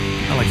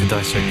to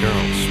dissect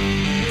girls.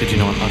 Did you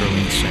know I'm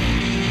utterly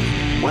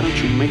insane? Why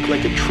don't you make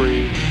like a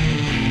tree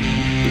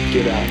and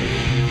get out of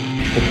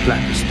here? The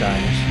blackest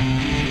eyes.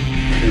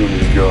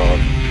 Puny God.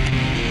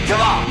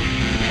 Come on!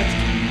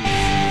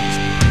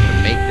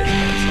 Make this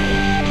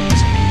asshole.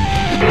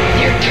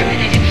 You're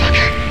terminated,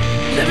 fucker.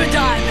 Live or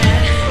die,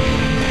 man.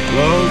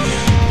 Roads?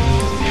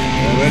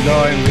 When we're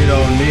going, we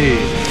don't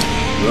need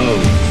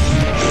roads.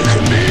 There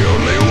can be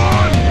only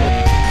one.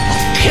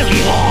 I'll kill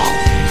you all!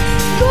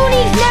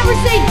 Goonies never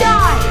say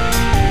die!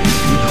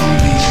 You call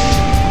me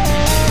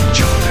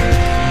Joker.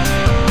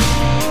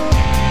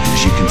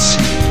 As you can see,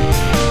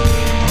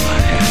 I'm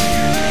not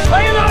happy.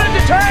 Are you not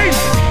entertained?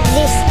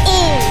 This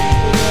is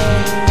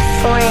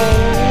friend.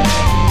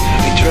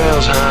 Happy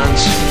trails,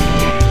 Hans.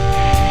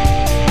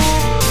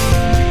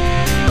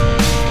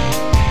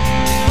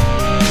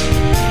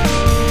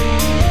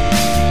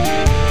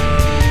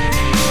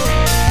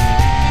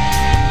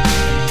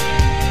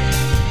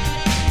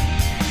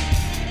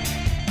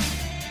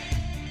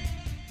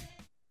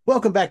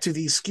 Welcome back to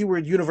the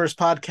Skewered Universe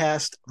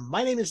podcast.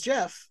 My name is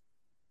Jeff.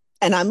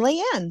 And I'm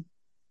Leanne.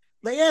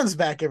 Leanne's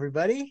back,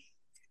 everybody.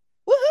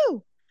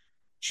 Woohoo!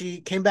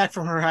 She came back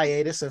from her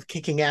hiatus of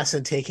kicking ass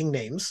and taking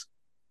names.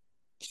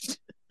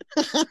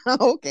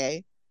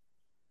 Okay.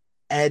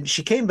 And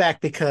she came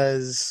back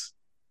because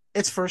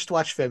it's First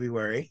Watch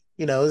February.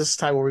 You know, this is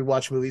time where we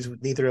watch movies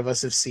neither of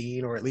us have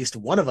seen, or at least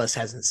one of us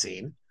hasn't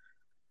seen.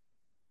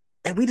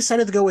 And we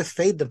decided to go with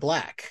Fade to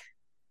Black.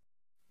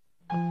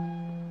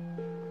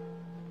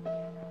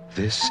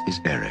 This is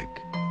Eric.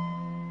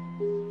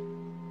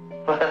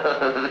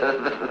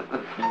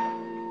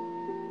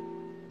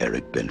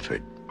 Eric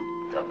Benford.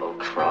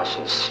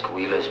 Double-crossing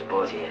squealers,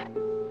 both of you.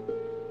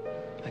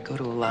 I go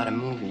to a lot of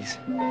movies.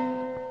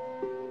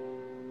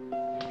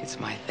 It's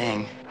my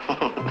thing.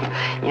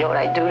 You know what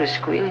I do to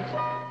squealers?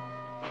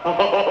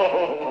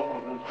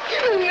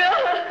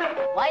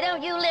 Why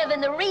don't you live in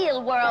the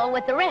real world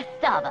with the rest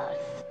of us?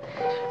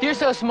 If you're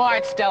so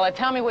smart, Stella,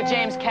 tell me what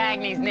James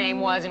Cagney's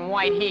name was in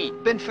White Heat.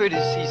 Benford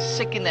he's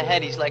sick in the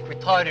head. He's like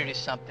retarded or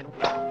something.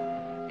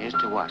 Here's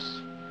to us,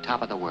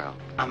 top of the world.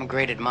 I'm a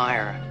great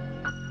admirer.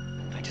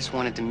 I just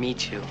wanted to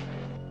meet you.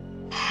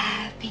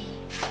 Happy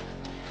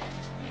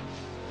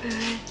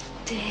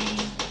birthday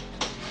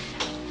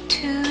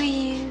to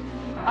you.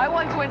 I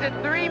once went to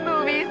 3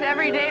 movies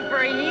every day for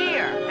a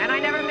year, and I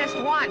never missed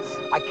once.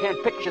 I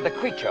can't picture the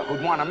creature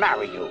who'd want to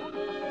marry you.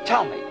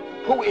 Tell me,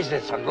 who is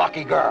this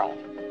unlucky girl?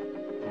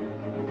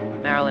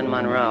 Marilyn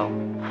Monroe.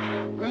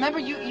 Remember,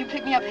 you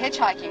picked me up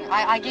hitchhiking.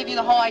 I gave you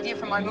the whole idea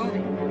for my movie.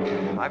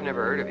 I've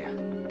never heard of you.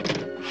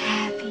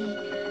 Happy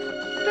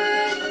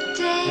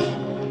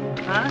birthday,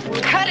 Huh?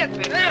 Cut it,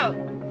 Bill!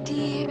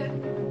 dear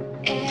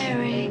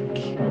Eric.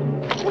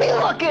 What are you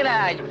looking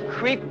at, you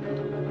creep?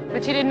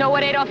 Bet you didn't know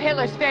what Adolf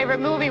Hitler's favorite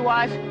movie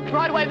was.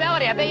 Broadway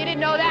Melody, I bet you didn't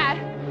know that.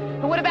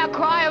 And what about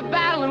Cry of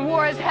Battle and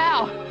War is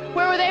Hell?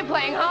 Where were they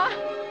playing, huh?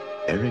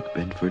 Eric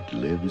Benford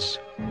lives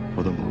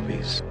for the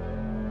movies.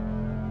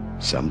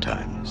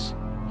 Sometimes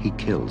he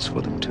kills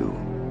for them too.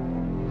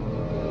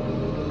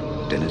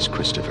 Dennis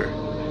Christopher,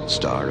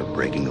 star of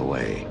Breaking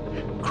Away,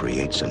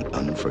 creates an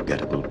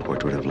unforgettable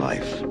portrait of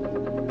life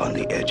on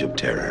the edge of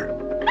terror.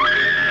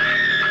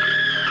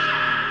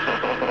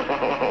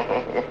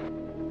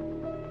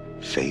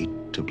 Fade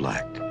to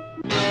Black.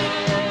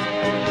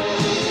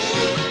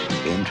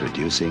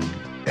 Introducing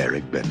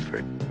Eric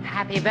Benford.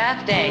 Happy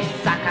birthday,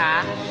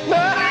 sucker.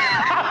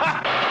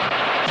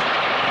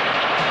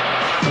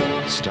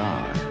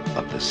 Star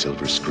of the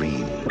silver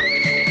screen.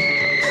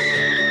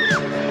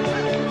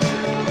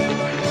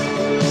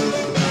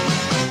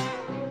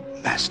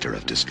 Master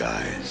of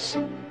disguise.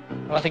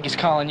 Well, I think he's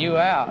calling you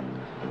out.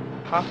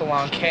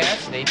 Hopalong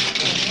Cassidy.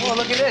 Oh,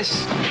 look at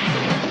this.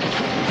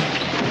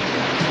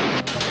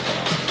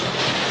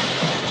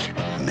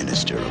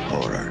 Minister of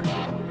horror.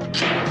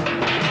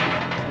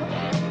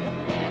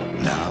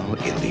 Now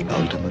in the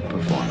ultimate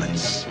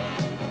performance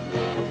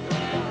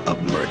of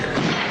murder.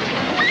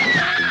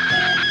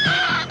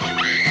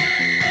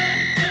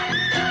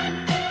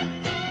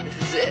 This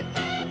is it.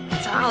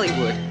 It's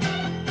Hollywood.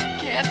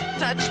 Can't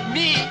touch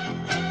me.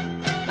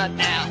 Not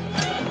now.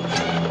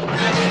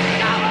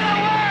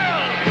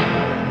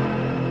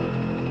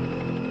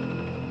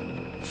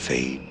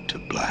 Fade to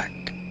Black.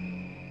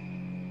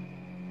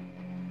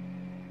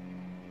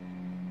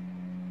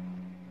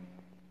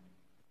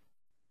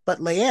 But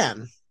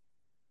Leanne,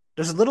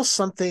 there's a little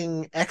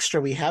something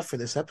extra we have for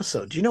this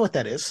episode. Do you know what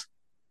that is?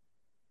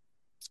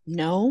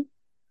 No.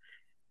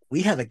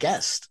 We have a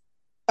guest.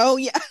 Oh,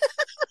 yeah.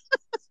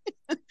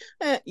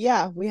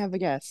 Yeah, we have a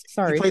guest.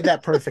 Sorry. You played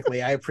that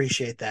perfectly. I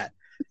appreciate that.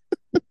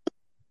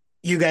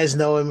 You guys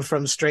know him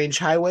from Strange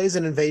Highways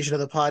and Invasion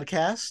of the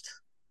Podcast.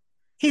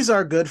 He's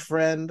our good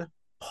friend,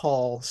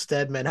 Paul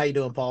Stedman. How you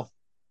doing, Paul?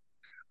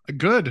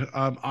 Good.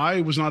 I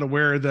was not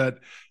aware that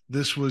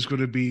this was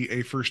going to be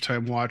a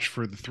first-time watch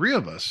for the three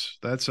of us.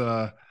 That's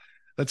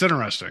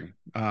interesting.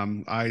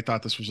 I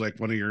thought this was like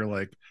one of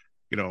your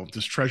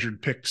just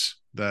treasured picks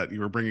that you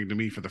were bringing to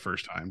me for the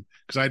first time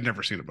because I'd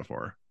never seen it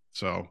before.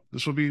 So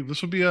this will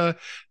be a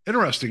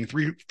interesting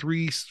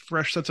three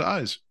fresh sets of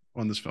eyes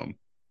on this film.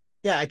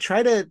 Yeah, I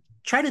try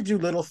to do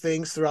little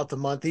things throughout the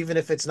month, even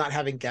if it's not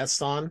having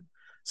guests on.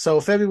 So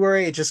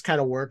February, it just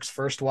kind of works.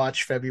 First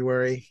watch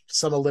February,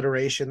 some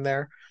alliteration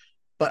there.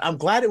 But I'm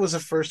glad it was a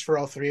first for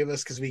all three of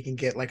us because we can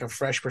get like a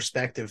fresh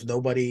perspective.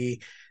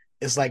 Nobody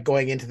is like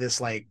going into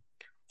this like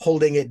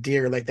holding it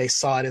dear, like they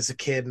saw it as a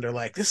kid and they're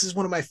like, this is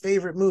one of my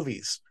favorite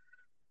movies.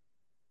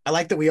 I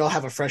like that we all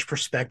have a fresh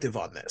perspective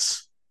on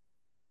this.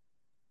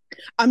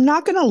 I'm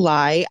not gonna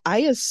lie.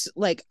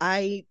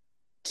 I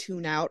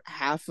tune out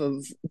half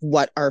of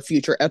what our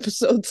future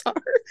episodes are.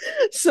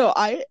 So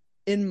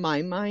in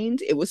my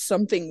mind, it was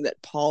something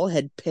that Paul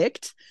had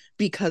picked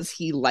because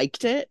he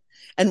liked it.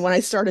 And when I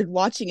started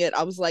watching it,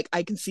 I was like,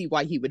 I can see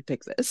why he would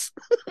pick this.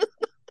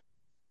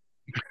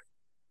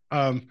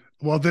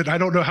 Well, then I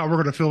don't know how we're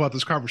going to feel about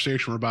this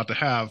conversation we're about to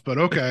have, but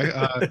okay.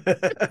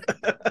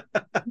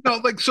 No,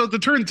 like, so to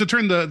turn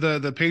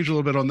the page a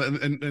little bit on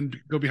and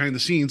go behind the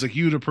scenes, like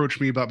you'd approach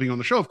me about being on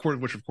the show, of course,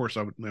 which of course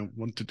I would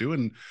want to do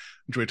and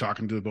enjoy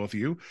talking to both of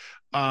you.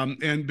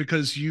 And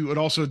because you had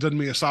also done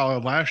me a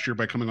solid last year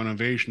by coming on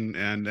Invasion,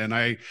 and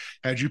I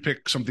had you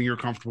pick something you're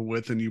comfortable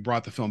with, and you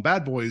brought the film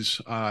Bad Boys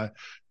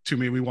to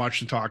me. We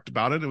watched and talked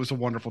about it. It was a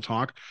wonderful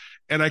talk.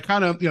 And I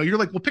kind of, you're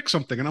like, well, pick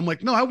something. And I'm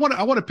like, no, I want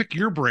to pick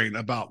your brain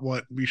about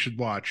what we should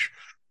watch.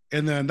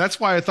 And then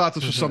that's why I thought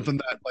this was something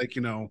that, like,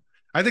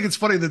 I think it's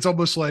funny that it's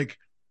almost like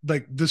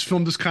this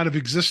film just kind of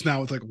exists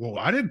now. It's like, well,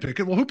 I didn't pick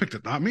it. Well, who picked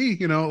it? Not me,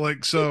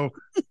 like, so,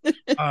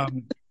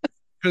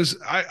 because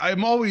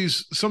I'm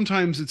always,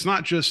 sometimes it's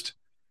not just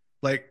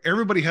like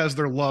everybody has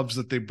their loves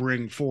that they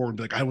bring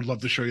forward. Like, I would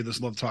love to show you this,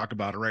 love to talk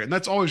about it. Right. And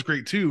that's always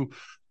great too.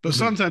 But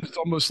sometimes it's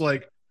almost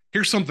like,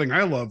 here's something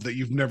I love that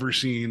you've never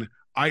seen.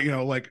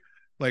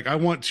 Like I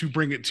want to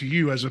bring it to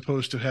you as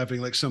opposed to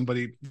having like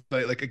somebody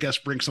like a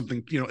guest bring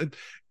something,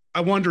 I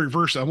wanted to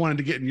reverse it. I wanted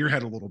to get in your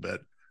head a little bit,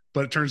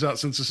 but it turns out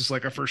since this is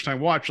like a first time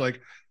watch, like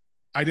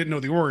I didn't know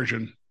the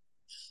origin.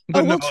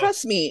 But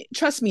trust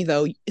me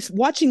though,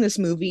 watching this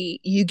movie,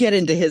 you get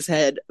into his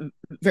head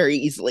very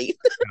easily.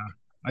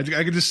 Yeah.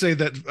 I could just say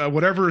that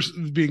whatever is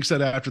being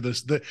said after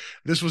this, that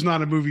this was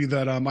not a movie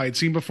that I had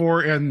seen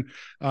before. And,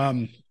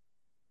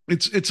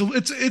 it's an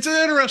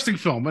interesting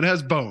film. It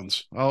has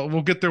bones.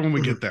 We'll get there when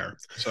we get there.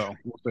 So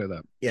we'll say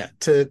that. Yeah.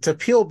 To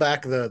peel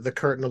back the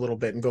curtain a little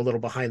bit and go a little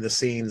behind the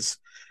scenes,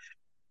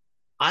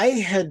 I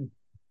had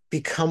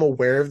become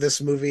aware of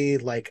this movie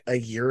like a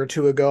year or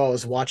two ago. I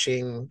was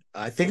watching,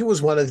 I think it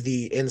was one of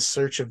the In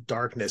Search of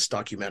Darkness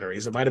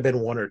documentaries. It might have been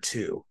one or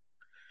two.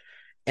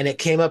 And it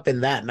came up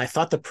in that. And I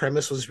thought the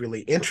premise was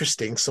really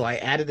interesting. So I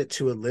added it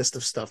to a list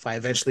of stuff I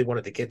eventually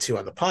wanted to get to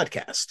on the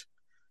podcast.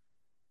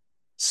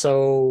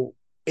 So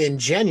in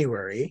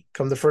January,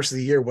 come the first of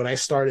the year, when I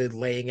started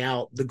laying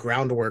out the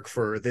groundwork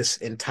for this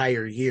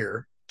entire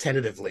year,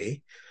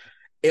 tentatively,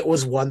 it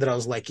was one that I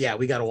was like, yeah,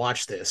 we got to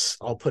watch this.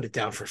 I'll put it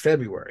down for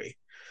February.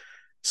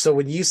 So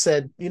when you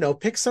said,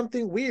 pick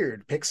something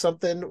weird, pick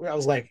something, I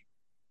was like,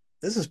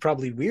 this is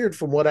probably weird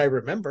from what I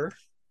remember.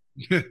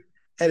 And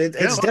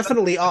it's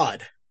definitely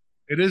odd.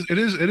 It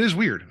is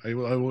weird. I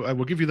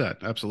will give you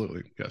that.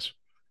 Absolutely. Yes.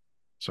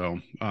 So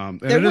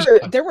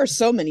there were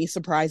so many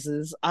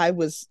surprises. I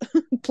was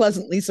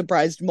pleasantly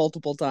surprised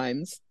multiple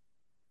times.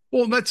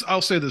 Well,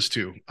 I'll say this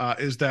too,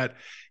 is that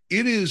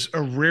it is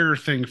a rare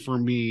thing for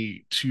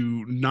me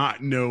to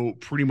not know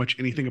pretty much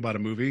anything about a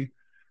movie.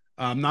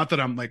 Not that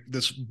I'm like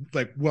this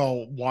like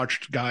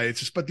well-watched guy.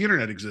 It's just, but the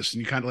internet exists,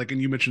 and you kind of like,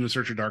 and you mentioned In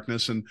Search of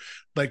Darkness, and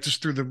like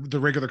just through the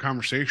regular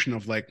conversation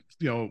of like,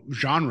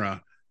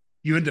 genre,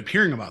 you end up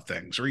hearing about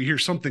things, or you hear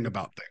something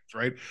about things,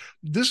 right?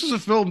 This is a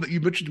film that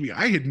you mentioned to me.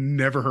 I had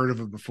never heard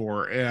of it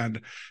before, and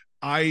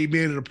I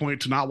made it a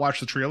point to not watch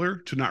the trailer,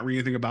 to not read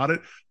anything about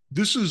it.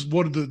 This is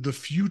one of the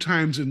few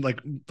times in like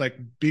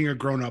being a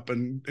grown-up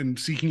and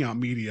seeking out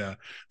media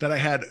that I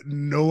had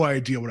no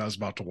idea what I was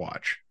about to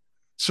watch.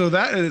 So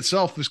that in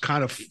itself is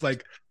kind of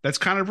like, that's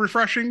kind of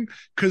refreshing,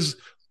 because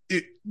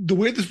the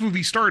way this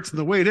movie starts and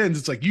the way it ends,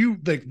 it's like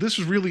this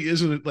really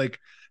isn't like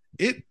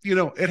it,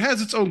 it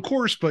has its own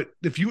course, but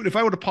if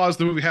I would have paused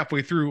the movie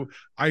halfway through,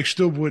 I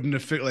still wouldn't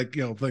have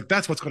like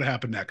that's what's going to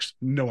happen next.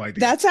 No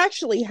idea. That's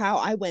actually how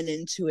I went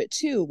into it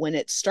too. When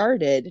it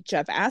started,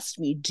 Jeff asked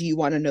me, do you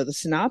want to know the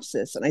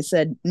synopsis? And I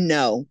said,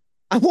 no,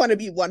 I want to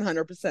be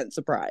 100%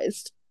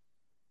 surprised.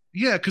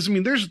 Yeah, because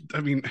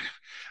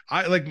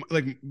I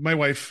like my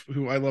wife,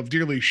 who I love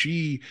dearly.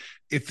 She,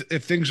 if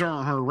things aren't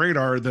on her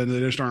radar, then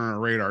they just aren't on her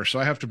radar. So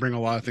I have to bring a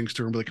lot of things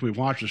to her and be like, "Can we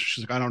watch this?"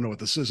 She's like, "I don't know what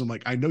this is." I'm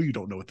like, "I know you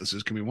don't know what this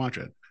is. Can we watch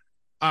it?"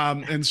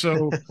 And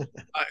so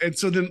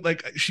then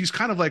like she's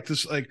kind of like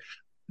this. Like,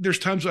 there's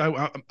times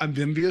I'm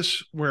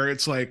envious where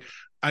it's like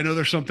I know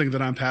there's something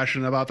that I'm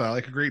passionate about that I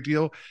like a great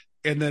deal.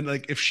 And then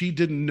like if she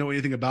didn't know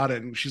anything about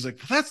it and she's like,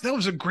 well, that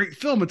was a great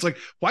film, it's like,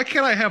 why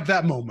can't I have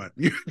that moment?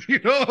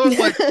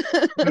 Like,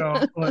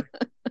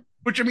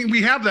 which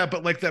we have that,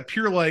 but like that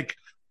pure like,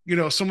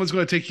 someone's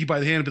going to take you by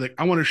the hand and be like,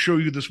 I want to show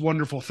you this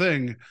wonderful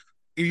thing,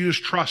 and you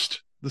just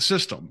trust the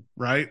system,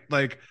 right?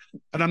 Like,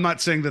 and I'm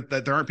not saying that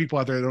there aren't people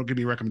out there that don't give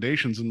me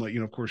recommendations, and like,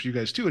 of course you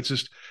guys too. It's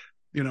just,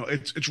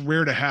 it's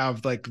rare to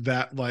have like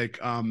that, like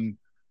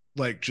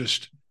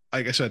just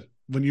like I said,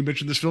 when you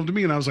mentioned this film to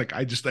me, and I was like,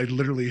 I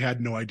literally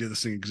had no idea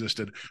this thing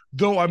existed.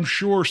 Though I'm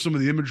sure some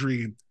of the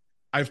imagery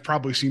I've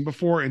probably seen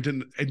before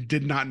and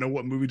did not know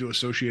what movie to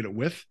associate it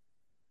with.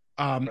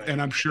 Right.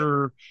 And I'm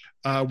sure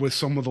with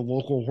some of the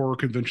local horror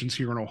conventions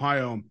here in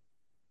Ohio,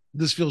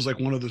 this feels like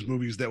one of those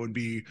movies that would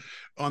be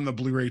on the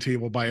Blu-ray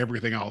table by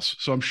everything else.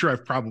 So I'm sure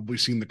I've probably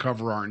seen the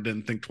cover art and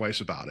didn't think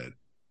twice about it.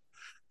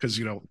 Because,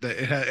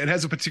 it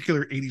has a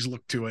particular 80s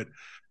look to it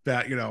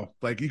that,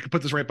 like you could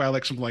put this right by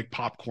like something like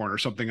Popcorn or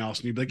something else.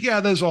 And you'd be like,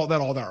 yeah, all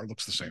that art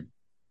looks the same.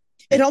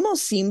 It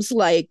almost seems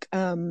like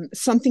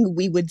something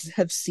we would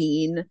have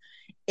seen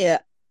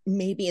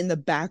maybe in the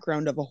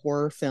background of a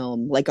horror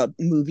film, like a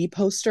movie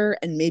poster,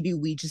 and maybe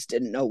we just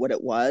didn't know what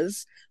it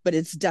was, but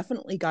it's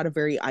definitely got a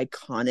very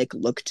iconic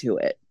look to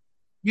it.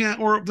 Yeah,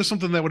 or there's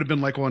something that would have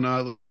been like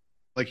on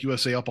like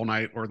USA Up All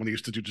Night, or when they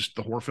used to do just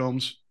the horror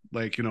films,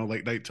 like,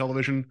 late night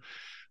television.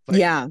 Like,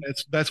 yeah,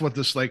 that's what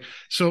this like.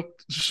 So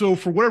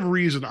for whatever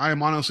reason, I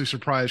am honestly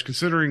surprised,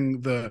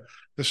 considering the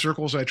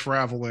circles I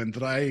travel in,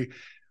 that I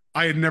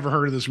had never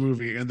heard of this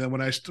movie. And then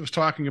when I was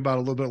talking about it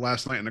a little bit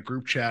last night in a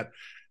group chat,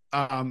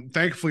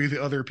 thankfully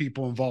the other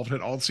people involved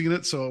had all seen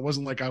it, so it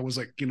wasn't like I was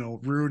like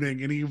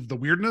ruining any of the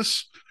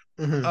weirdness.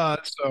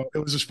 Mm-hmm. So it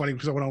was just funny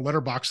because I went on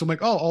Letterboxd. I'm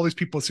like, oh, all these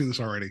people have seen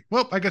this already.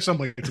 Well, I guess I'm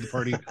late to the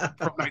party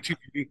from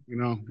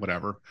 1980,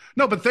 whatever.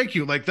 No, but thank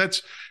you. Like,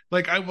 that's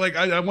like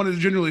I wanted to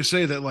generally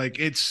say that like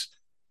it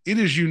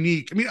is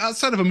unique. I mean,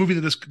 outside of a movie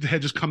that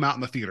had just come out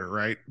in the theater,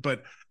 right?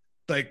 But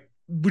like,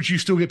 which you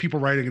still get people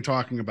writing and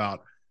talking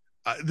about.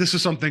 This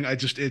is something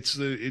it's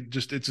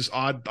this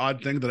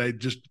odd thing that I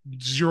just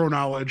zero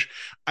knowledge.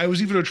 I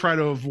was even trying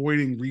to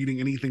avoiding reading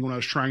anything when I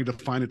was trying to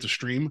find it to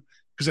stream,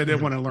 because I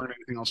didn't want to learn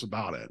anything else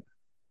about it.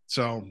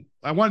 So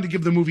I wanted to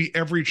give the movie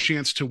every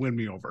chance to win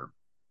me over,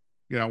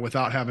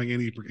 without having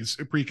any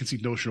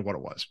preconceived notion of what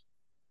it was.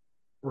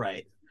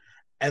 Right.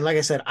 And like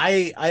I said,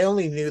 I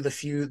only knew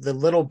the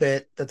little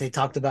bit that they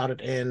talked about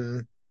it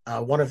in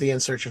one of the In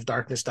Search of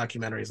Darkness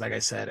documentaries, like I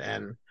said,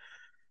 and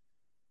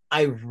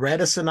I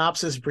read a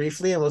synopsis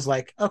briefly and was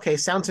like, okay,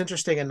 sounds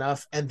interesting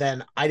enough. And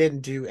then I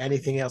didn't do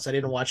anything else. I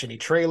didn't watch any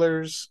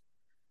trailers,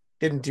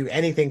 didn't do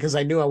anything, because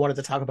I knew I wanted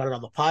to talk about it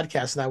on the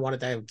podcast, and I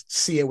wanted to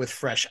see it with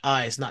fresh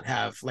eyes, not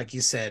have, like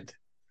you said,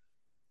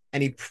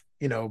 any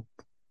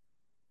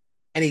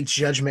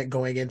judgment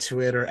going into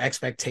it or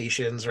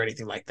expectations or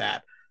anything like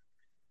that.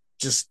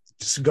 Just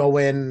go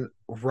in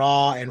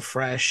raw and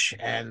fresh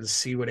and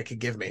see what it could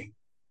give me.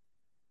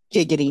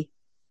 Giggity.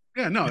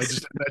 Yeah, no,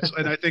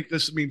 and I think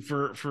this, I mean,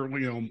 for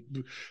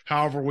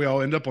however we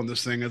all end up on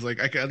this thing, is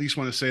like, I at least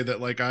want to say that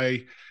like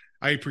I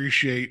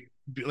appreciate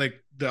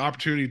like the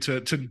opportunity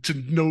to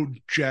know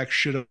jack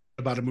shit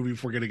about a movie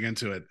before getting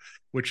into it,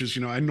 which is,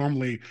 I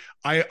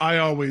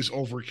always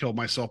overkill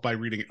myself by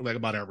reading like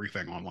about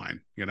everything online,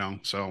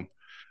 so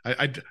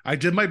I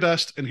did my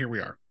best, and here we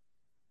are.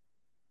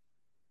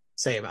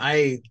 Same.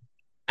 I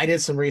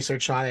did some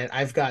research on it.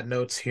 I've got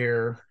notes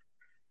here,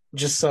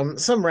 just some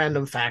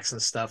random facts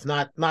and stuff,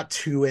 not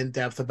too in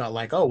depth about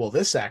like, oh, well,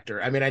 this actor.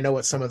 I mean, I know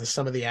what some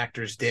of the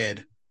actors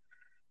did.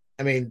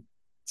 I mean,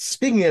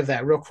 speaking of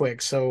that, real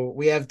quick, so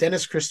we have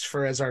Dennis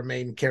Christopher as our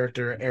main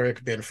character,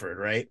 Eric Binford,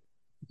 right?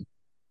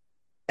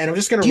 And I'm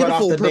just going to run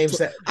off the names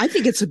that I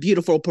think it's a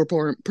beautiful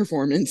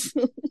performance.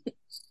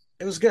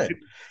 It was good.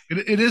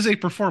 It is a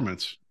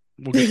performance.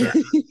 We'll get there.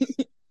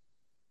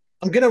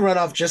 I'm going to run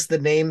off just the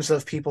names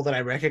of people that I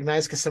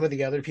recognize, because some of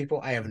the other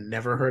people I have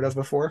never heard of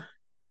before.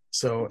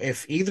 So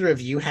if either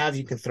of you have,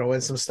 you can throw in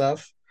some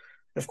stuff.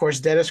 Of course,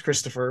 Dennis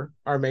Christopher,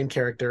 our main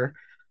character,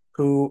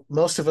 who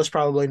most of us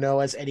probably know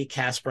as Eddie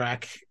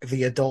Kaspbrak,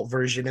 the adult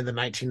version in the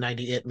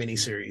 1990 It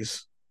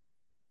miniseries.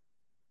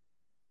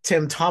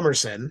 Tim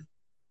Thomerson,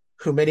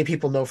 who many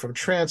people know from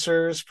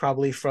Trancers,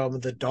 probably from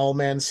the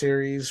Dollman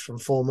series from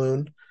Full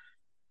Moon.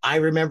 I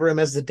remember him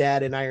as the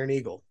dad in Iron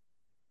Eagle.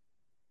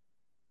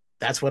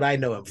 That's what I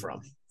know him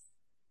from.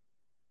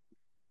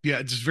 Yeah,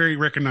 it's very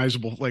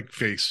recognizable, like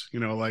face,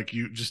 like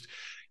you,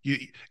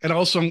 and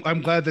also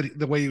I'm glad that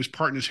the way he was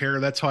parting his hair,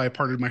 that's how I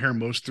parted my hair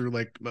most through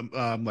like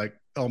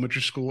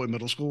elementary school and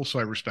middle school. So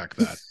I respect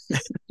that.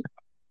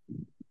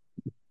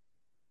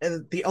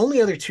 And the only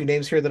other two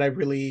names here that I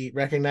really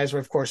recognize were,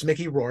 of course,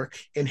 Mickey Rourke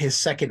in his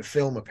second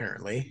film,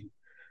 apparently,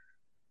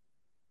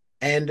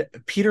 and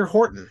Peter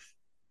Horton,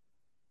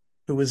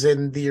 who was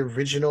in the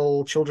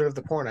original Children of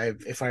the Corn,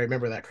 if I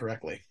remember that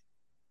correctly.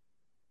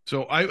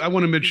 So I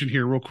want to mention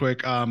here real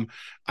quick. I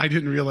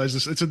didn't realize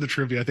this. It's in the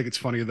trivia. I think it's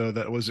funny though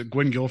that was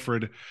Gwen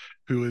Guilford,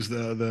 who is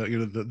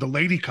the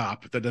lady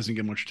cop that doesn't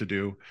get much to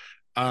do.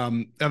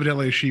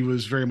 Evidently, she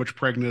was very much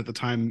pregnant at the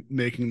time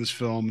making this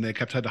film, and they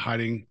kept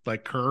hiding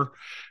like her.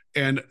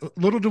 And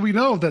little do we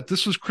know that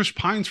this was Chris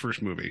Pine's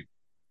first movie.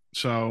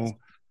 So,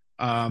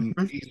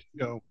 much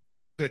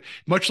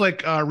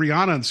like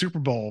Rihanna in Super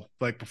Bowl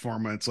like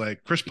performance,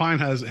 like Chris Pine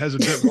has a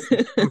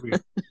good movie.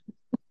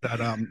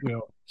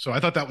 That so I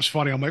thought that was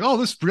funny. I'm like, oh,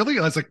 this really?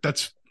 I was like,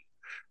 that's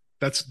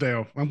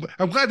I'm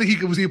glad that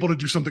he was able to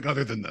do something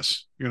other than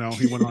this. He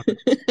went on.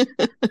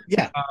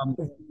 Yeah.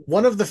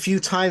 One of the few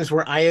times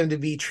where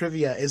IMDb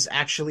trivia is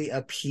actually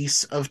a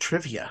piece of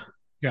trivia.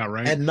 Yeah,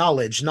 right. And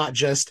knowledge, not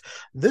just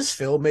this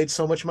film made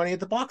so much money at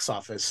the box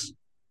office.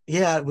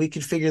 Yeah, we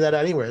could figure that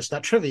out anywhere. It's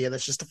not trivia.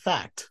 That's just a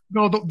fact.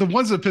 No, the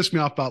ones that piss me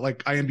off about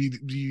like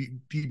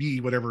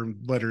IMDb, whatever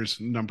letters,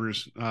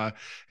 numbers,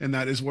 and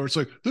that is where it's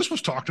like, this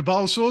was talked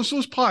about on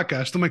so-and-so's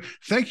podcast. I'm like,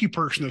 thank you,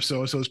 person of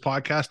so-and-so's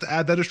podcast, to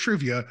add that as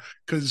trivia,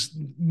 because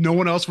no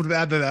one else would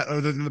have added that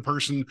other than the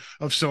person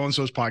of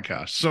so-and-so's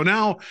podcast. So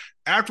now,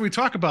 after we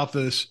talk about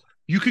this,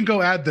 you can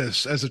go add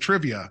this as a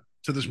trivia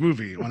to this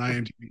movie on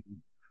IMDb.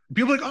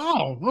 People are like,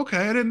 oh, okay,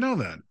 I didn't know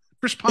that.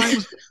 Chris Pine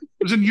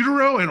was in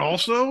Utero and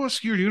also a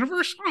Skewed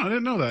Universe? Oh, I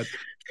didn't know that.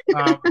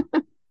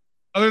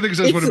 Other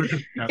things I would have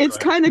been. It's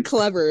kind of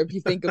clever if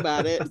you think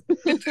about it.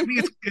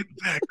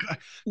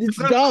 It's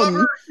dumb,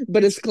 clever,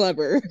 but it's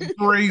clever. It's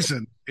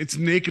brazen. It's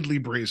nakedly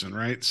brazen,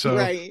 right? So,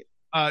 right.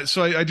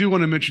 So I do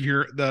want to mention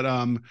here that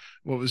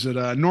what was it?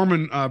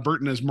 Norman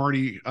Burton as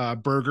Marty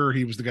Berger.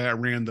 He was the guy that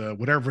ran the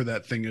whatever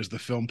that thing is, the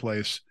film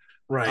place.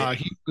 Right.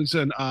 He was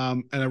in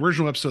an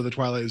original episode of The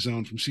Twilight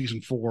Zone from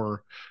season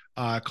 4.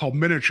 Called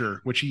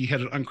Miniature, which he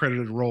had an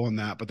uncredited role in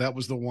that, but that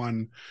was the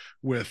one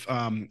with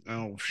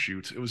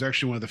it was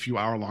actually one of the few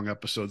hour-long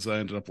episodes that I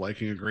ended up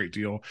liking a great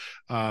deal.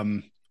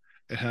 It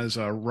has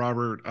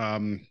Robert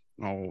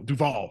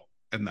Duvall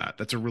in that.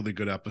 That's a really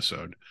good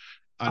episode.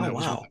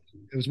 Wow.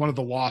 It was one of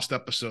the lost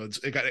episodes.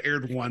 It got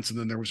aired once, and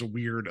then there was a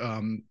weird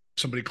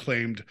somebody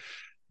claimed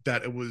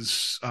that it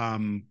was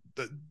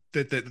that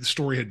the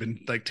story had been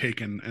like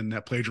taken and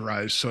that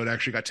plagiarized, so it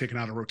actually got taken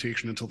out of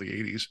rotation until the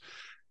 80s.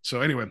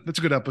 So anyway, that's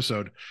a good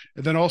episode.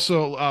 And then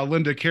also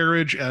Linda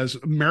Carriage as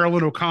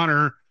Marilyn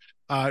O'Connor.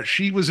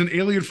 She was an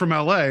alien from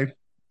LA.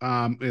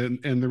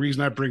 And the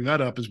reason I bring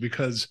that up is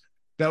because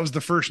that was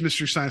the first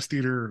Mystery Science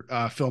Theater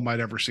film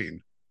I'd ever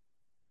seen,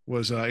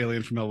 was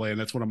Alien from LA. And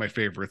that's one of my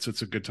favorites.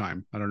 It's a good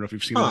time. I don't know if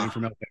you've seen Alien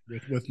from LA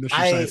with Mystery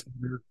Science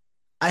Theater.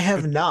 I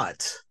have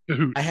not.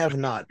 I have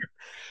not.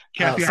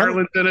 Kathy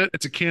Ireland's in it.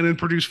 It's a Canon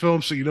produced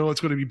film, so you know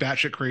it's going to be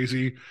batshit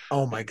crazy.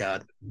 Oh my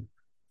God.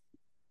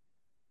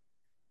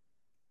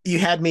 You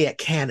had me at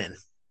Canon.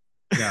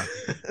 Yeah.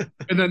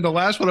 And then the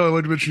last one I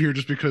would mention here,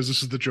 just because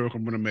this is the joke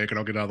I'm going to make, and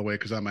I'll get out of the way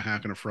because I'm a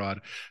hack and a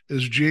fraud,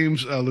 is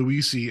James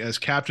Luisi as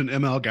Captain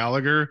M.L.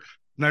 Gallagher.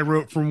 And I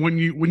wrote, from when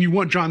you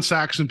want John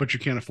Saxon, but you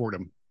can't afford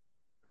him.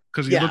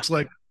 Because he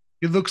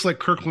looks like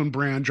Kirkland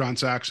Brand John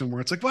Saxon, where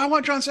it's like, well, I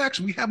want John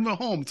Saxon. We have him at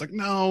home. It's like,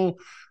 no.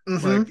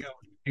 Like,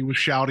 he was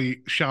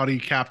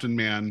shouty Captain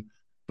Man.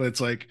 But it's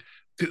like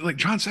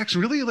John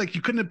Saxon, really? Like,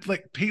 you couldn't have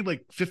like paid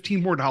like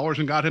 $15 more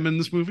and got him in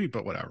this movie,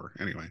 but whatever.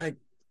 Anyway,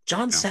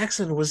 John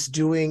Saxon was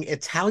doing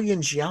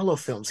Italian giallo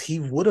films. He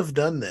would have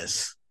done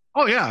this.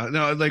 Oh yeah,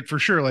 no, like for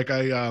sure. Like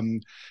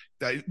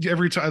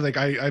every time, like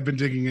I've been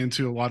digging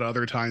into a lot of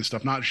other Italian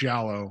stuff, not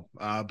giallo,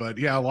 but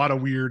yeah, a lot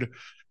of weird,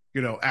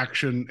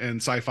 action and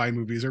sci-fi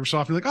movies. Every so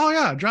often, like, oh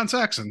yeah, John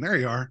Saxon, there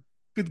you are.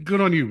 Good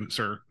on you,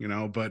 sir.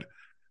 But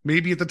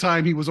maybe at the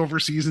time he was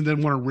overseas and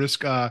didn't want to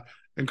risk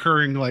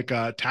incurring like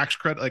tax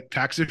credit, like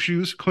tax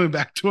issues coming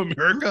back to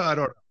America. I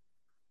don't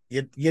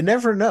know. You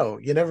never know.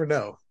 You never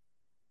know.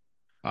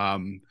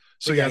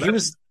 So yeah, he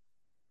was.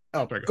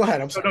 Oh, go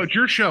ahead. I'm sorry. No, it's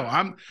your show.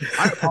 I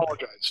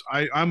apologize.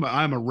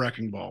 I'm a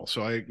wrecking ball.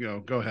 So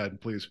go ahead,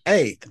 please.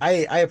 Hey,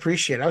 I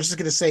appreciate it. I was just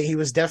gonna say he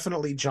was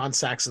definitely John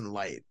Saxon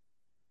light.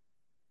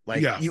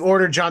 Like, you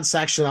order John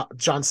Saxon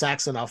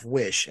off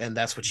Wish, and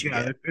that's what you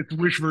get. It's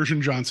Wish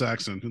version John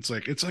Saxon. It's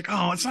like,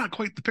 oh, it's not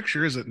quite the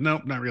picture, is it?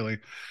 Nope, not really.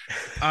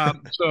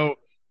 So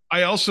I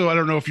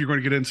don't know if you're going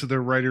to get into the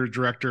writer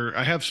director.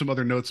 I have some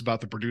other notes about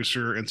the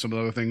producer and some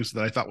other things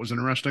that I thought was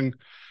interesting.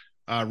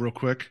 Real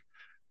quick,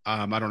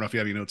 I don't know if you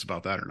have any notes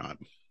about that or not.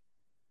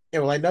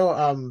 Yeah, well, I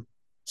know.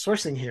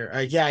 Sourcing here,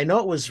 I know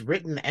it was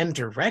written and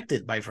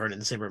directed by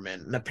Vernon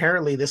Zimmerman, and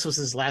apparently this was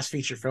his last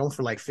feature film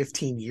for like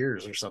 15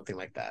 years or something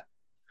like that.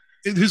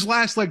 His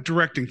last like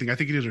directing thing, I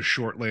think he did a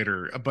short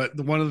later, but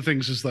one of the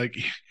things is like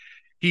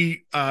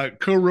he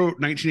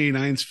co-wrote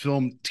 1989's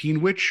film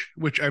Teen Witch,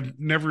 which I've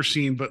never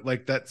seen, but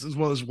like that's as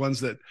well as ones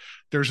that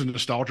there's a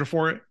nostalgia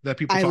for it that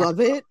people love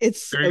about. It.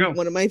 It's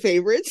one of my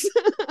favorites.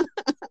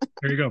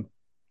 There you go.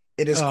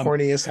 It is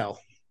corny as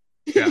hell.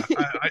 Yeah.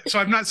 So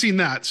I've not seen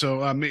that.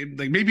 So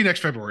maybe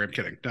next February. I'm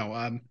kidding.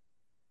 No.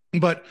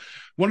 But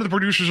one of the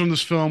producers on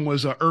this film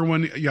was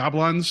Irwin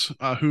Yablans,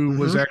 who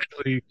was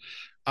actually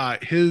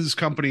his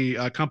company,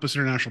 Compass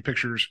International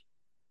Pictures,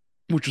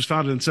 which was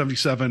founded in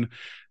 1977.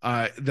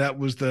 That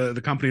was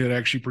the company that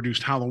actually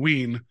produced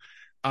Halloween.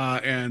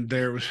 And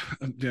there was,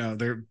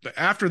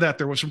 after that,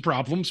 there was some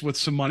problems with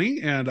some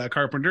money and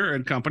Carpenter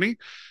and company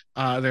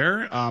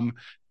there.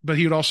 But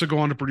he would also go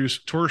on to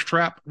produce Tourist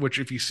Trap, which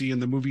if you see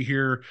in the movie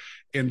here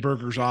in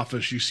Berger's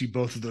office, you see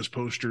both of those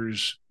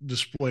posters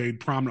displayed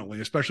prominently,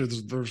 especially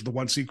there's the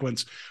one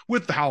sequence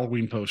with the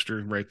Halloween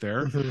poster right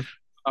there.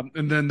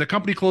 And then the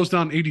company closed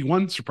down in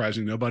 81,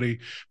 surprising nobody,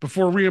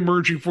 before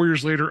reemerging 4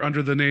 years later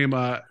under the name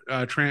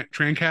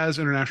Trancaz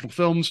International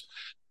Films.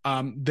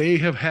 They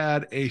have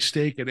had a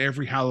stake in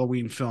every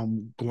Halloween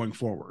film going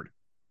forward.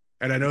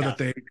 And I know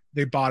that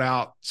they bought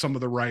out some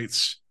of the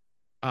rights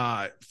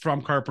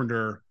from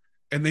Carpenter,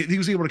 and he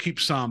was able to keep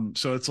some.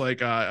 So it's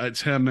like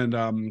it's him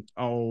and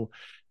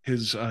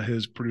his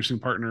producing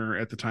partner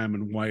at the time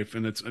and wife,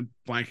 and I'm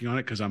blanking on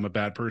it because I'm a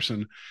bad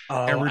person.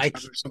 Every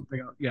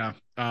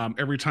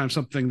time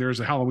something there's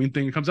a Halloween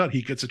thing that comes out,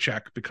 he gets a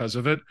check because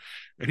of it,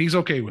 and he's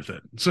okay with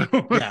it. So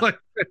like,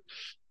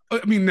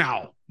 I mean,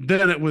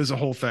 then it was a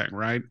whole thing,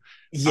 right?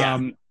 Yeah.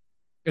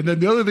 And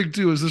then the other thing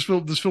too is this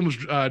film was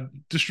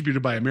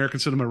distributed by American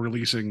Cinema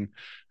Releasing.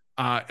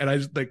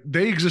 And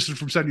they existed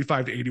from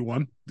 75 to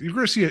 81. You're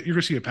going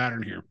to see a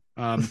pattern here.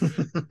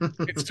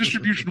 Its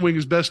distribution wing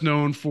is best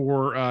known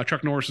for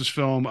Chuck Norris's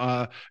film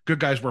Good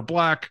Guys Wear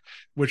Black,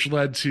 which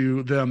led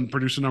to them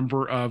produce a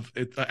number of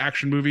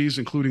action movies,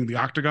 including The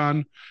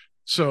Octagon.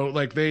 So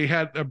like they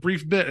had a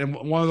brief bit, and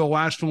one of the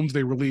last films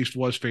they released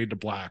was Fade to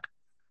Black.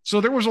 So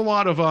there was a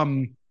lot of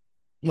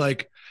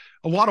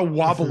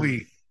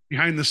wobbly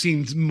behind the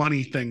scenes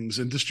money things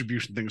and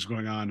distribution things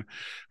going on,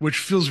 which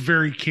feels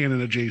very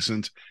canon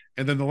adjacent.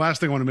 And then the last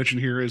thing I want to mention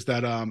here is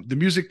that the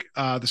music,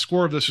 the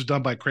score of this is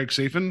done by Craig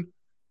Safin,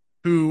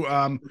 who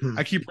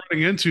I keep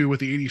running into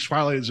with the 80s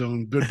Twilight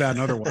Zone, Good, Bad,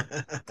 and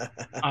Otherwise.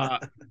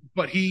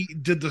 But he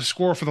did the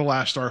score for The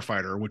Last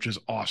Starfighter, which is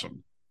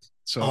awesome.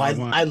 So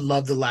I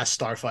love The Last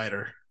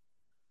Starfighter.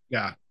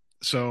 Yeah.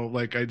 So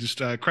like I just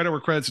credit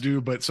where credit's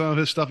due, but some of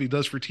his stuff he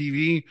does for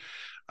TV,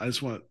 I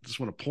just want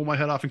to pull my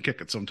head off and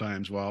kick it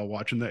sometimes while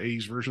watching the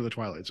 80s version of the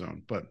Twilight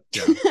Zone. But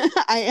yeah.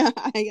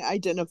 I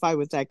identify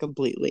with that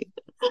completely.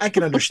 I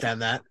can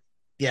understand that.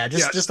 Yeah,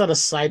 just on a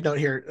side note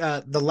here,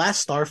 The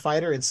Last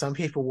Starfighter, and some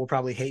people will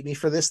probably hate me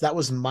for this, that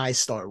was my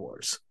Star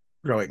Wars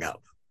growing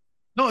up.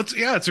 No,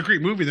 it's a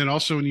great movie. Then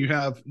also when you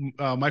have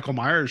Michael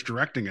Myers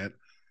directing it,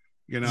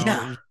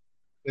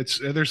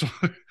 it's a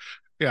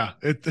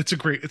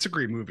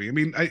great movie. I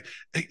mean,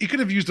 you could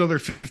have used another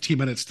 15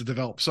 minutes to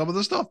develop some of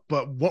the stuff,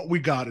 but what we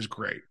got is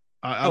great.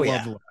 I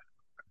love the.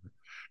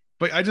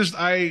 But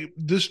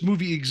this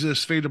movie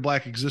exists, Fade to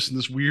Black exists in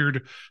this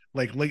weird,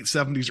 like late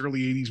 70s,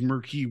 early 80s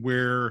murky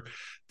where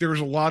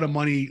there's a lot of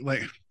money,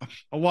 like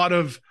a lot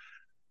of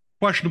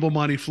questionable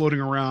money floating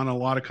around, a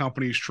lot of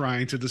companies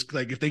trying to just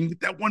like, if they can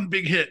get that one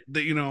big hit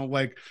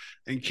that,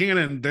 and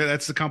Canon,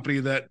 that's the company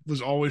that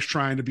was always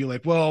trying to be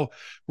like, well,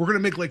 we're going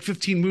to make like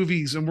 15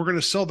 movies and we're going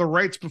to sell the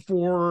rights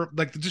before,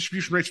 like the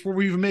distribution rights before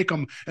we even make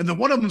them. And then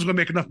one of them is going to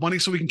make enough money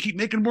so we can keep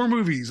making more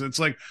movies. And it's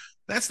like,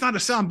 that's not a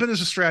sound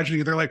business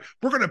strategy. They're like,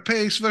 we're going to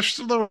pay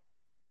 $9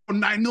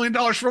 million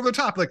for over the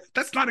top. Like,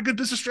 that's not a good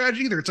business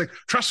strategy either. It's like,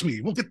 trust me,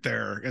 we'll get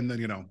there. And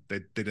then, they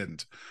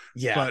didn't.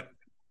 Yeah. But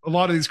a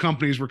lot of these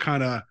companies were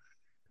kind of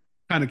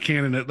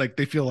canon, like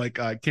they feel like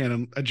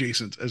canon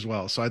adjacent as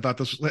well. So I thought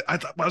when I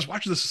was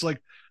watching this, it's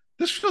like,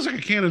 this feels like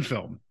a canon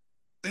film.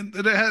 And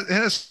it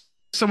has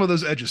some of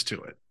those edges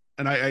to it.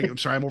 And I'm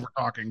sorry, I'm over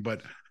talking,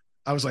 but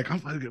I was like,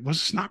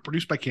 was this not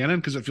produced by Canon?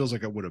 Because it feels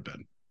like it would have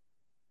been.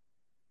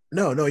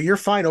 No, you're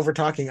fine over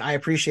talking. I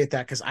appreciate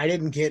that because I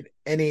didn't get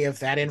any of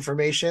that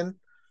information.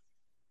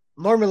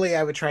 Normally,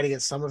 I would try to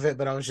get some of it,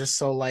 but I was just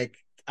so like,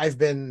 I've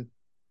been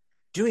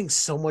doing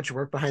so much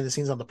work behind the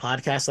scenes on the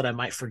podcast that I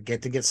might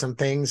forget to get some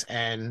things,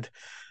 and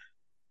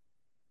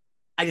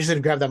I just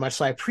didn't grab that much.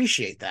 So I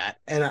appreciate that,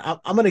 and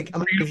I'm gonna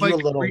give you a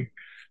little.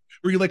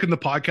 Were you like in the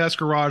podcast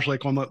garage,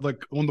 like on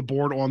the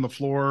board on the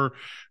floor,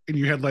 and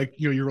you had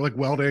you were like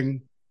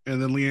welding? And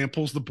then Leanne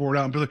pulls the board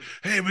out and be like,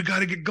 hey, we got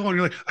to get going.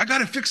 You're like, I got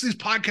to fix these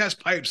podcast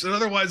pipes. And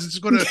otherwise it's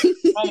going to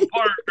fall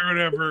apart or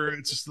whatever.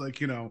 It's just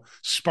like,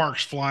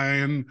 sparks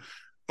flying,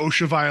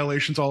 OSHA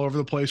violations all over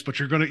the place, but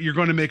you're going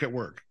to make it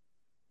work.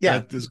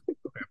 Yeah,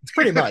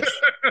 pretty much.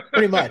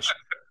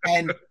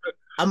 And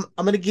I'm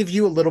going to give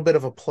you a little bit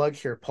of a plug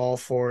here, Paul,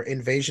 for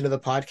Invasion of the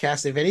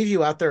Podcast. If any of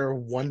you out there are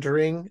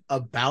wondering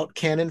about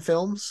Canon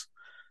Films,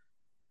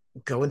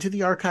 go into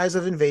the archives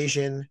of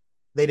Invasion.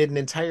 They did an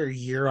entire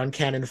year on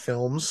Canon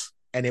Films,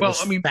 and it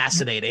was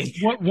fascinating.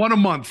 One a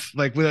month,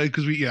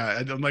 because we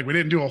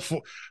didn't do a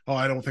full. Oh,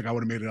 I don't think I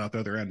would have made it out the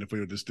other end if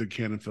we just did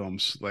Canon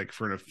Films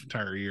for an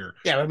entire year.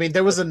 Yeah, I mean,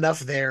 there was enough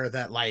there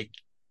that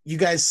you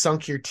guys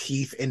sunk your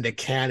teeth into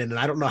Canon, and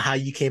I don't know how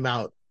you came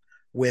out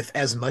with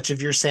as much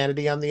of your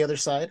sanity on the other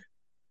side.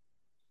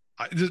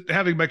 Just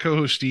having my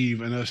co-host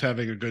Steve and us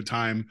having a good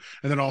time,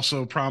 and then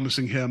also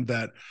promising him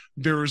that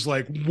there was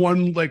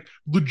one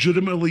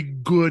legitimately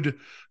good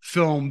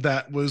film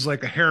that was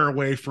a hair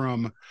away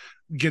from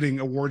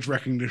getting awards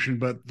recognition,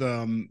 but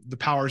the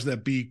powers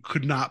that be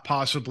could not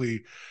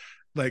possibly,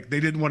 they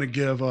didn't want to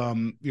give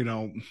Golan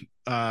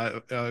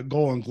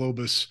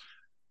Globus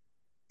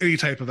any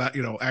type of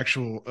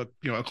actual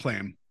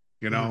acclaim.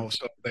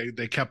 So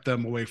they kept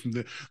them away from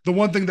the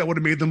one thing that would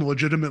have made them a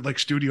legitimate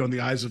studio in the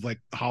eyes of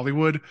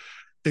Hollywood.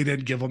 They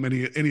didn't give them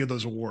any of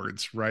those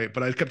awards, right?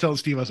 But I kept telling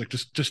Steve, I was like,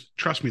 just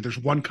trust me, there's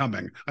one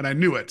coming, and I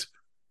knew it.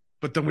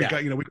 But then we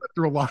got we got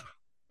through a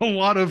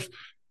lot of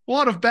a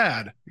lot of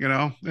bad, you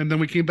know. And then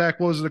we came back,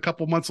 what was it, a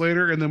couple months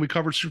later, and then we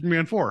covered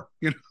Superman 4,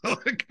 you know.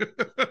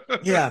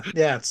 Yeah,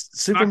 it's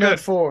Superman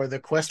 4, The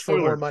Quest for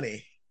More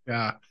Money.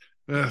 Yeah.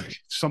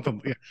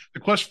 Something, yeah. The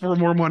Quest for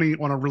More Money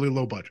on a really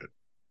low budget.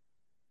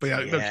 But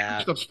yeah,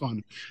 that stuff's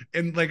fun.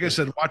 And like I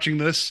said, watching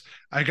this,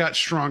 I got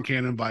strong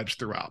Cannon vibes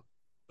throughout.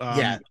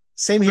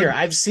 Same here.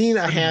 I've seen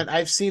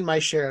my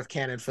share of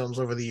Cannon films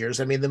over the years.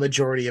 I mean, the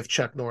majority of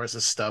Chuck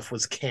Norris's stuff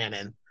was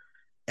Cannon,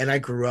 and I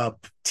grew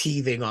up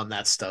teething on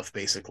that stuff,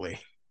 basically.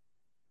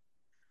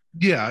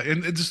 Yeah,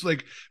 and it just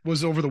like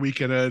was over the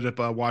weekend. I ended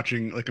up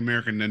watching like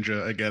American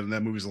Ninja again. And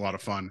that movie's a lot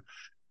of fun.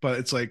 But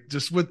it's like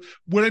just with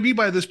what I mean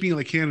by this being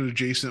like Cannon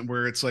adjacent,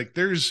 where it's like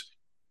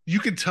you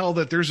can tell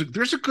that there's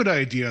a good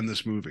idea in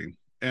this movie.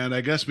 And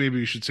I guess maybe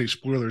you should say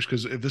spoilers,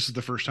 because if this is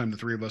the first time the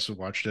three of us have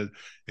watched it,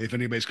 if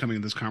anybody's coming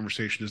in this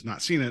conversation has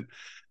not seen it,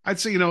 I'd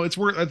say, you know, it's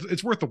worth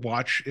the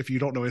watch if you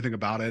don't know anything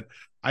about it.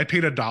 I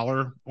paid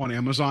 $1 on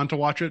Amazon to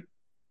watch it.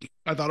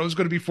 I thought it was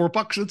going to be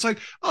 $4. It's like,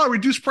 oh,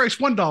 reduced price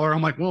 $1.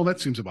 I'm like, well,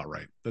 that seems about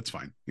right. That's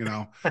fine. You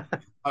know,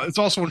 it's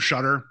also on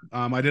Shudder.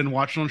 I didn't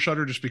watch it on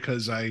Shudder just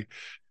because I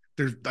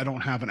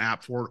don't have an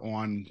app for it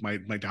on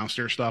my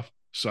downstairs stuff.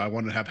 So I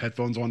wanted to have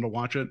headphones on to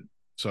watch it.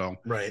 So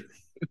right,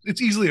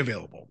 it's easily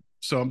available.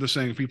 So I'm just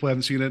saying, if people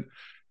haven't seen it,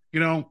 you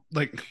know,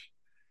 like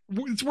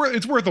it's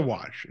worth a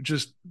watch.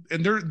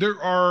 And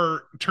there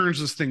are turns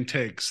this thing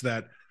takes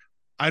that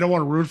I don't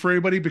want to ruin for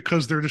anybody,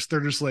 because they're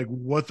just like,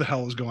 what the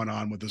hell is going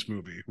on with this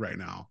movie right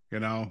now?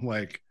 You know,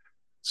 like,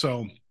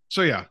 so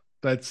yeah,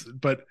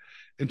 but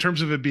in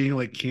terms of it being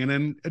like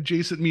Cannon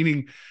adjacent,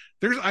 meaning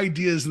there's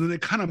ideas and then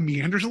it kind of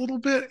meanders a little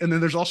bit. And then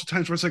there's also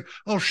times where it's like,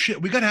 oh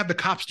shit, we got to have the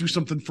cops do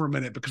something for a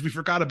minute because we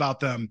forgot about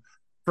them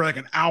for like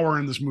an hour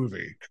in this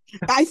movie.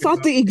 I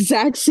thought the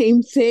exact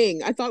same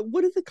thing. I thought,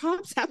 what do the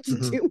cops have to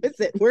do with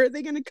it? Where are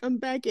they going to come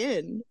back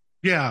in?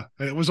 Yeah,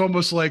 it was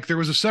almost like there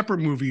was a separate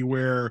movie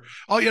where,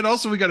 and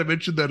also we got to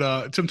mention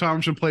that Tim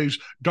Thomerson plays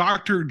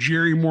Dr.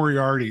 Jerry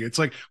Moriarty. It's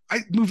like,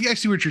 I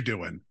see what you're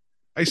doing.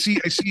 I see,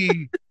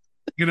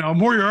 you know,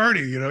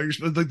 Moriarty, you know,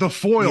 you're like the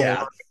foil.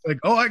 Yeah. Like,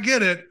 oh, I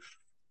get it.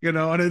 You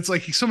know, and it's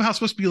like he's somehow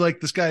supposed to be like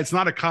this guy. It's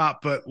not a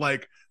cop, but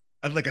like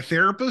a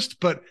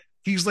therapist, but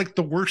he's like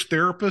the worst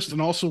therapist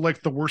and also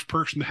like the worst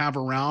person to have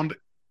around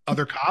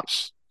other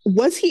cops.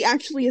 Was he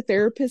actually a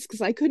therapist? Because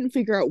I couldn't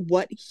figure out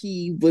what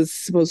he was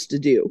supposed to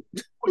do.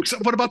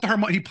 What about the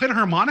harmonica? He played a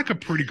harmonica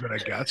pretty good, I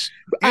guess.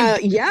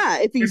 Yeah,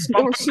 if he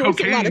smokes a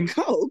lot of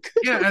coke.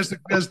 Yeah,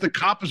 as the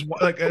cop is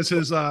like, as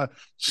his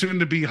soon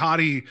to be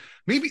hottie.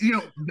 Maybe, you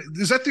know,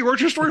 is that the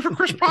origin story for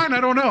Chris Pine?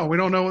 I don't know. We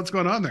don't know what's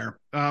going on there.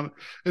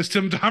 Is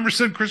Tim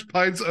Thomerson Chris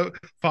Pine's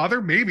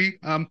father? Maybe.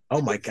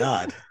 Oh my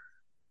God.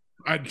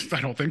 I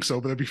don't think so,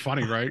 but that'd be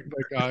funny, right?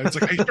 Like it's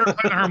like he started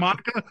playing the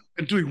harmonica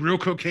and doing real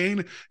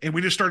cocaine, and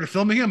we just started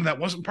filming him. That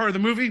wasn't part of the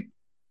movie.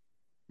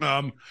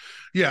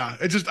 Yeah,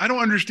 it's just I don't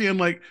understand.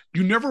 Like,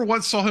 you never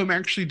once saw him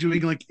actually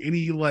doing like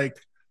any like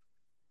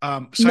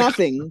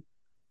nothing.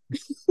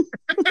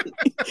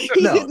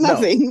 He did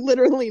nothing,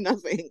 literally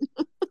nothing.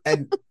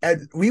 and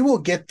we will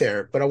get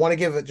there, but I want to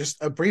give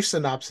just a brief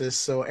synopsis.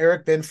 So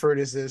Eric Binford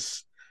is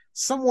this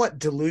somewhat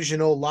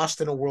delusional,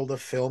 lost in a world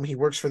of film. He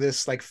works for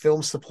this like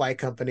film supply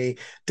company,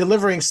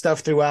 delivering stuff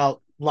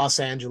throughout Los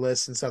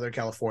Angeles and Southern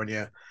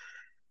California.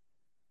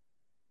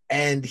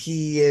 And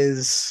he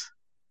is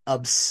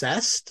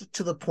obsessed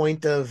to the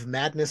point of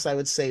madness, I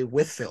would say,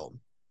 with film,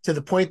 to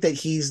the point that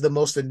he's the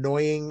most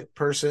annoying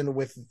person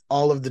with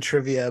all of the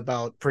trivia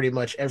about pretty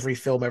much every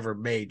film ever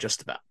made,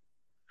 just about.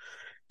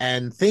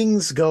 And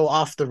things go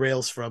off the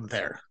rails from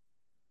there.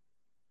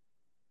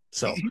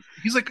 So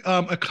he's like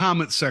a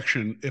comment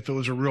section if it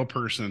was a real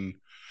person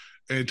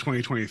in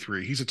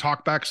 2023. He's a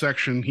talkback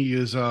section. He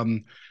is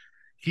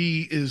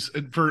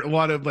for a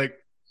lot of like,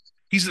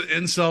 he's an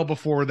incel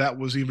before that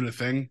was even a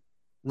thing,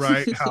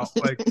 right? How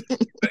like,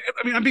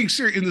 I mean, I'm being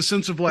serious in the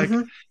sense of like,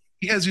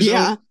 he has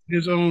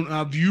his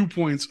own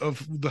viewpoints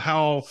of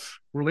how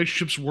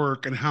relationships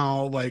work and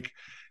how like,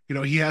 you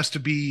know, he has to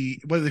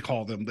be, what do they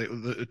call them?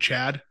 The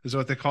Chad is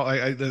what they call.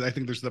 I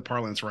think there's the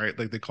parlance, right?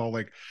 Like they call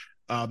like.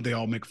 They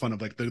all make fun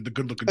of like the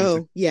good looking.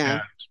 Oh yeah,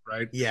 Chads,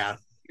 right. Yeah,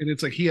 and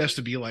it's like he has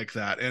to be like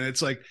that, and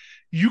it's like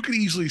you could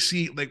easily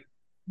see like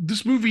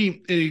this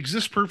movie. It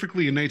exists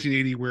perfectly in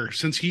 1980, where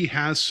since he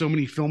has so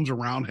many films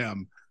around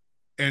him,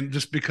 and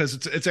just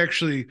because it's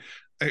actually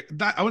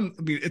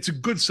it's a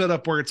good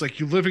setup where it's like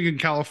you living in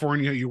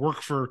California, you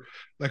work for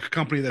like a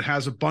company that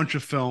has a bunch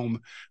of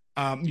film.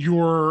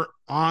 Your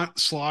aunt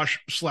slash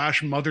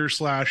mother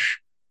slash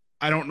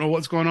I don't know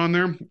what's going on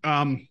there.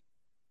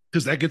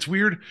 Because that gets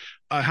weird.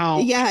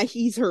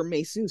 He's her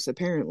masseuse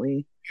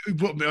apparently.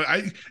 Well,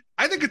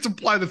 I think it's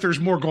implied that there's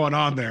more going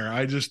on there.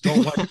 I just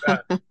don't like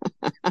that.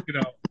 You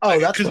know. Oh,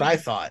 that's what I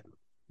thought.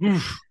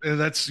 Oof, and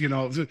that's, you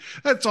know,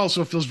 that's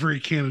also feels very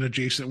Cannon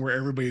adjacent, where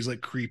everybody's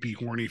like creepy,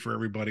 horny for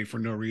everybody for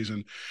no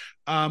reason.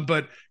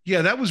 But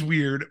yeah, that was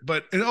weird.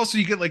 But and also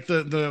you get like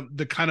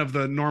the kind of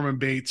the Norman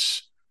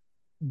Bates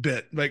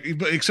bit, like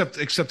except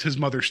his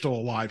mother's still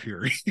alive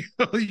here.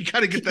 You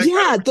gotta get that.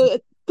 Yeah,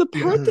 the The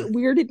part that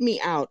weirded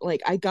me out,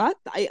 like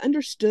I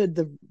understood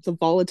the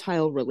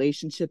volatile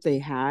relationship they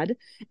had,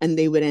 and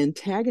they would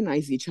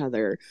antagonize each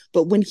other.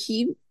 But when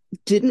he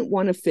didn't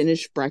want to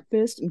finish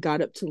breakfast and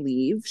got up to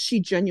leave, she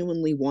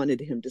genuinely wanted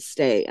him to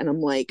stay. And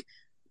I'm like,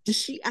 does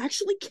she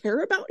actually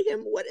care about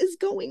him? What is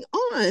going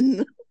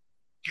on?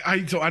 I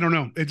don't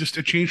know. It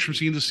changed from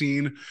scene to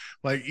scene.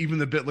 Like even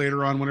the bit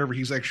later on, whenever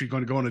he's actually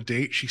going to go on a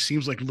date, she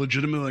seems like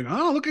legitimately like,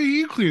 oh, look at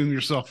you cleaning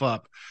yourself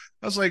up.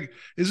 I was like,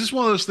 is this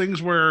one of those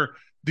things where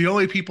the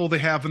only people they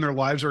have in their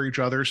lives are each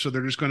other, so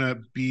they're just going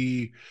to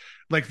be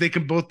like they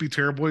can both be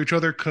terrible to each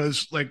other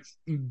because like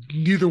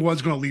neither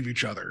one's going to leave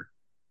each other.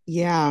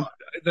 Yeah,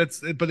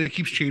 but it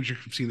keeps changing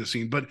from scene to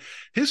scene. But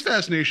his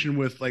fascination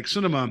with like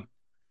cinema,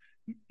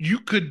 you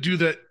could do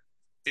that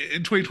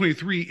in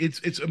 2023.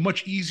 It's a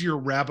much easier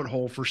rabbit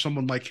hole for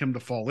someone like him to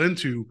fall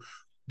into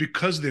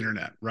because of the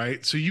internet,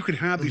 right? So you could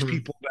have these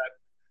people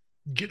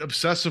that get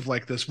obsessive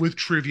like this with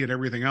trivia and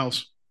everything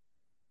else.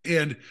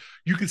 And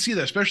you can see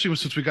that, especially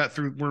since we got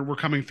through, we're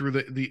coming through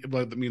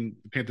the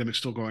pandemic's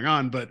still going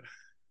on, but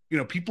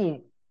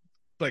people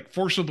like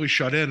forcibly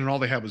shut in and all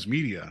they have is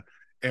media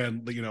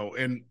and,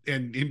 and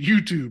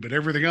YouTube and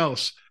everything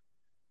else.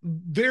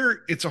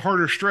 It's a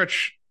harder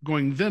stretch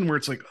going then where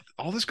it's like,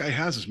 all this guy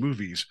has is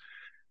movies.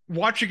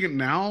 Watching it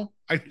now,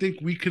 I think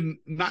we can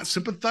not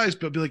sympathize,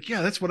 but be like,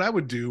 yeah, that's what I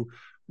would do.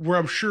 Where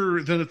I'm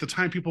sure then at the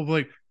time people will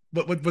be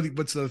like,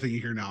 what's the other thing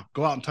you hear now?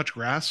 Go out and touch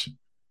grass.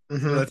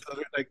 Mm-hmm. That's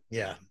like,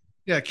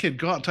 yeah, kid,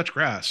 go out and touch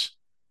grass,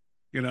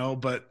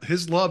 but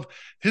his love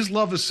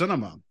is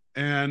cinema.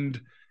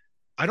 And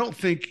I don't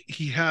think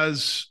he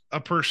has a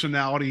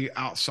personality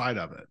outside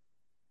of it.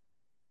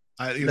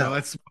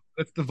 That's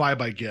the vibe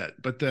I get.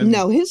 But then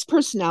no, his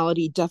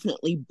personality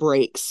definitely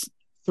breaks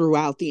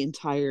throughout the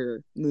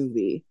entire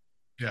movie.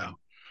 Yeah.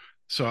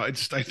 So I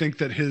think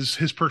that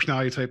his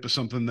personality type is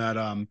something that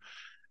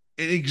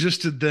it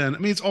existed then. I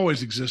mean, it's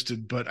always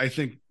existed, but I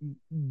think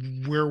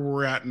where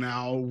we're at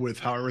now with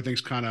how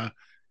everything's kind of,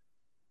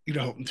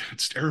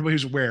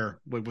 everybody's aware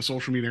with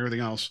social media and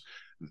everything else.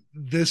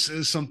 This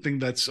is something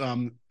that's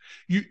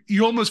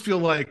you almost feel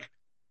like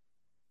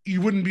you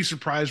wouldn't be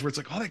surprised where it's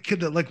like, oh, that kid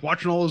that like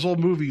watching all those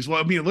old movies. Well,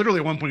 I mean, literally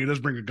at one point he does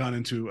bring a gun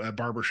into a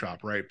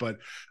barbershop, right? But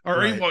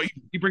well,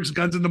 he brings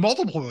guns into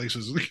multiple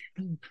places.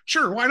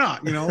 Sure, why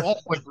not?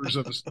 All flavors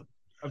of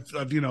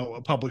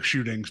public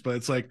shootings. But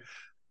it's like,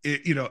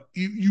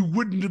 you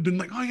wouldn't have been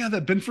like, oh yeah,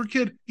 that Binford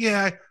kid.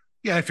 Yeah,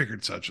 I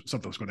figured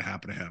something was going to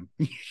happen to him.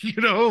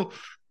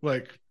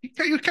 Like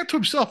he kept to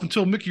himself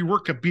until Mickey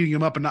Rourke kept beating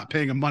him up and not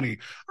paying him money.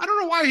 I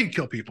don't know why he'd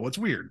kill people. It's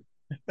weird.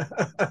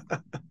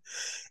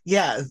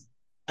 Yeah.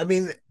 I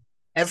mean,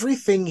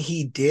 everything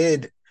he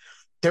did,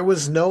 there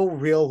was no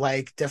real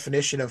like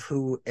definition of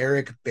who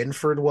Eric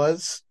Binford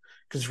was.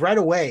 Because right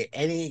away,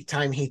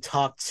 anytime he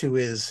talked to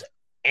his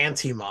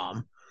auntie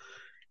mom,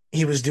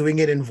 he was doing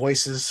it in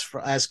voices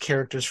as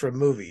characters from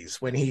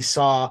movies. When he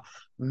saw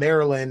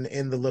Marilyn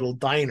in the little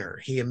diner,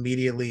 he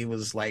immediately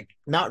was like,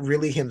 not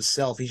really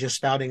himself. He's just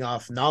spouting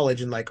off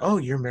knowledge and like, oh,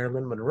 you're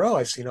Marilyn Monroe.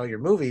 I've seen all your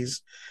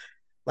movies.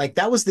 Like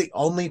that was the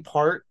only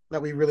part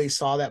that we really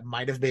saw that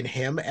might have been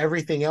him.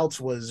 Everything else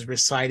was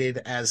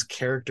recited as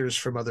characters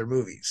from other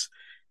movies.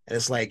 And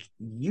it's like,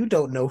 you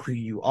don't know who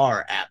you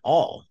are at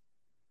all.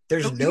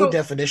 There's no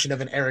definition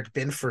of an Eric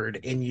Binford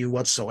in you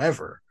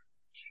whatsoever.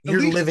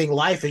 You're living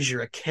life as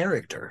you're a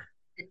character.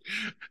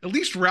 At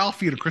least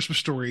Ralphie in A Christmas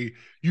Story,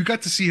 you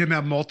got to see him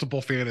have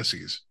multiple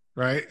fantasies,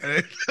 right?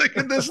 And like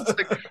in this, it's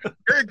like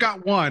Eric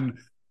got one,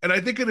 and I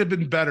think it'd have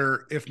been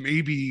better if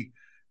maybe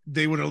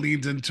they would have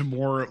leaned into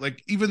more,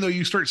 like, even though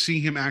you start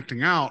seeing him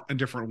acting out in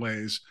different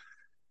ways,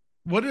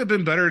 would it have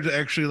been better to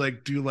actually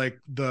like do like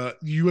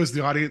you as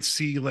the audience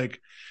see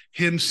like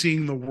him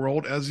seeing the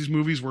world as these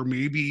movies, where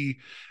maybe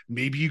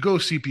you go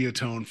sepia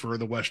tone for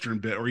the Western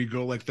bit, or you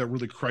go like the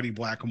really cruddy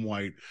black and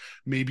white.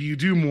 Maybe you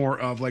do more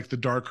of like the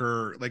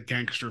darker, like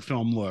gangster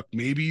film look.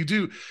 Maybe you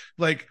do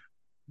like,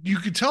 you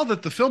could tell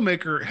that the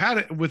filmmaker had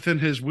it within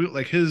his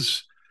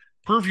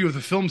purview of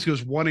the films he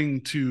was wanting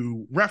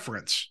to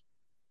reference.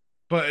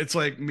 But it's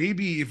like,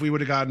 maybe if we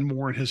would have gotten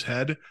more in his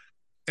head,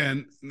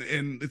 and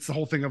it's the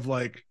whole thing of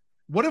like,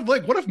 what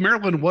if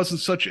Marilyn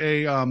wasn't such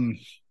a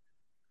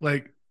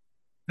like,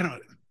 I don't know,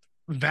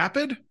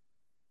 vapid?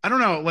 I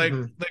don't know. Like,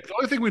 like the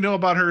only thing we know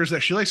about her is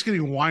that she likes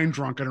getting wine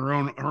drunk in her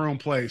own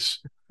place.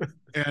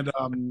 And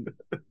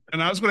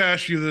I was going to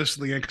ask you this,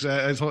 Leanne, because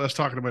I was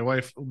talking to my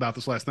wife about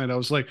this last night. I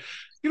was like,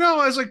 when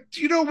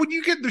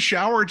you get in the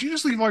shower, do you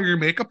just leave all your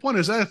makeup on?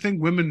 Is that a thing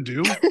women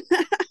do?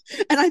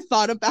 And I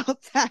thought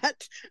about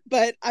that,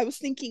 but I was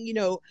thinking,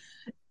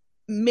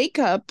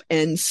 makeup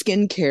and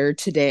skincare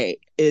today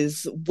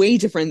is way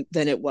different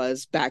than it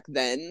was back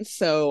then.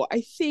 So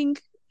I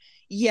think,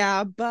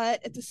 yeah,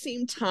 but at the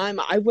same time,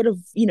 I would have,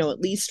 at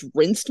least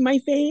rinsed my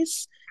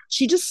face.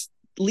 She just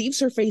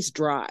leaves her face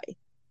dry.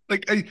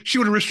 Like she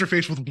would have rinsed her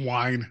face with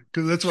wine,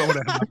 because that's what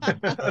would have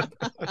happened.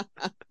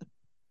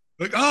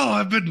 Like, oh,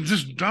 I'm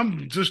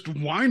just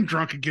wine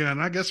drunk again.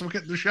 I guess I'll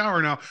get in the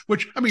shower now.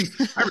 Which, I mean,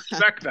 I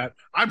respect that.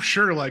 I'm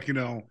sure, like,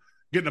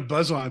 getting a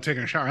buzz on and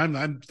taking a shower.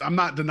 I'm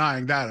not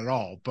denying that at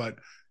all, but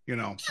you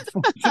know,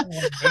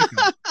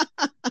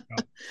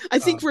 I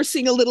think we're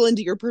seeing a little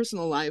into your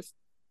personal life.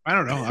 I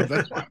don't know.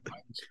 That's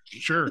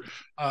sure.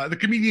 The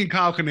comedian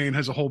Kyle Kinane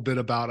has a whole bit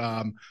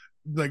about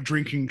like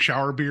drinking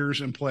shower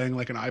beers and playing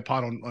like an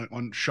iPod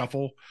on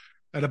shuffle,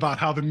 and about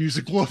how the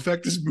music will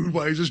affect his mood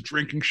while he's just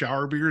drinking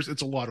shower beers.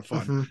 It's a lot of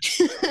fun.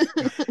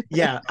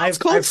 Yeah, I've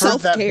heard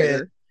that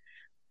bit.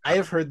 I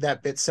have heard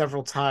that bit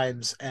several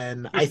times,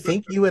 and I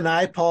think you and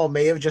I, Paul,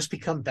 may have just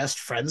become best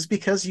friends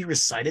because you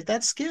recited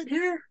that skit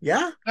here.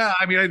 Yeah.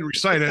 I mean, I didn't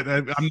recite it.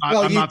 I'm not.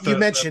 Well, I'm not you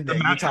mentioned it.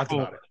 You talked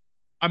about it.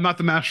 I'm not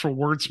the masterful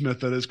wordsmith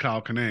that is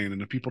Kyle Kinane,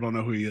 and if people don't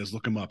know who he is,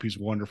 look him up. He's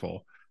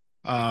wonderful.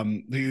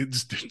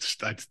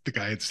 The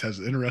guy has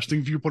an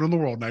interesting viewpoint on the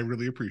world, and I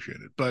really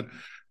appreciate it. But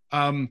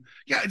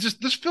yeah,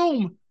 just this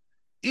film,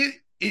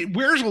 it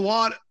wears a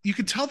lot. You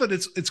can tell that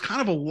it's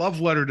kind of a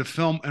love letter to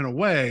film in a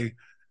way,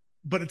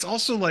 but it's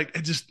also like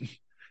it just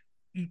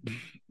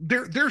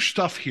there's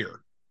stuff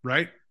here,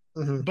 right?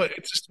 Mm-hmm. But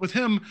it's just with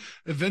him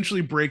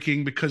eventually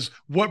breaking, because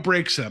what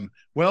breaks him?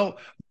 Well,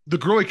 the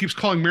girl he keeps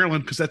calling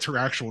Marilyn because that's her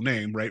actual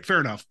name, right? Fair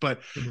enough. But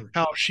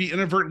how she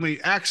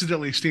inadvertently,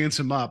 accidentally stands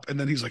him up, and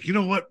then he's like, you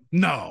know what?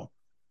 No,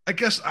 I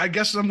guess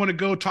I'm going to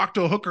go talk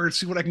to a hooker and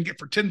see what I can get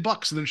for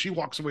 $10. And then she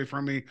walks away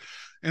from me,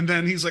 and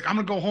then he's like, I'm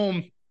going to go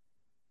home,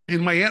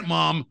 and my aunt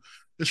mom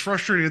is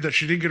frustrated that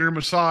she didn't get her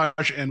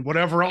massage and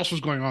whatever else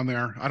was going on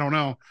there. I don't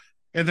know.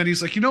 And then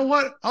he's like, you know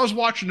what? I was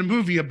watching a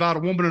movie about a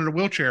woman in a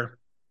wheelchair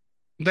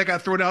that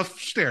got thrown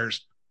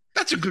downstairs.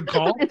 That's a good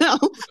call. I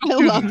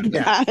love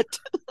that.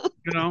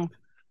 You know,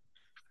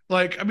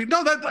 like, I mean,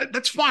 no,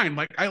 that's fine.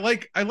 Like, I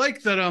like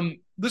that.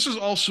 This is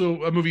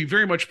also a movie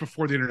very much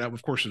before the internet.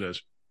 Of course it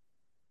is,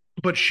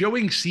 but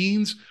showing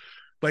scenes,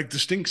 like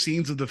distinct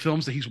scenes of the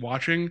films that he's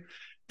watching,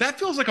 that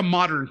feels like a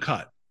modern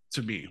cut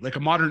to me, like a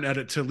modern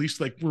edit to at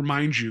least like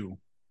remind you,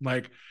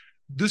 like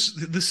this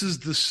is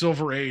the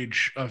silver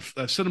age of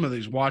cinema that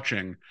he's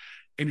watching,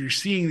 and you're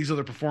seeing these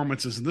other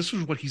performances, and this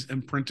is what he's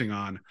imprinting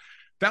on.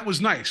 That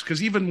was nice,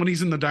 because even when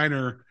he's in the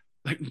diner,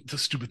 like the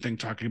stupid thing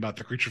talking about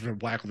the creature from the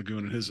Black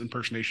Lagoon and his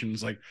impersonation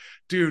is like,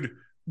 dude,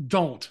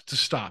 don't, to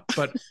stop.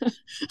 But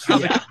how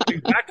they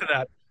back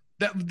to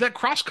that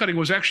cross-cutting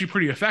was actually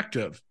pretty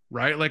effective,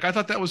 right? Like, I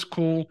thought that was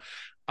cool.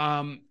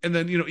 And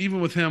then, you know,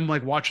 even with him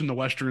like watching the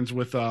Westerns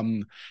with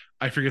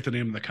I forget the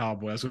name of the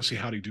cowboy. I was gonna say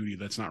Howdy Doody,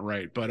 that's not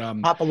right. But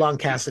Hopalong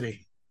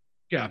Cassidy.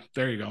 Yeah,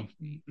 there you go.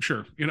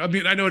 Sure. You know, I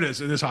mean, I know it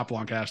is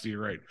Hopalong Cassidy,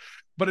 you're right.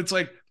 But it's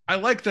like, I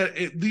like that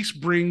it at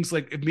least brings,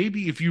 like,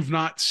 maybe if you've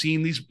not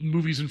seen these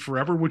movies in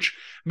forever, which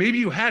maybe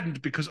you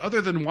hadn't, because other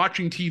than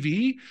watching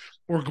TV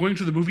or going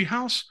to the movie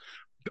house,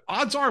 the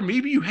odds are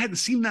maybe you hadn't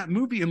seen that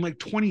movie in like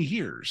 20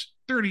 years,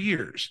 30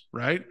 years,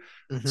 right?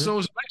 Mm-hmm. So it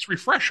was a nice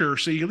refresher,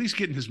 so you at least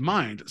get in his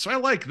mind. So I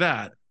like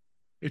that.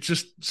 It's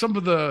just some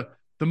of the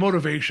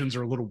motivations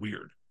are a little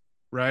weird,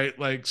 right?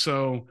 Like,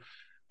 so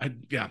I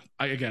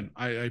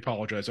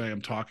apologize. I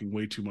am talking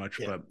way too much,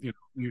 but you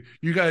know,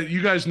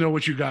 you guys know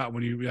what you got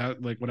when you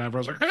like, whenever I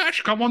was like, hey, I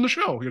should come on the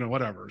show, you know,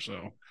 whatever.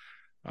 So,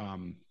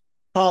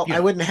 Paul, I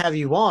wouldn't have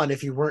you on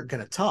if you weren't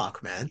going to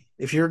talk, man.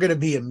 If you were going to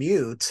be a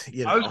mute,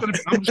 you know. I'm going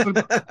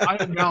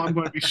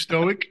to be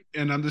stoic,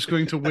 and I'm just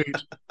going to wait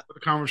for the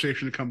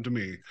conversation to come to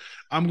me.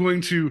 I'm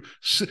going to,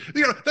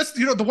 you know, that's,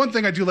 you know, the one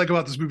thing I do like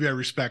about this movie I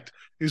respect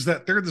is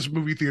that they're in this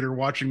movie theater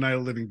watching Night of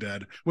the Living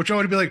Dead, which I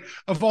would be like,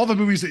 of all the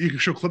movies that you can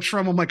show clips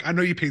from, I'm like, I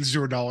know you paid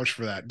 $0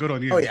 for that. Good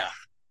on you. Oh yeah.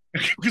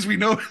 Because we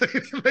know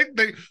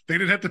they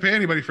didn't have to pay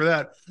anybody for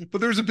that.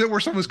 But there's a bit where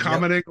someone's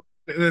commenting,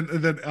 and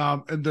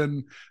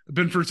then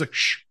Binford's like,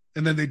 shh,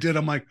 and then they did.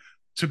 I'm like,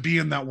 to be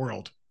in that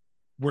world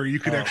where you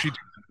could actually do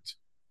that,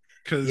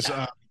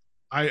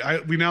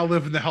 because we now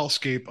live in the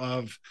hellscape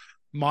of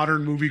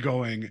modern movie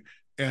going,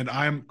 and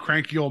I'm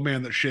cranky old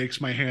man that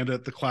shakes my hand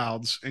at the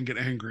clouds and get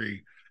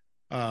angry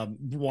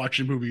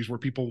watching movies where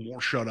people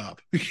won't shut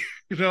up.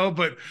 You know,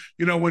 but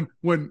you know,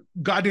 when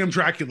goddamn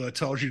Dracula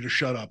tells you to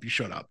shut up, you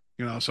shut up.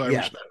 You know, so I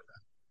respect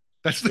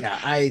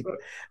that.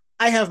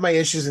 I have my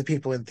issues with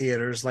people in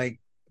theaters, like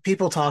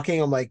people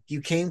talking. I'm like, you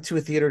came to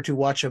a theater to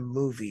watch a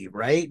movie,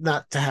 right?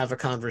 Not to have a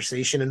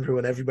conversation and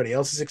ruin everybody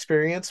else's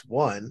experience.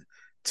 1,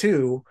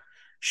 2,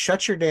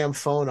 shut your damn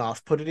phone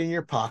off, put it in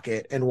your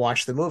pocket, and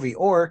watch the movie,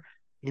 or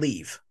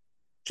leave.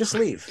 Just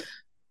leave.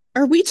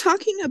 Are we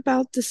talking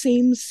about the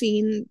same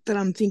scene that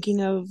I'm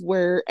thinking of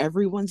where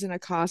everyone's in a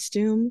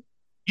costume?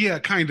 Yeah,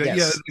 kind of.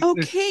 Yes. Yeah.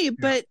 Okay,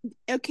 but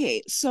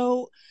okay,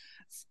 so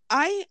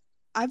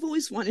I've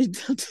always wanted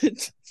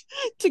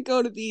to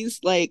go to these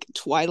like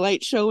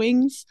Twilight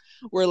showings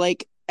where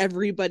like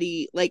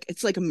everybody, like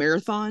it's like a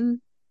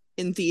marathon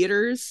in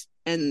theaters,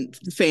 and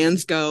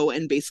fans go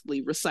and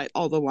basically recite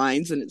all the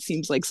lines, and it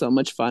seems like so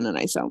much fun, and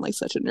I sound like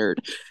such a nerd.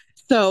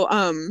 So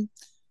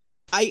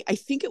I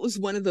think it was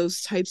one of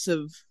those types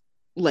of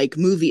like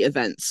movie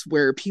events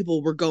where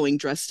people were going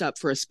dressed up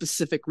for a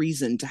specific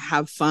reason to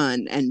have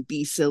fun and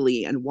be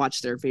silly and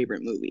watch their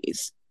favorite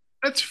movies.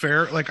 That's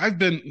fair. Like,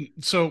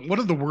 one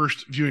of the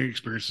worst viewing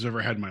experiences I've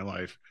ever had in my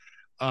life.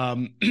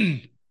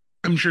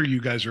 I'm sure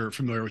you guys are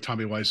familiar with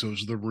Tommy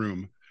Wiseau's The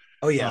Room.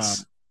 Oh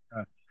yes.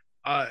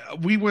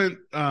 We went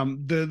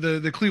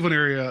the Cleveland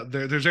area.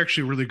 There's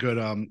actually really good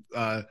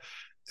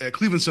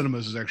Cleveland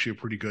Cinemas is actually a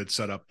pretty good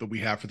setup that we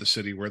have for the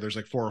city, where there's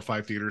like 4 or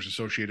 5 theaters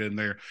associated in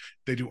there.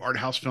 They do art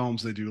house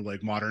films, they do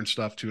like modern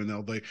stuff too,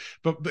 and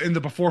but in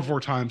the before 4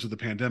 times of the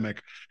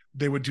pandemic,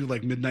 they would do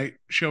like midnight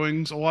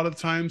showings a lot of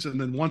the times,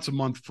 and then once a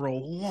month for a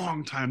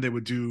long time they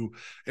would do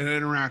an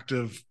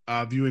interactive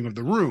viewing of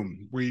The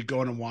Room, where you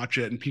go in and watch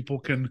it, and people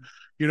can,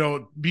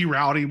 be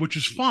rowdy, which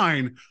is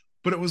fine,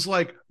 but it was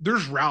like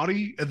there's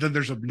rowdy and then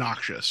there's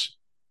obnoxious,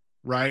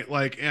 right?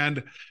 Like,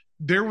 and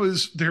there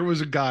was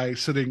a guy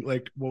sitting,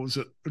 like, what was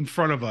it, in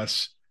front of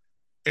us,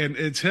 and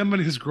it's him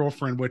and his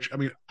girlfriend, which, I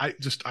mean, I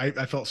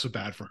felt so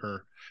bad for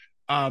her.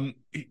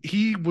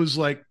 He was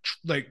like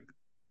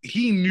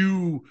he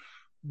knew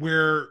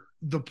where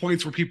the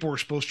points where people were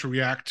supposed to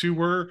react to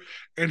were,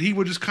 and he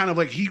would just kind of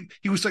like, he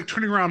was like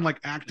turning around, like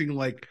acting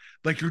like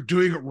you're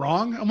doing it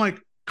wrong. I'm like,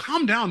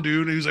 calm down,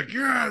 dude. And he's like,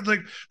 yeah,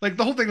 like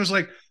the whole thing was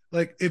like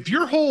if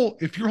your whole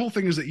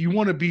thing is that you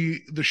want to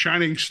be the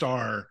shining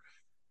star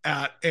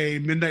at a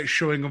midnight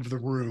showing of The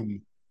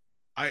Room,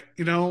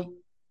 do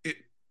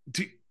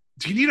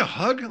you need a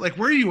hug? Like,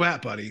 where are you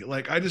at, buddy?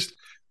 Like, I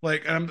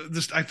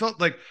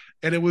felt like,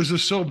 and it was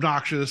just so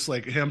obnoxious,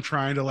 like him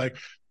trying to like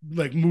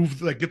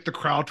move, like get the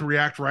crowd to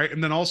react right.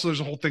 And then also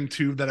there's a whole thing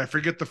too, that I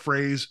forget the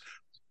phrase,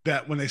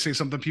 that when they say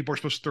something, people are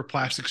supposed to throw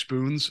plastic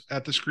spoons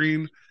at the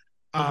screen.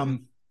 I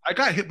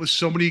got hit with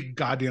so many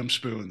goddamn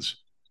spoons.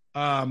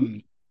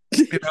 I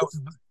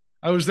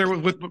was there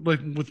with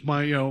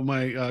my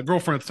my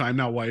girlfriend at the time,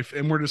 now wife,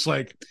 and we're just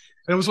like,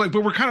 it was like, but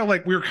we were kind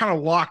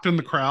of locked in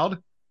the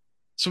crowd,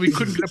 so we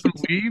couldn't get up and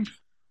leave,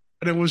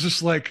 and it was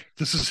just like,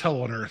 this is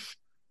hell on earth.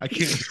 I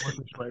can't deal with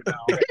this right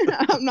now.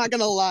 I'm not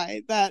gonna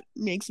lie, that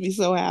makes me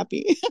so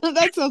happy.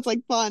 That sounds like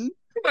fun.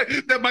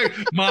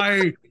 That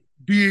my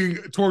being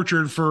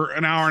tortured for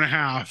an hour and a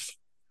half.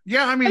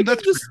 Yeah, I mean,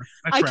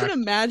 I can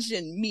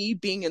imagine me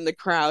being in the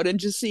crowd and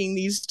just seeing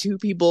these 2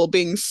 people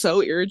being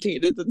so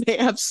irritated that they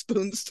have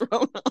spoons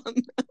thrown on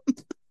them.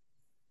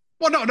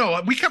 Well, no,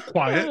 we kept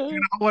quiet,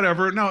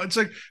 whatever. No, it's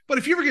like, but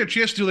if you ever get a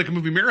chance to do like a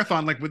movie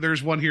marathon, like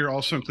there's one here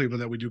also in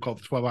Cleveland that we do called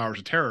the 12 Hours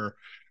of Terror,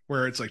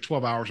 where it's like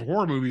 12 hours of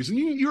horror movies, and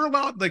you're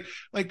allowed like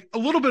a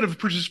little bit of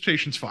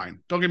participation's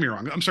fine. Don't get me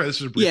wrong. I'm sorry,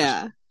 this is a brief.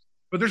 Yeah.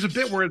 But there's a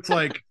bit where it's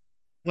like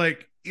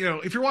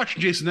if you're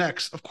watching Jason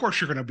X, of course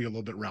you're going to be a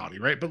little bit rowdy,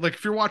 right? But like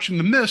if you're watching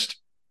The Mist,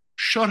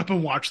 shut up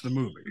and watch the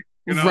movie.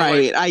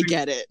 Right, I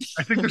get it.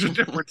 I think there's a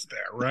difference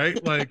there,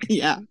 right? Like,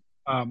 yeah.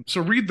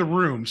 So read The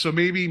Room. So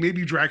maybe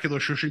Dracula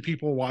shushing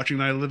people watching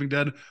Night of the Living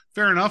Dead,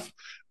 fair enough.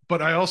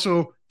 But I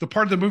also, the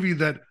part of the movie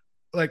that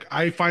like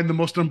I find the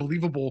most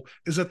unbelievable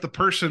is that the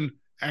person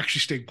actually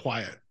stayed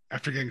quiet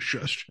after getting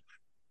shushed.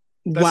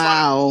 That's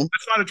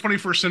not a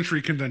 21st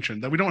century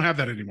convention, that we don't have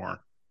that anymore.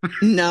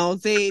 No,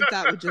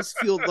 that would just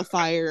fuel the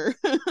fire.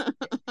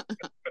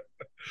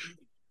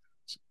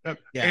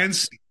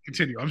 And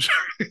continue. I'm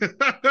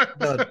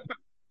sorry.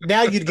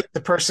 Now you'd get the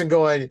person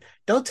going,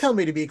 don't tell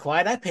me to be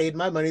quiet. I paid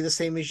my money the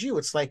same as you.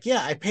 It's like,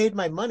 yeah, I paid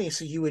my money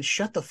so you would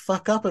shut the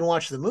fuck up and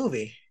watch the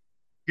movie.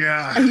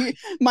 Yeah.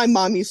 My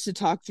mom used to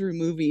talk through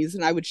movies,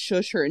 and I would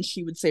shush her, and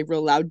she would say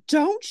real loud,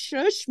 don't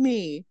shush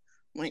me.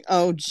 I'm like,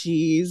 oh,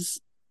 geez.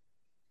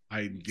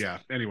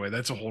 Anyway,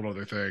 that's a whole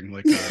other thing.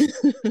 Like,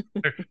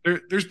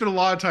 there's been a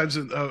lot of times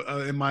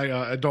in my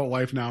adult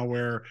life now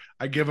where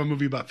I give a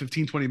movie about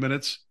 15-20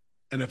 minutes,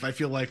 and if I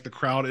feel like the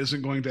crowd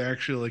isn't going to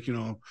actually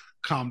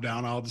calm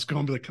down, I'll just go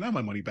and be like, can I have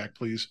my money back,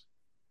 please?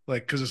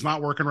 Like, because it's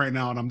not working right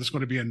now, and I'm just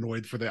going to be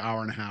annoyed for the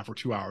hour and a half or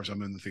 2 hours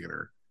I'm in the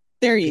theater.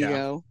 There you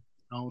go.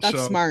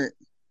 That's smart.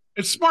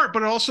 It's smart,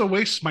 but it also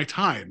wastes my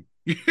time.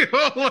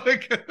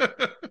 At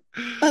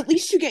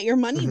least you get your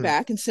money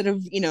back instead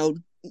of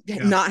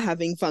not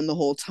having fun the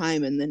whole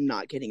time and then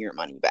not getting your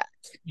money back.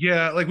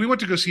 Yeah, like we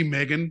went to go see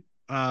Megan.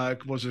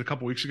 Was it a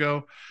couple weeks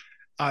ago?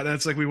 And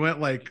it's like we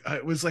went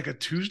it was like a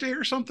Tuesday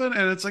or something,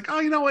 and it's like, oh,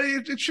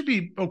 it should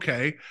be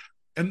okay.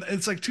 And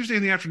it's like Tuesday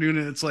in the afternoon,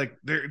 and it's like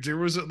there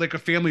was like a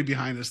family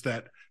behind us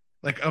that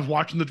we're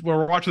watching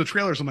the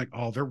trailers. I'm like,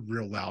 oh, they're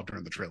real loud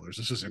during the trailers.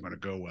 This isn't going to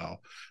go well.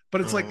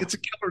 But it's like it's a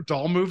killer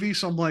doll movie,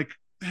 so I'm like,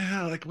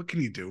 like what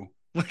can you do?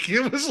 Like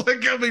it was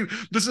like, I mean,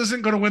 this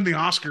isn't going to win the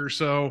Oscar,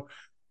 so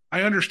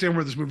I understand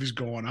where this movie's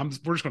going.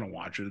 We're just going to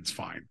watch it. It's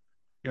fine,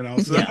 So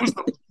that was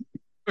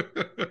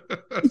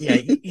yeah,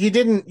 you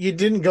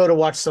didn't go to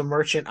watch some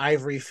Merchant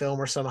Ivory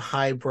film or some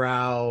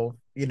highbrow,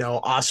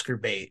 Oscar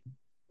bait.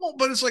 Well,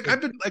 but it's like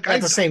I've been like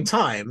at the same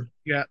time.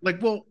 Yeah,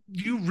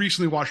 you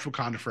recently watched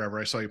Wakanda Forever.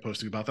 I saw you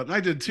posting about that, and I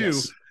did too.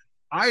 Yes.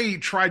 I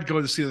tried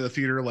going to see the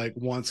theater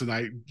once, and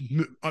I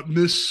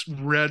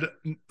misread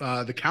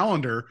the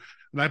calendar,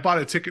 and I bought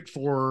a ticket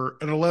for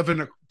an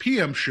 11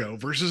 p.m. show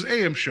versus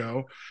AM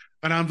show.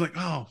 And I'm like,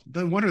 oh,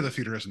 no wonder the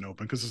theater isn't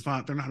open, because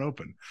they're not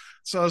open.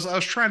 So I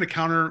was trying to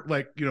counter,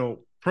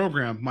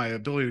 program my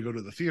ability to go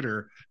to the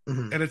theater.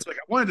 Mm-hmm. And it's like,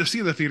 I wanted to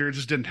see the theater. It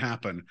just didn't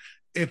happen.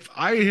 If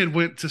I had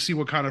went to see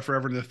Wakanda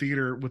Forever in the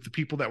theater with the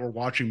people that were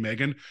watching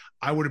Megan,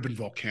 I would have been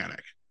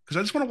volcanic, because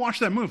I just want to watch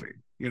that movie.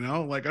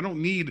 Like I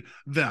don't need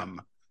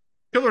them.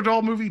 Killer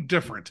Doll movie,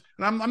 different.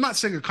 And I'm not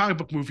saying a comic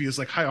book movie is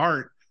like high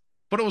art,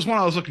 but it was one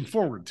I was looking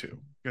forward to.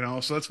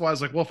 So that's why I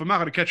was like, well, if I'm not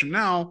going to catch it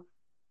now,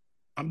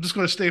 I'm just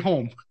going to stay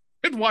home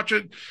and watch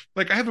it.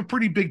 Like I have a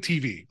pretty big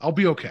TV. I'll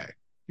be okay.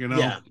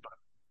 Yeah.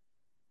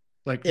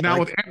 Like now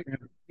with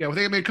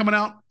Ant-Man coming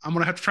out, I'm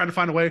gonna have to try to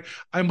find a way.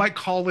 I might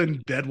call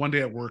in dead one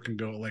day at work and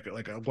go like a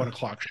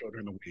 1:00 show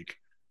during the week.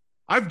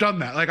 I've done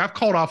that. Like I've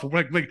called off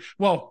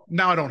well,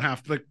 now I don't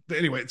have to. Like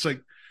anyway, it's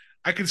like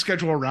I can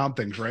schedule around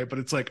things, right? But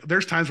it's like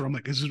there's times where I'm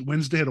like, is it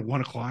Wednesday at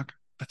 1:00?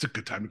 That's a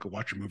good time to go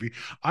watch a movie.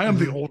 I am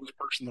the oldest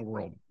person in the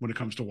world when it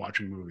comes to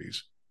watching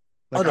movies.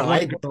 Like,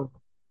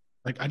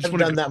 I've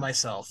done that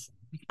myself.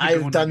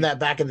 I've done that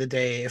back in the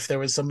day. If there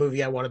was some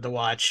movie I wanted to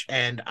watch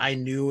and I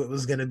knew it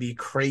was going to be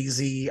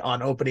crazy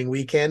on opening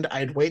weekend,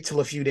 I'd wait till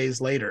a few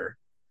days later,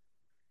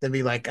 then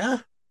be like,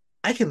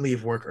 I can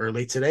leave work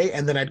early today,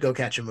 and then I'd go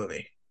catch a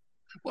movie.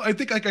 Well, I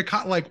think like I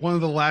caught like one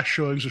of the last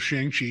showings of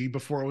Shang-Chi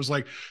before it was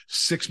like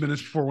 6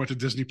 minutes before it went to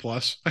Disney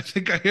Plus. I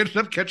think I ended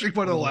up catching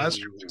one of the last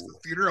showings in the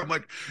theater. I'm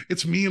like,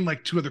 it's me and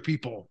like 2 other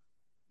people.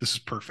 This is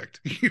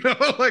perfect.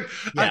 Like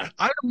I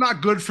am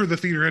not good for the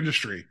theater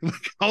industry.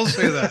 Like, I'll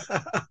say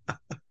that.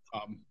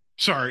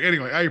 Sorry.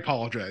 Anyway, I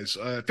apologize.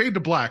 Fade to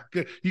Black.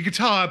 You can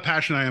tell how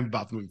passionate I am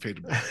about the movie Fade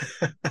to Black.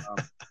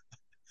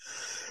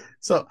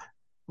 So,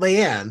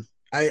 Leanne,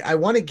 I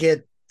want to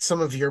get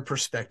some of your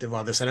perspective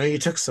on this. I know you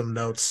took some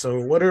notes. So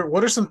what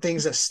are some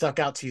things that stuck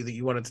out to you that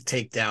you wanted to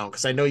take down?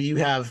 Because I know you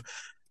have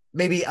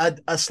maybe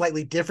a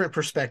slightly different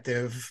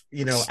perspective,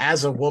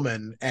 as a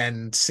woman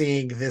and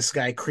seeing this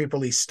guy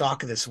creepily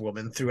stalk this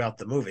woman throughout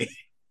the movie.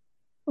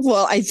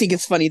 Well, I think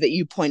it's funny that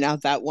you point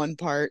out that one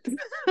part.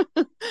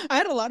 I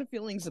had a lot of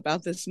feelings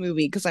about this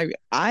movie because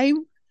I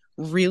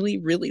really,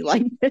 really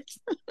liked it.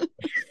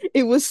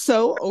 It was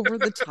so over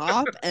the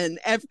top, and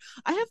I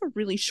have a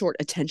really short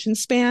attention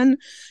span,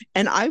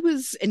 and I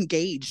was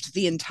engaged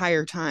the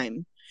entire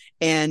time.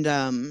 And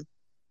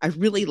I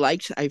really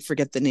liked, I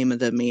forget the name of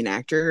the main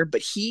actor,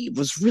 but he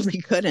was really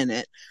good in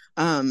it.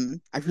 I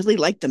really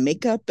liked the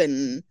makeup,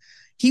 and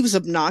he was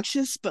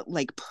obnoxious, but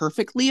like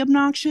perfectly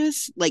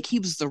obnoxious. Like he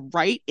was the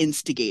right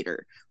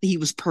instigator. He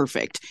was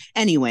perfect.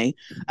 Anyway,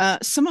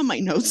 some of my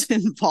notes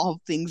involve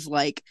things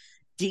like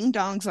ding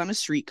dongs on a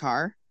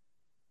streetcar.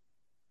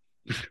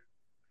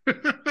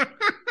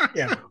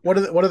 Yeah. One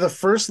of the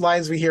first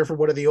lines we hear from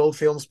one of the old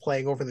films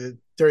playing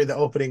during the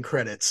opening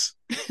credits.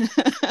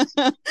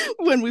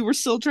 When we were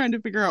still trying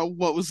to figure out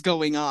what was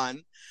going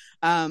on.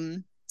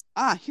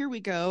 Here we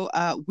go.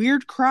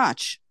 Weird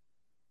crotch.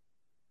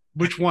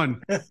 Which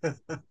one?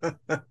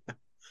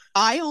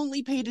 I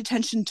only paid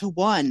attention to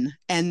one,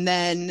 and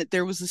then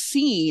there was a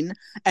scene,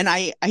 and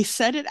I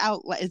said it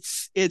out.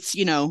 It's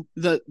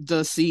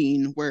the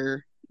scene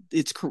where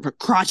it's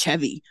crotch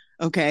heavy.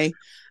 Okay.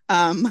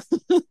 The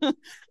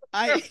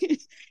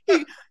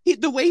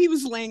way he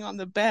was laying on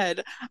the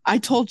bed, I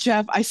told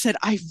Jeff, I said,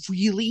 I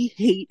really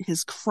hate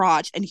his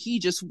crotch, and he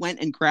just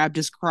went and grabbed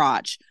his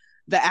crotch.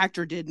 The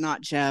actor did,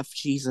 not Jeff.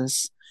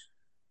 Jesus.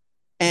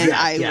 And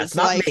I was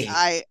like, me.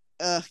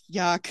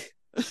 Yuck.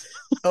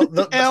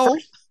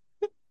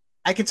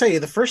 I can tell you,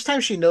 the first time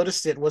she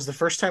noticed it was the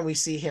first time we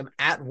see him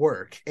at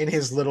work in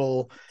his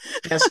little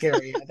desk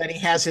area. Then he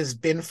has his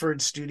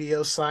Binford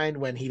studio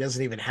sign when he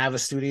doesn't even have a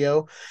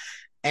studio.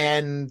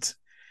 And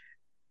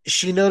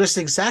she noticed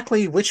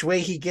exactly which way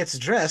he gets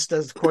dressed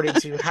according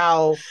to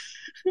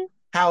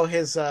how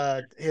his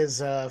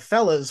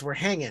fellas were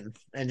hanging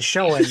and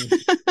showing,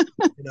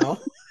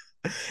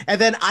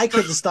 And then I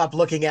couldn't stop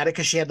looking at it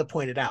because she had to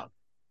point it out.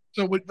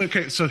 So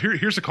okay, so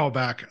here's a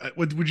callback.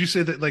 Would you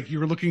say that like you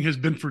were looking at his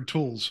Binford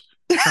tools,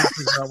 trying to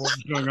figure out what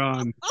was going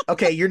on?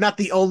 Okay, you're not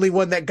the only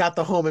one that got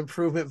the home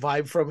improvement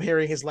vibe from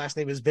hearing his last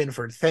name is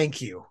Binford.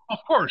 Thank you. Of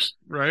course,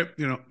 right?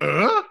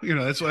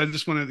 That's why I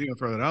just wanted to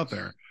throw that out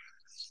there.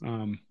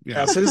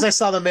 Yeah. As soon as I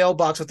saw the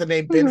mailbox with the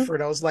name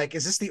Binford, I was like,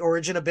 "Is this the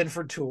origin of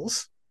Binford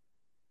Tools?"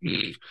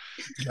 Yeah,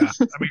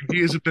 I mean,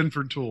 he is a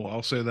Binford tool.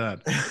 I'll say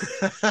that.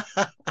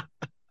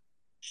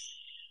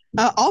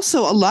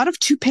 Also, a lot of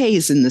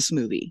toupees in this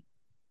movie.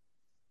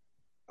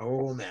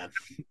 Oh man,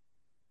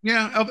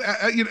 yeah,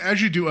 as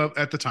you do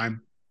at the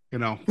time,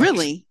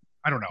 Really?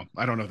 I don't know.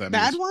 I don't know if that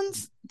bad means.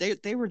 Ones.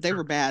 They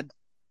were bad.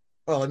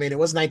 Well, I mean, it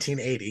was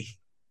 1980.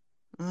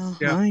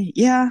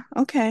 Yeah.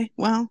 Okay.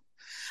 Well,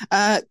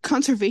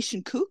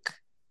 conservation kook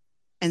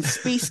and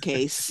space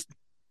case.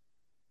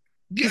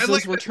 Yeah,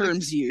 those were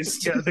terms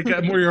used. Yeah, the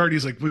guy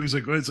Moriarty's like,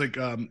 it's like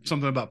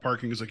something about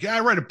parking. He's like, yeah, I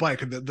ride a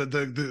bike, and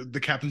the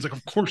captain's like,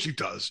 of course he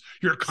does.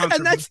 You're a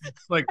conservationist.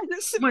 And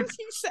as soon as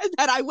he said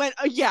that, I went,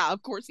 oh, yeah,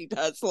 of course he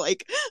does.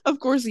 Like, of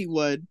course he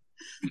would.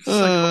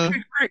 Like,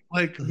 okay, great.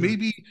 Like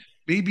maybe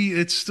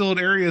it's still an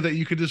area that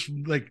you could just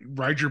like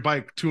ride your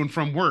bike to and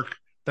from work.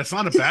 That's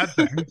not a bad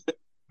thing.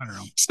 I don't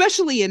know,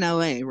 especially in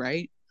LA,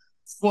 right?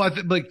 Well,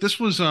 like this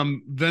was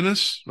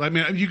Venice. I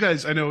mean, you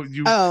guys, I know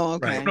you. Oh,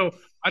 okay. I don't know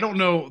I don't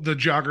know the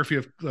geography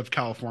of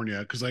California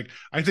because, like,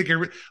 I think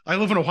I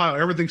live in Ohio.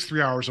 Everything's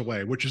 3 hours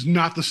away, which is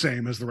not the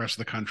same as the rest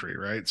of the country,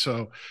 right?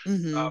 So,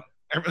 which,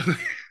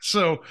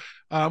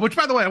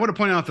 by the way, I want to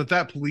point out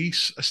that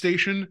police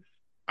station,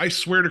 I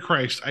swear to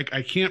Christ,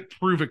 I can't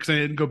prove it because I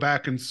didn't go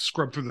back and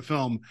scrub through the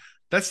film.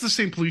 That's the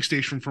same police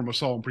station from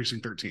Assault on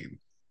Precinct 13.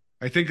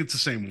 I think it's the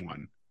same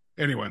one.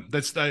 Anyway,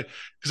 because I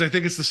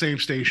think it's the same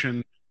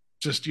station.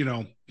 Just,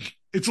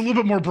 it's a little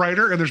bit more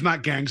brighter and there's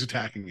not gangs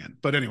attacking it.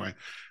 But anyway,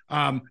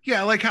 I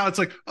like how it's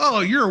like,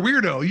 oh, you're a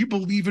weirdo. You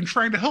believe in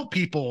trying to help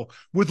people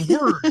with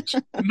words,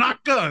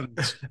 not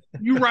guns.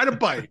 You ride a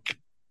bike.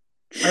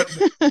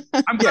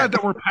 I'm glad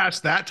that we're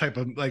past that type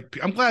of, like,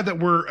 I'm glad that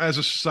we're, as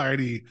a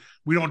society,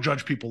 we don't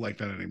judge people like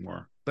that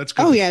anymore. That's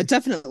good. Oh yeah,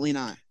 definitely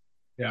not.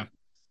 Yeah.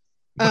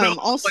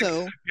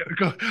 Also,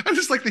 I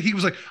just like that he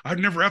was like, I've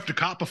never effed a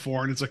cop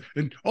before, and it's like,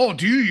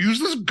 do you use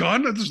this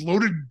gun, this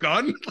loaded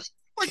gun?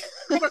 Like,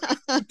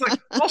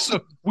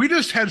 also, we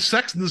just had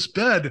sex in this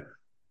bed.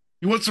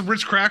 You want some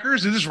Ritz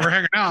crackers? And just we're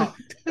hanging out.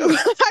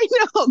 I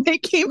know, they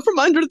came from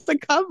under the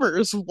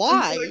covers.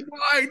 Why? Like,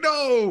 why?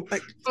 No.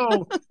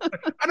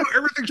 I know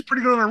everything's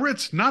pretty good on our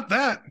Ritz. Not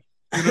that.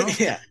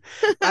 Yeah,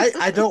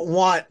 I don't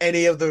want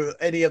any of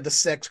the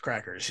sex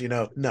crackers.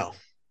 No.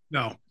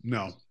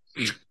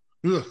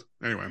 Ugh.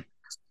 Anyway.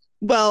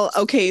 Well,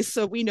 okay,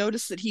 so we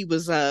noticed that he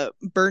was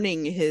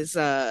burning his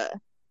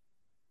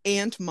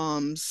aunt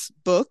mom's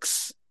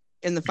books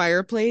in the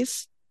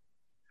fireplace.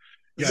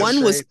 Yes,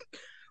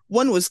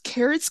 one was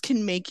Carrots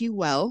Can Make You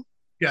Well.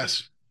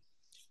 Yes.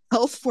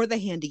 Health for the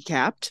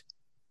Handicapped.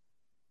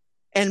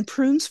 And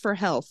Prunes for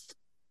Health.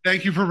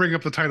 Thank you for bringing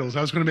up the titles.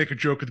 I was going to make a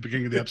joke at the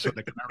beginning of the episode.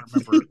 I cannot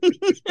remember.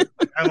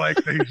 I like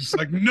that he's just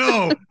like,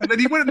 no. And then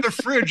he went in the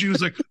fridge. He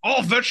was like,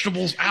 all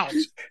vegetables out.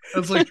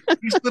 It's like,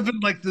 he's living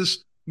like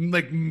this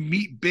like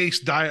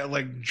meat-based diet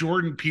like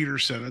Jordan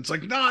Peterson. It's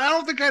like, no, I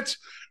don't think that's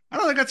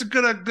a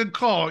good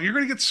call. You're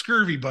going to get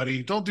scurvy,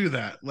 buddy. Don't do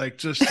that. Like,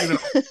 just,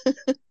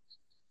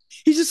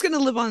 He's just going to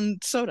live on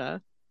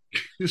soda.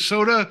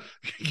 Soda.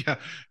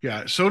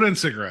 Yeah. Soda and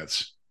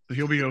cigarettes.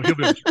 He'll be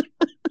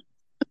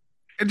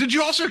And did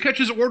you also catch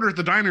his order at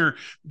the diner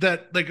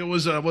that, like, it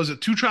was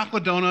it 2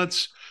 chocolate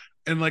donuts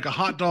and like a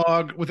hot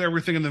dog with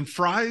everything and then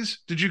fries?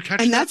 Did you catch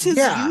that? And that's his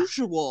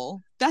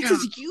usual. That's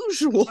his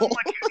usual.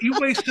 Like, you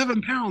weigh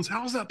 7 pounds.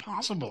 How is that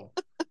possible?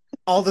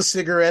 All the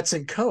cigarettes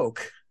and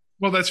Coke.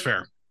 Well, that's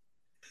fair.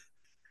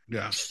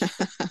 Yeah.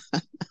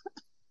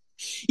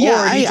 Yeah,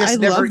 I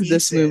love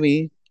this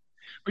movie.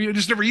 Or he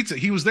just never eats it.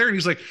 He was there and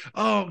he's like,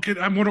 oh,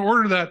 I'm going to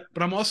order that,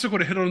 but I'm also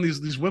going to hit on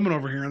these women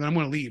over here and then I'm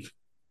going to leave.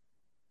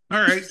 All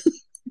right.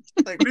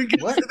 Like,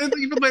 what? And then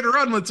even later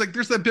on, it's like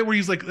there's that bit where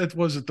he's like, that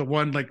was it the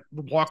one like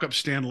walk up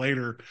stand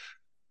later,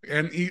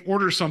 and he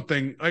orders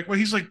something like when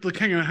he's like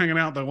hanging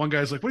out. The one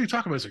guy's like, "What are you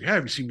talking about?" He's like, "Hey,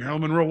 have you seen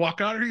Marilyn Monroe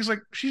walk out?" And he's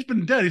like, "She's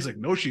been dead." He's like,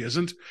 "No, she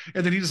isn't."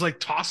 And then he just like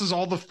tosses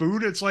all the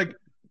food. It's like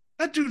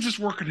that dude's just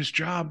working his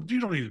job. You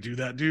don't need to do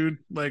that, dude.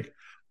 Like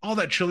all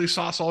that chili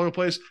sauce all over the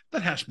place.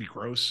 That has to be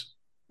gross.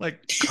 Like,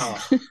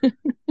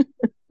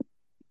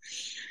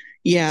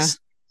 yeah.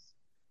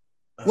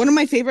 One of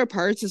my favorite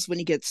parts is when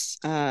he gets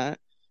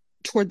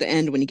toward the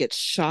end when he gets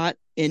shot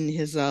in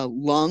his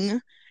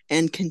lung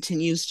and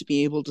continues to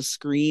be able to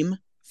scream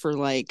for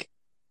like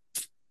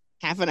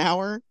half an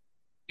hour.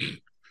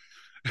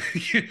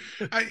 He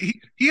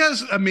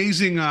has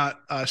amazing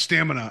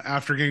stamina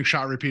after getting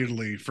shot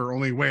repeatedly for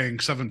only weighing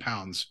 7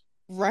 pounds.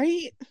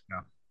 Right?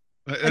 Yeah.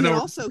 And then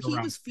also he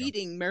was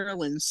feeding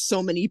Marilyn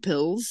so many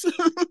pills.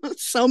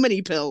 So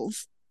many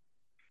pills.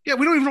 Yeah,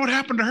 we don't even know what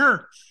happened to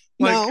her.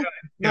 Like,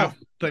 no.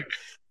 Like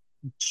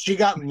she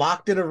got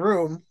locked in a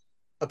room,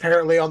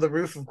 apparently on the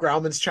roof of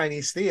Grauman's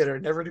Chinese Theater,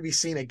 never to be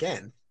seen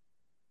again.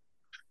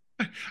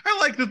 I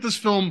like that this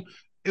film,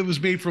 it was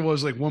made for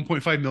was like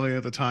 1.5 million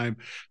at the time.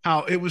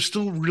 How it was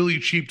still really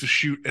cheap to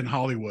shoot in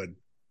Hollywood.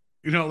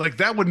 Like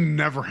that would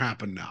never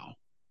happen now.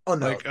 Oh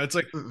no, like it's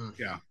like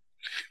yeah.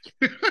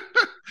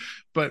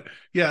 But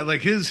yeah, like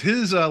his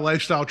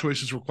lifestyle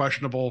choices were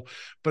questionable.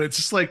 But it's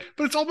just like,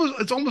 but it's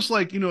almost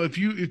like if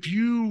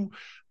you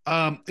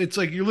it's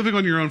like you're living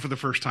on your own for the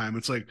first time.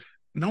 It's like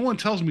no one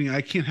tells me I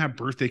can't have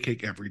birthday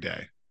cake every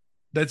day.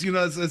 That's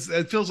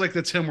it feels like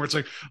that's him where it's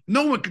like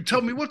no one can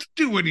tell me what to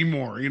do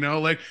anymore.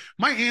 Like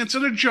my aunt's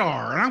in a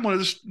jar and I want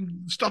to just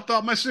stuff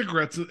out my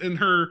cigarettes in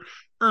her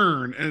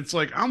urn, and it's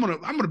like I'm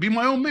gonna be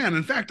my own man.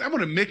 In fact, I'm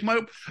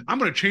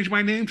gonna change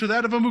my name to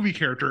that of a movie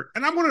character,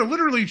 and I'm gonna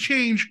literally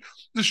change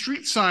the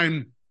street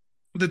sign,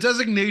 the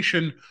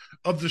designation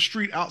of the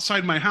street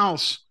outside my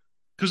house,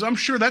 because I'm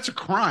sure that's a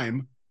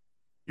crime.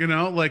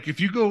 Like if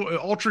you go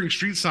altering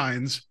street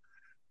signs,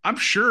 I'm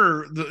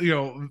sure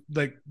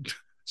like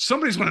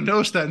somebody's going to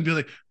notice that and be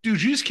like,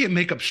 dude, you just can't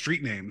make up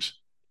street names.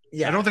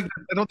 Yeah. I don't think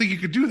you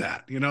could do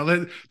that.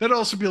 That'd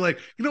also be like,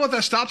 you know what,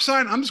 that stop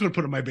sign, I'm just going to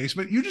put it in my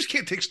basement. You just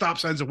can't take stop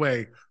signs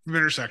away from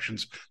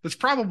intersections. That's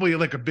probably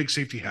like a big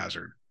safety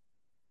hazard.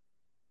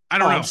 I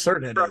don't know. I'm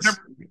certain it is.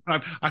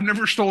 I've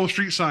never stolen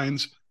street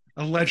signs,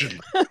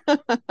 allegedly.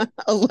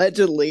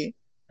 Allegedly.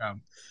 Yeah.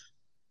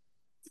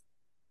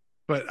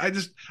 But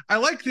I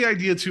like the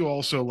idea too.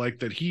 Also, like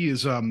that he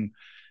has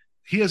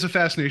a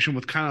fascination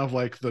with kind of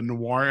like the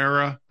noir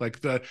era,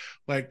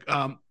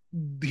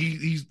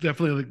 he's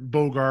definitely like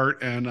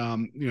Bogart and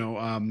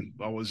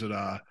what was it?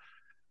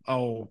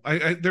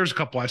 There's a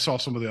couple. I saw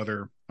some of the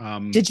other.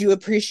 Did you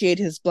appreciate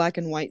his black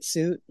and white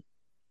suit?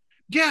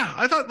 Yeah,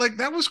 I thought like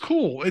that was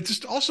cool. It's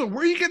just also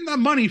where are you getting that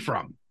money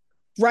from?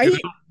 Right? You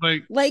know,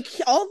 like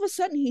all of a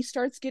sudden he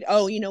starts getting.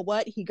 Oh, you know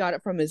what? He got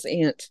it from his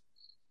aunt.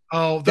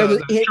 Oh,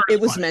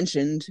 it was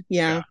mentioned.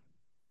 Yeah.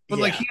 But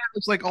like he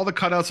has like all the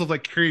cutouts of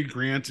like Cary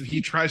Grant, and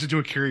he tries to do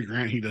a Cary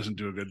Grant. He doesn't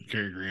do a good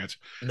Cary Grant.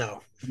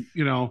 No.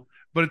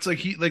 But it's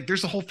like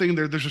there's a whole thing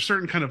there. There's a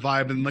certain kind of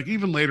vibe, and like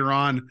even later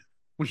on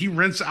when he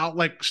rents out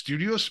like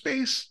studio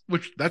space,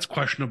 which that's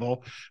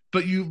questionable,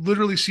 but you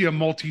literally see a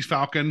Maltese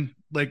Falcon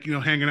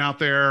hanging out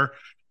there.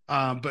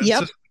 But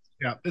yep.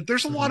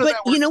 There's a lot of but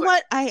that. You know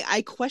what?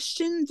 I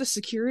question the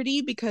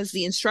security because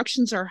the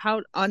instructions are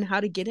how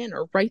to get in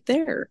are right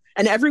there,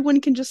 and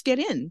everyone can just get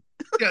in.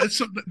 Yeah,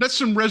 that's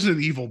some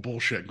Resident Evil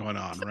bullshit going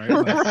on, right?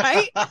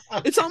 Right?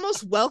 It's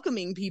almost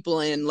welcoming people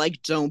in,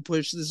 like, don't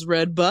push this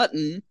red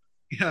button.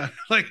 Yeah,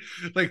 like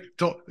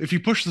don't, if you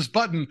push this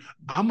button,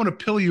 I'm gonna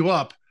pill you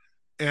up,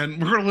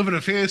 and we're gonna live in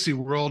a fantasy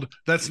world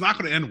that's not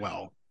gonna end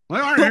well.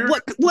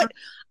 But what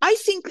I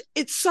think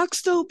it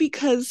sucks though,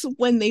 because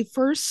when they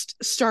first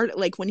started,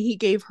 like when he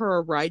gave her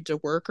a ride to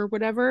work or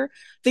whatever,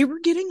 they were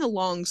getting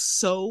along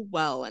so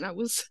well, and I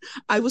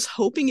was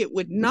hoping it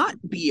would not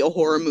be a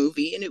horror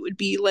movie and it would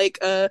be like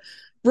a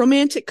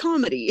romantic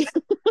comedy.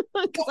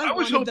 I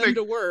was hoping them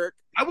to work.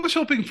 I was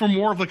hoping for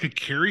more of like a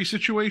Carrie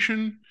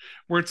situation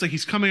where it's like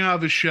he's coming out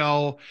of his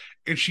shell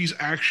and she's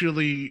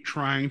actually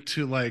trying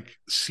to like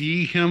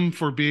see him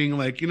for being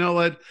like, you know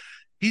what?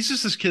 He's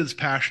just this kid's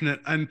passionate,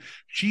 and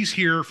she's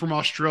here from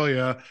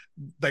Australia,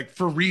 like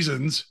for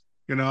reasons,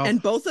 And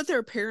both of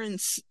their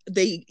parents,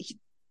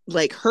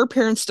 her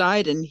parents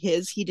died, and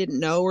he didn't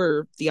know,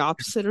 or the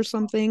opposite, or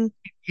something.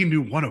 He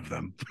knew one of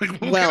them.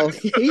 Well,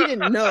 he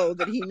didn't know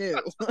that he knew.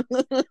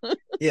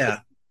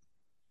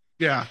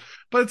 Yeah,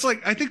 but it's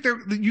like I think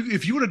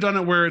if you would have done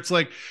it where it's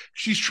like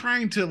she's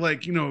trying to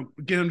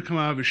get him to come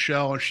out of his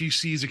shell, and she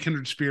sees a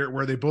kindred spirit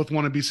where they both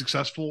want to be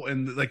successful,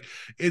 and like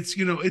it's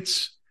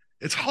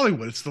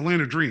Hollywood. It's the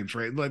land of dreams,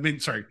 right? I mean,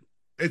 sorry,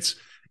 it's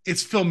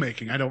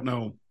filmmaking. I don't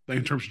know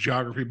in terms of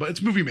geography, but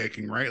it's movie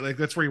making, right? Like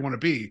that's where you want to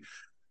be.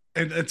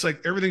 And it's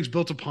like everything's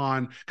built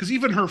upon, because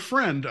even her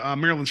friend,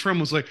 Marilyn's friend,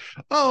 was like,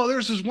 oh,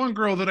 there's this one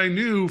girl that I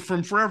knew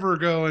from forever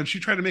ago, and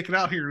she tried to make it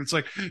out here. And it's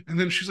like, and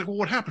then she's like, well,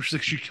 what happened? She's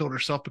like, she killed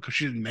herself because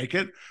she didn't make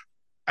it.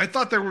 I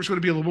thought there was going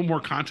to be a little bit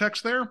more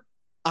context there.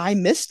 I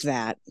missed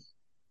that.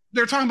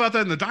 They're talking about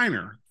that in the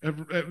diner.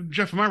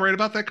 Jeff, am I right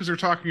about that? Because they're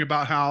talking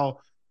about how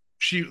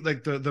she,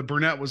 like the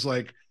brunette was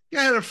like,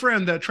 yeah, I had a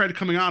friend that tried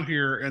coming out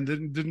here and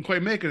didn't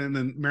quite make it. And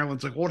then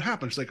Marilyn's like, well, what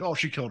happened? She's like, oh,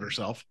 she killed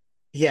herself.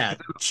 Yeah,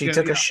 she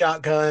took a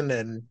shotgun,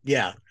 and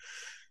yeah,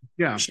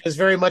 she was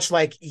very much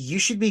like, you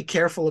should be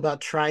careful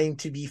about trying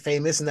to be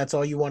famous, and that's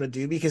all you want to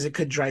do, because it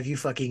could drive you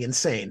fucking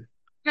insane.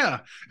 Yeah,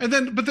 but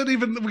then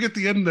even we get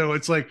the end though,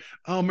 it's like,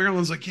 oh,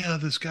 Marilyn's like, yeah,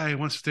 this guy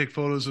wants to take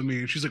photos of me,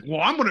 and she's like,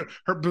 well,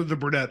 the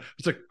brunette,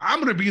 it's like,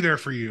 I'm gonna be there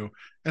for you,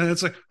 and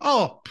it's like,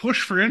 oh,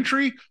 push for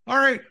entry, all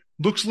right,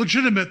 looks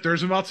legitimate.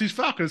 There's a Maltese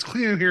Falcon, it's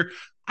clean in here.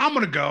 I'm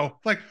gonna go.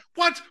 Like,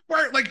 what?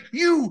 Where? Like,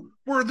 you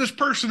were this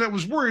person that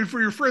was worried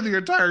for your friend the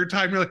entire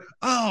time. You're like,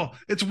 oh,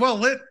 it's well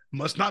lit.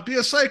 Must not be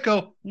a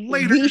psycho.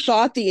 Later, we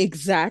thought the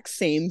exact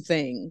same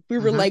thing. We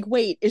were like,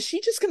 wait, is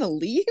she just gonna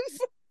leave?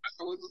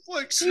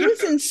 Like, she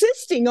was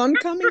insisting on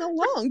coming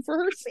along for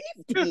her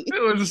safety.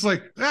 It was just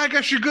like, I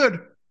guess you're good.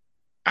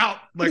 Out.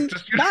 Like,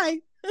 just bye.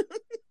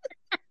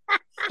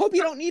 Hope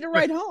you don't need a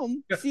ride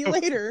home. See you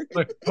later.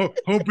 Like,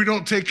 hope we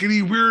don't take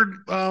any weird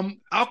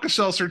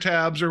Alka-Seltzer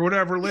tabs or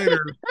whatever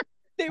later.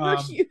 They were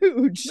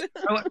huge.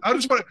 I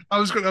was going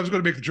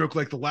to make the joke,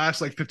 like the last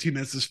 15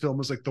 minutes of this film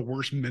was like the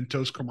worst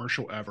Mentos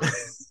commercial ever.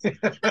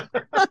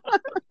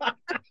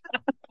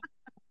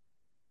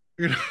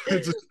 It'd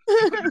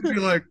be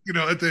like,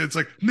 it's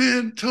like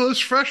Mentos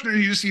freshener.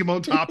 You just see him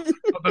on top of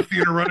the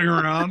theater running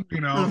around,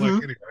 like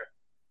anyway.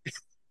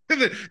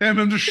 And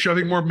I'm just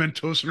shoving more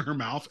Mentos in her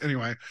mouth.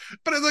 Anyway,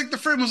 but the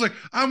friend was like,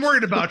 I'm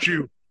worried about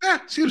you.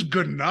 Seems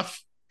good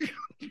enough.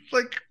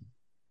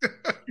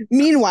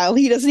 Meanwhile,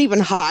 he doesn't even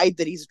hide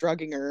that he's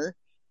drugging her.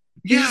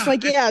 Yeah. He's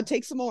like,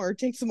 take some more.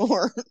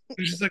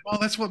 She's like, well,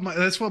 that's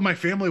what my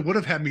family would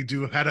have had me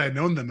do had I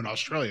known them in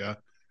Australia.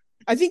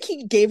 I think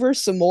he gave her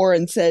some more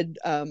and said,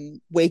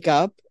 wake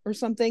up or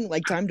something,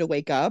 like time to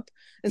wake up.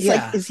 It's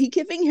like, is he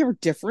giving her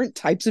different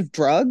types of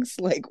drugs?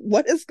 Like,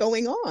 what is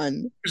going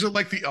on? Is it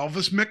like the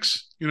Elvis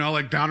mix?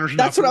 Like downers and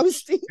That's uppers? what I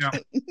was thinking.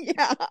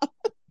 Yeah.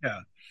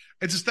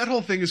 It's just that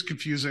whole thing is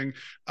confusing.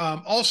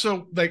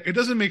 Also, it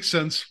doesn't make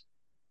sense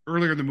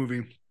earlier in the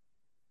movie,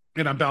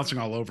 and I'm bouncing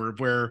all over,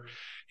 where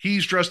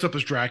he's dressed up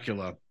as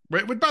Dracula,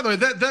 right? But by the way,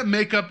 that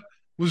makeup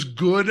was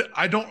good.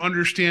 I don't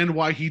understand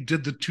why he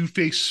did the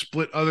Two-Face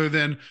split other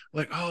than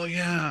like, oh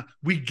yeah,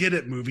 we get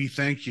it, movie.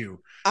 Thank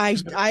you.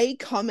 I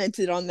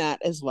commented on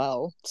that as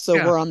well. So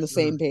we're on the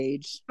same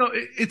page. No,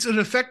 it's an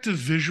effective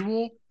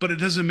visual, but it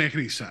doesn't make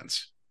any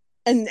sense.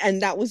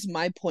 And that was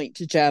my point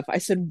to Jeff. I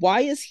said,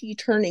 why is he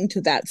turning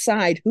to that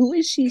side? Who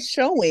is she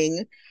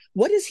showing?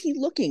 What is he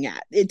looking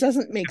at? It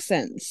doesn't make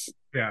sense.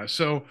 Yeah.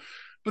 So,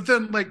 but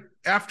then like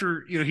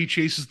after, he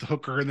chases the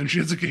hooker and then she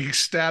ends up getting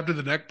stabbed in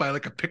the neck by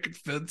like a picket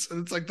fence.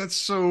 And it's like, it's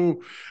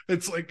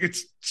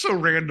so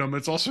random.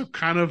 It's also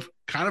kind of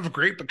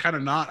great, but kind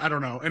of not. I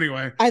don't know.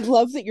 Anyway. I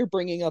love that you're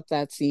bringing up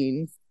that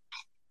scene.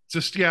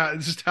 It's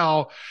just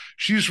how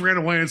she just ran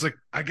away and it's like,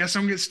 I guess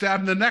I'm gonna get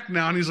stabbed in the neck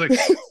now. And he's like,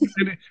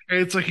 and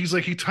it's like,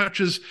 he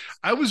touches,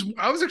 I was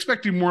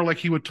expecting more like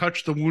he would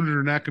touch the wound in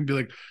her neck and be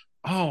like,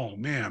 oh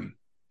man,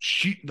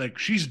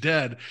 she's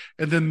dead.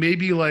 And then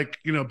maybe like,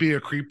 be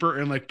a creeper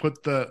and like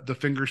put the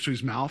fingers to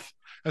his mouth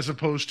as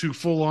opposed to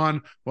full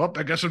on, well,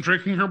 I guess I'm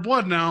drinking her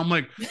blood now. I'm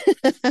like,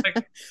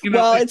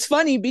 well, it's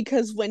funny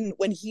because when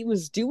he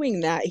was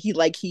doing that, he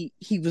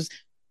was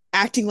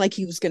acting like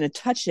he was going to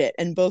touch it.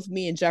 And both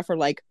me and Jeff are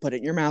like, put it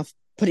in your mouth,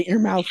 put it in your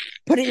mouth,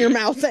 put it in your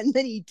mouth. And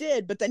then he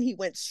did, but then he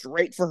went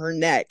straight for her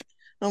neck.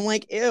 I'm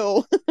like,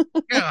 ew.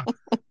 Yeah.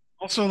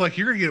 Also, like,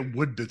 you're going to get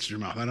wood bits in your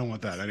mouth. I don't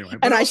want that anyway.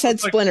 But and I said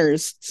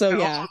splinters. So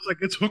yeah. It's like,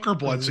 it's hooker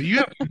blood. So you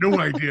have no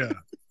idea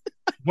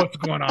what's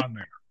going on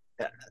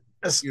there.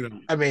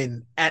 I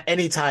mean, at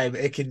any time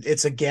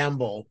it's a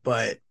gamble,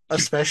 but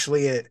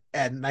especially at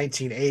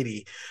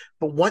 1980.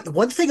 But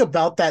one thing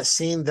about that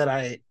scene that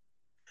I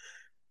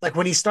like,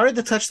 when he started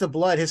to touch the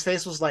blood, his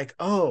face was like,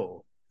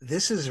 oh,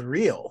 this is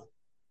real.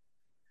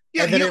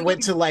 Yeah, and then it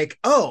went to like,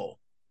 oh,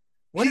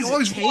 what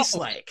does it taste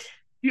like?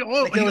 He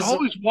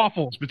always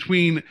waffles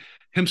between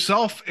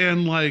himself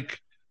and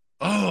like,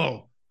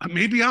 oh,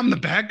 maybe I'm the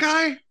bad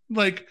guy.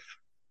 Like,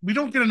 we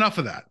don't get enough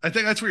of that. I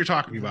think that's what you're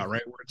talking about,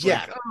 right? Where it's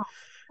like,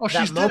 oh, that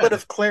she's moment dead.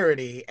 of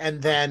clarity,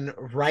 and then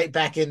right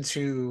back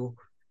into,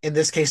 in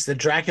this case, the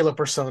Dracula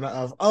persona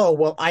of, oh,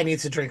 well, I need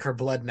to drink her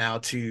blood now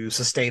to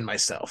sustain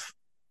myself.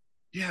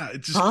 Yeah,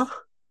 it's just,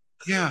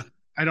 yeah,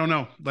 I don't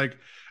know. Like,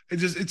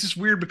 it's just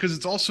weird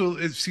because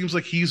it seems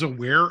like he's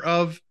aware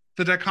of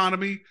the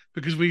dichotomy,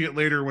 because we get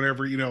later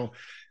whenever,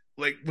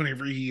 like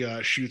whenever he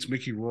shoots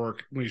Mickey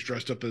Rourke when he's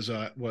dressed up as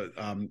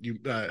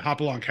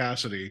Hopalong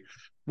Cassidy,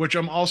 which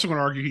I'm also going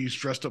to argue he's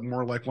dressed up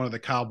more like one of the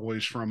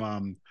cowboys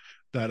from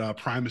that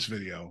Primus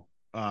video.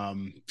 What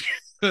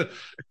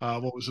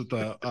was it?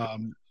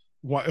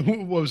 What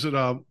was it?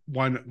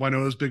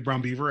 Winona's Big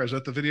Brown Beaver? Is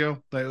that the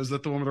video? Was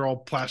that the one where they're all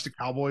plastic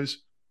cowboys?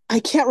 I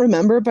can't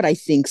remember, but I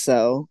think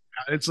so.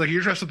 It's like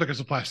you're dressed up like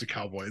as a plastic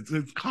cowboy.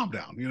 It's calm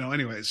down,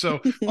 Anyway,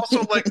 so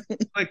also like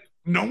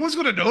no one's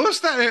gonna notice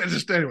that.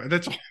 Just anyway,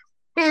 that's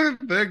a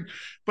thing.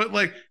 But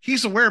like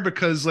he's aware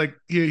because like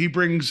he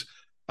brings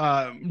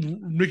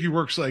Mickey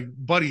Rourke's like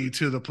buddy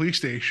to the police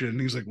station.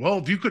 He's like, well,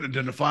 if you couldn't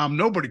identify him,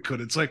 nobody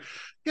could. It's like,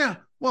 yeah,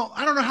 well,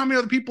 I don't know how many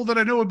other people that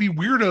I know would be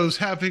weirdos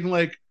having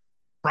like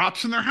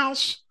props in their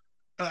house.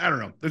 I don't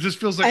know. It just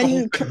feels like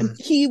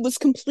he was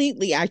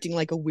completely acting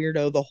like a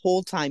weirdo the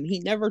whole time. He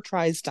never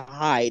tries to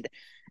hide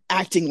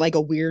acting like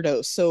a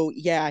weirdo. So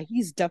yeah,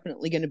 he's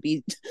definitely going to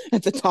be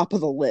at the top of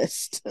the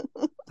list.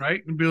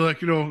 Right? And be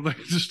like, like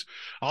just,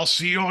 I'll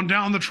see you on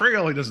down the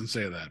trail. He doesn't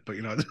say that, but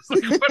just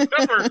like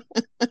whatever.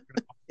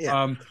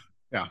 Yeah.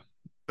 Yeah.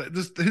 But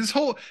his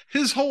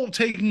whole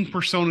taking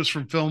personas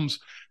from films,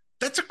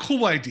 that's a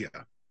cool idea.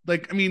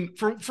 Like, I mean,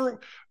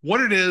 for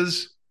what it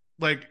is,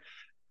 like,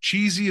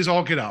 cheesy as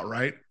all get out,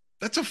 right?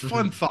 That's a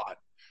fun thought.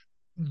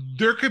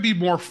 There could be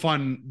more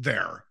fun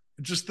there.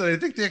 Just I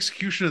think the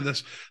execution of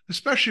this,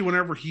 especially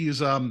whenever he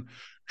is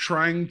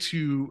trying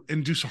to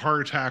induce a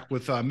heart attack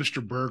with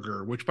Mr.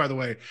 Burger, which, by the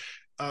way,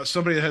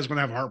 somebody that has going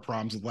to have heart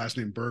problems with the last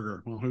name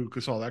Burger. Well, who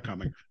saw that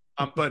coming?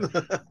 But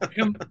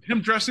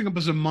him dressing up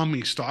as a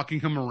mummy,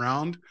 stalking him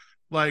around,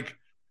 like,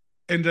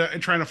 and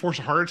trying to force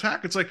a heart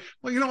attack. It's like,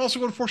 well, also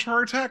going to force a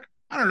heart attack.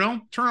 I don't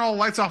know. Turn all the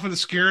lights off and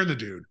scaring the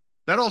dude.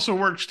 That also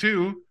works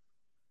too.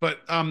 But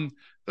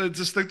it's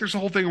just like there's a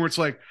whole thing where it's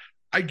like,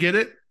 I get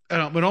it.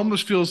 It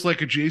almost feels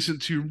like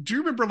adjacent to. Do you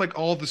remember like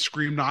all the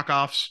Scream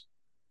knockoffs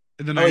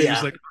in the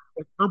 90s, like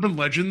urban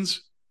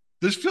legends?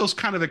 This feels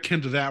kind of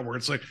akin to that, where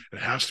it's like it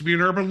has to be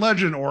an urban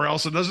legend or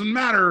else it doesn't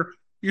matter.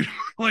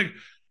 Like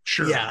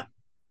sure, yeah,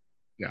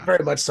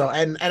 very much so.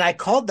 And I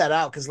called that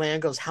out because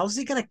Leanne goes, "How's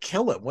he going to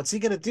kill him? What's he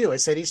going to do?" I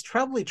said he's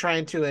probably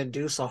trying to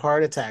induce a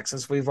heart attack,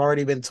 since we've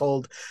already been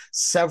told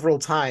several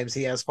times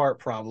he has heart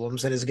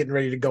problems and is getting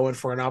ready to go in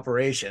for an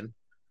operation.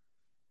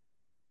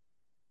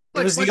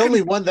 It was the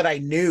only one that I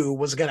knew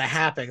was going to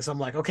happen. So I'm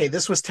like, okay,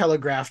 this was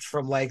telegraphed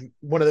from like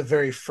one of the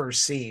very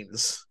first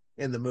scenes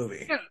in the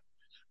movie. Yeah.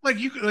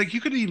 You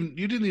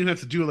didn't even have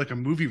to do like a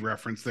movie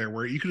reference there,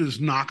 where you could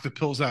just knock the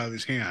pills out of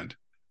his hand,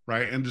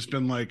 right? And just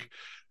been like,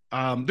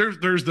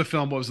 there's the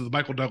film, what was it, the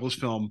Michael Douglas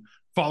film,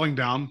 Falling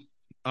Down,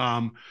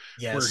 where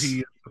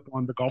he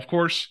on the golf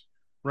course,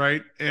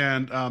 right?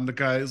 And the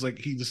guy is like,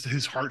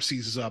 his heart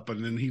seizes up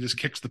and then he just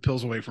kicks the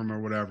pills away from him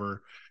or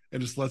whatever.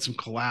 and just lets him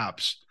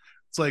collapse.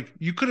 It's like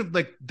you could have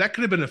like that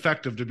could have been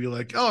effective to be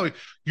like, oh,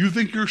 you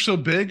think you're so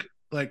big,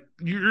 like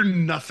you're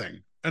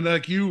nothing, and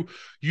like you've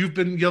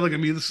been yelling at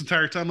me this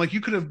entire time. Like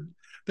that could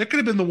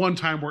have been the one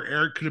time where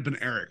Eric could have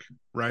been Eric,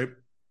 right?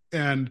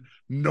 And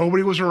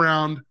nobody was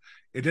around.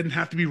 It didn't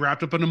have to be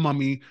wrapped up in a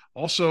mummy.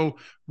 Also,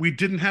 we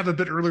didn't have a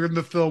bit earlier in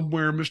the film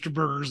where Mr.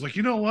 Burger's like,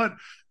 you know what?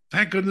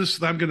 Thank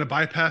goodness I'm going to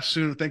bypass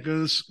soon. Thank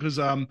goodness, because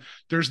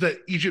there's that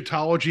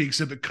Egyptology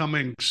exhibit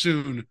coming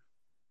soon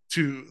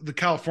to the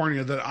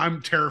California that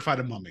I'm terrified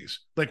of mummies.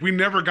 Like we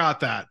never got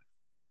that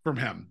from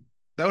him.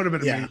 That would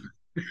have been amazing.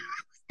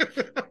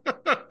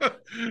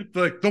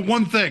 Like the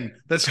one thing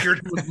that scared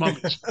him with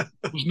mummies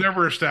was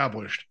never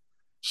established.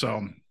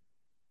 So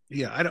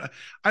yeah,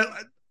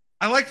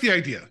 I like the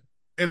idea.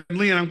 And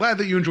Leon, I'm glad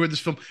that you enjoyed this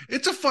film.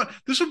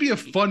 This would be a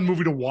fun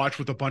movie to watch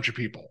with a bunch of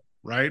people,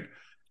 right?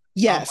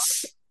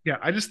 Yes. Yeah,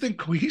 I just think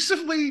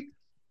cohesively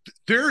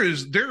there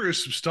is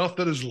some stuff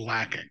that is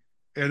lacking.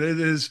 And it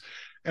is,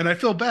 and I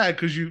feel bad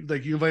because you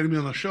invited me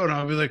on the show and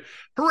I'll be like,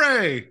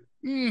 hooray.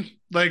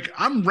 Like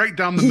I'm right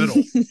down the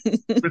middle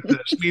with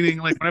this. Meaning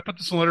like when I put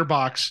this in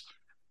Letterboxd,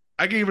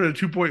 I gave it a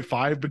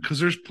 2.5 because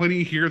there's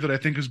plenty here that I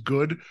think is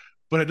good,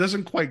 but it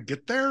doesn't quite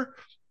get there.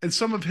 And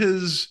some of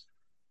his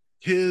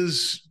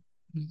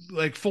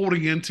like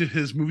folding into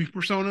his movie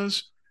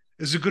personas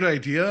is a good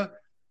idea.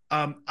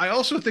 I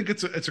also think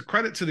it's a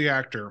credit to the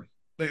actor,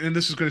 and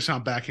this is going to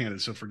sound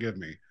backhanded, so forgive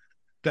me,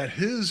 that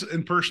his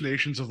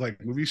impersonations of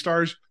like movie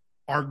stars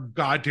are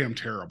goddamn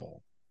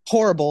terrible.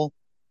 Horrible.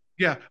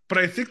 Yeah, but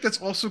I think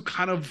that's also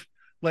kind of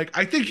like,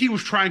 I think he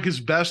was trying his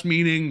best,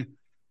 meaning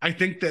I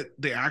think that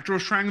the actor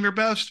was trying their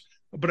best,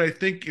 but I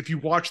think if you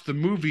watch the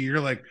movie, you're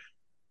like,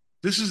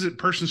 this is a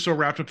person so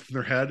wrapped up in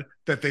their head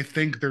that they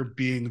think they're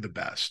being the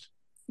best.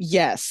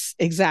 Yes,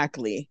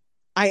 exactly.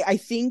 I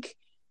think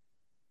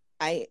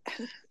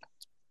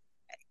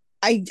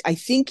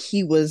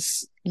he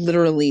was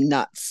literally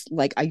nuts.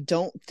 Like, I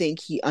don't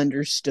think he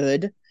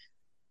understood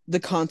the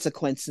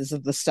consequences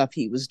of the stuff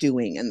he was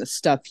doing and the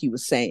stuff he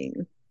was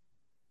saying.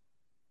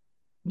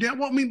 Yeah,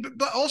 well, I mean,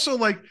 but also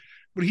like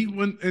when he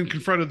went and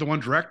confronted the one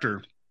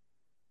director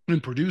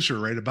and producer,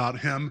 right, about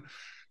him.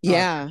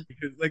 Yeah.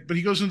 But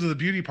he goes into the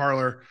beauty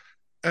parlor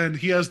and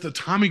he has the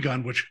Tommy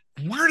gun, which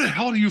where the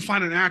hell do you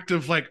find an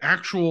active, like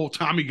actual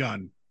Tommy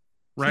gun,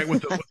 right?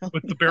 With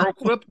the barrel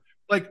clip?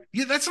 Like,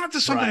 yeah, that's not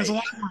just something that's a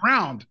lot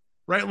around,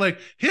 right? Like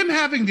him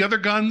having the other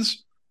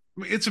guns.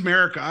 I mean, it's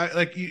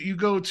America. You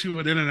go to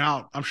an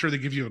In-N-Out, I'm sure they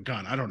give you a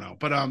gun. I don't know,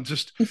 but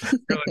just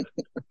like,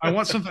 I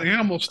want something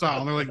animal style.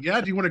 And they're like,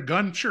 yeah, do you want a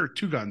gun? Sure,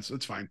 2 guns.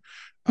 That's fine.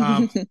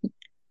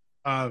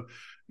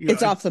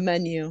 It's off the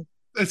menu.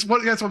 That's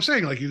what I'm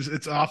saying. Like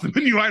it's off the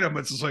menu item.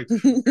 It's just like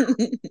 9mm.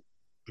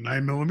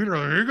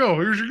 Here you go.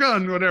 Here's your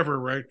gun. Whatever.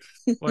 Right.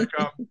 Like,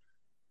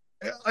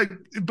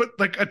 but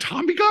like a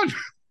Tommy gun.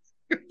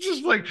 It's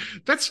just like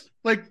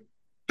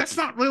that's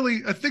not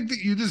really a thing that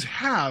you just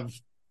have.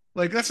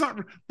 Like that's not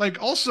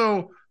like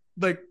also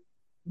like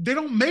they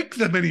don't make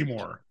them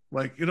anymore.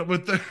 Like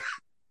with the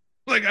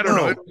like I don't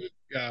know.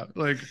 Yeah.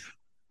 Like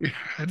yeah,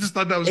 I just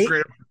thought that was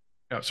great.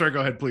 Yeah. Sorry.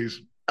 Go ahead,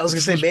 please. I was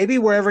gonna say maybe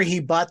wherever he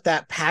bought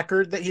that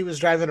Packard that he was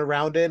driving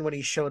around in when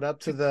he showed up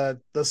to the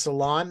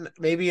salon,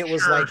 maybe it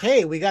was like,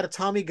 hey, we got a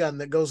Tommy gun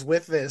that goes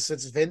with this.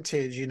 It's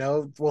vintage,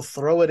 we'll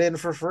throw it in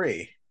for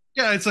free.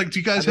 Yeah, it's like, do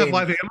you guys have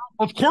live ammo?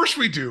 Of course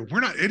we do.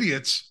 We're not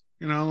idiots,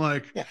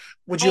 like. Yeah.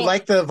 Would you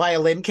like the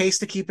violin case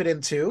to keep it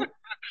in too?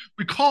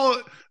 We call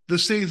it the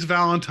Saints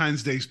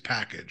Valentine's Day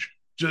package.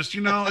 Just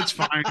it's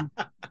fine.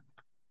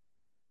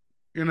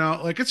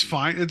 Like it's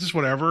fine. It's just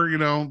whatever.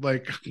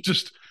 Like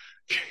just.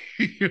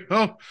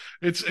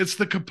 It's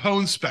the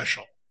Capone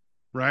special,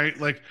 right?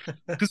 Like,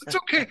 because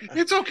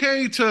it's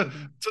okay to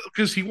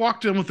because he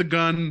walked in with the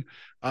gun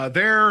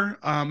there,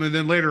 and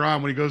then later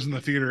on when he goes in the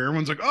theater,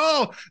 everyone's like,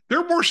 oh,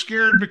 they're more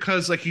scared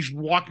because like he's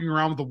walking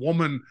around with a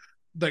woman,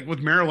 like with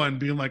Marilyn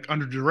being like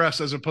under duress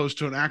as opposed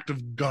to an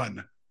active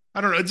gun.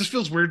 I don't know. It just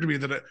feels weird to me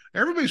that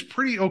everybody's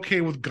pretty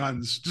okay with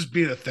guns just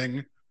being a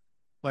thing.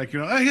 Like,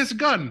 oh, he has a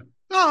gun.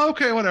 Oh,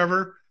 okay,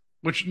 whatever.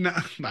 Which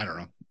I don't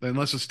know.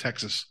 Unless it's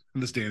Texas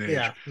in this day and age.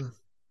 Yeah.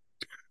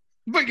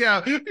 But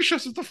yeah, he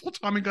shows us the full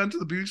Tommy gun to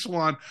the beauty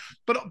salon.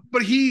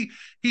 But he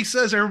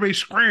says everybody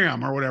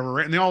scram or whatever,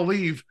 right? And they all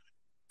leave.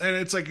 And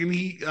it's like, and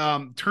he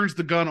turns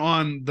the gun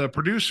on the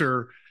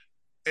producer.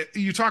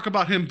 You talk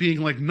about him being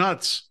like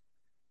nuts.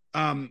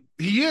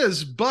 He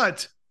is,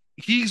 but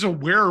he's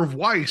aware of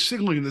why he's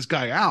signaling this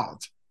guy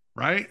out,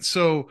 right?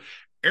 So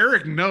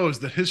Eric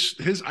knows that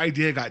his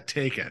idea got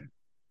taken.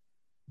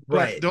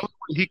 Right. The only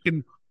way he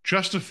can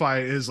justify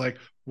it is like,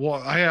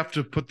 well, I have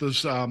to put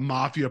this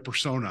mafia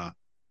persona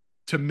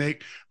to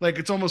make like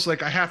it's almost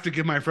like I have to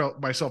give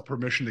myself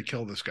permission to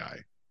kill this guy,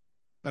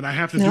 and I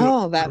have to.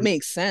 No, that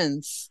makes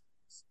sense.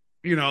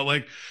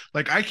 Like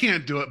I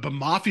can't do it, but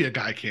mafia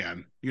guy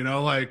can.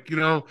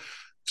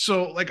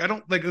 So like I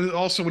don't like.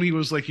 Also, when he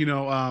was like,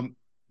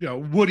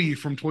 Woody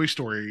from Toy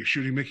Story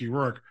shooting Mickey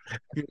Rourke.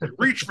 He's like,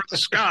 reach for the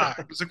sky.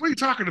 He's like, what are you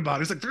talking about?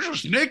 He's like, there's a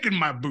snake in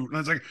my boot. And I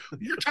was like,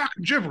 you're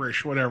talking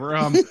gibberish, whatever.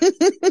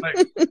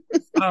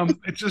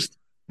 It's just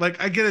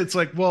like, I get it. It's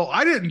like, well,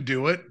 I didn't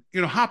do it.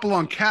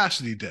 Hopalong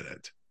Cassidy did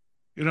it.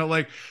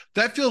 Like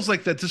that feels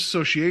like that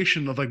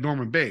disassociation of like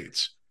Norman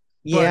Bates.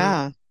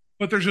 But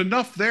there's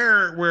enough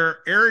there where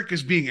Eric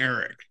is being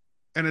Eric.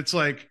 And it's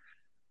like,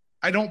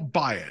 I don't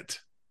buy it.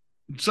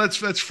 So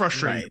that's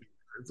frustrating. Right.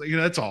 It's like,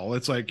 that's all.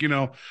 It's like,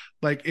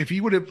 like if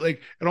he would have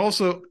like, and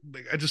also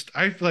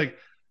I feel like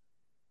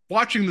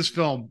watching this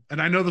film,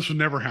 and I know this would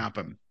never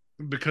happen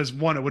because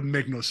one, it wouldn't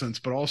make no sense,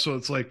 but also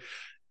it's like,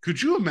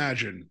 could you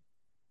imagine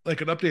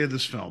like an update of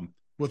this film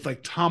with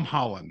like Tom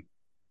Holland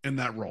in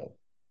that role?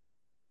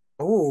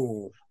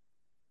 Oh,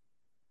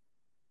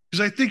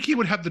 because I think he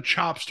would have the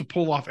chops to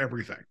pull off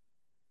everything.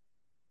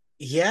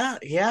 Yeah.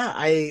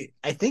 I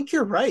think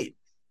you're right.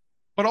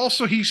 But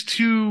also he's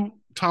too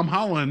Tom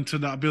Holland to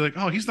not be like,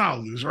 oh, he's not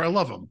a loser. I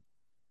love him.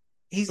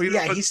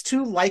 He's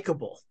too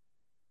likable.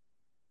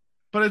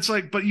 But it's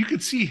like, but you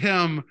could see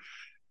him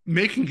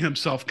making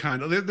himself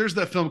kind of. There's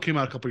that film came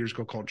out a couple years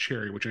ago called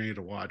Cherry, which I need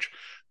to watch,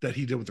 that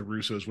he did with the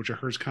Russos, which I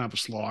heard is kind of a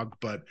slog.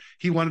 But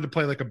he wanted to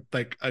play like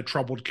a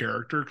troubled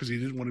character because he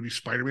didn't want to be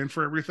Spider-Man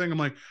for everything. I'm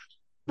like,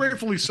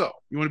 rightfully so.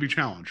 You want to be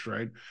challenged,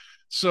 right?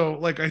 So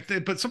like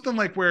but something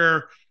like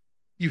where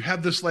you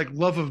have this like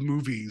love of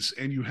movies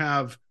and you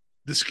have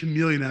this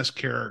chameleon-esque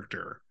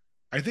character,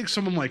 I think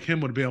someone like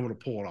him would be able to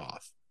pull it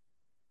off,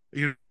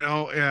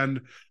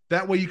 and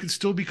that way you can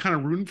still be kind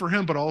of rooting for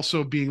him, but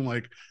also being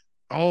like,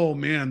 oh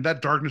man,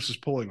 that darkness is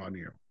pulling on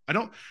you.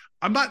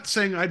 I'm not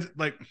saying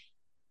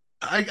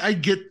I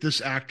get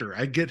this actor.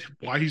 I get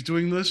why he's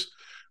doing this,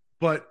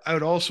 but I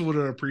would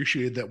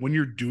appreciate that when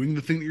you're doing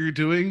the thing that you're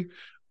doing,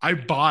 I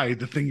buy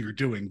the thing you're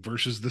doing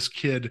versus this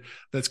kid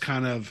that's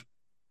kind of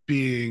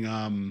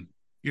being,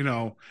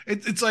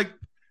 it's like,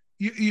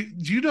 do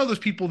you know those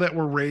people that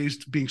were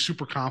raised being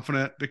super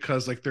confident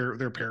because like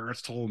their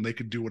parents told them they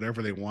could do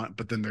whatever they want,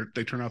 but then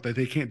they turn out that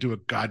they can't do a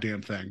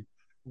goddamn thing.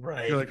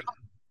 Right. You're like,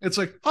 it's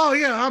like, oh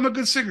yeah, I'm a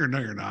good singer. No,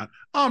 you're not.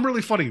 Oh, I'm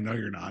really funny. No,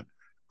 you're not.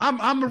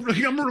 I'm a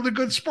really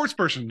good sports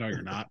person. No,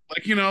 you're not.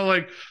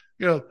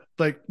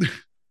 Like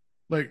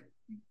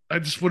I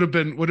just would have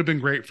been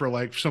great for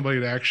like somebody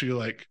to actually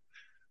like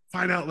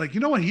find out like,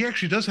 what, he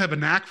actually does have a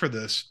knack for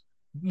this.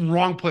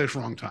 Wrong place,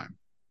 wrong time.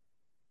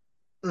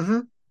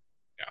 Mm-hmm.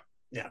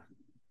 Yeah.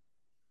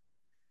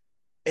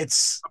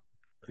 It's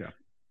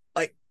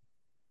like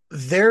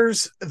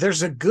there's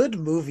a good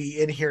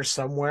movie in here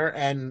somewhere,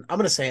 and I'm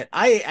gonna say it.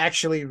 I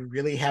actually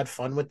really had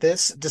fun with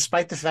this,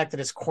 despite the fact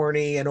that it's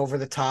corny and over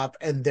the top,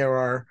 and there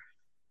are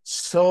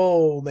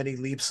so many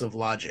leaps of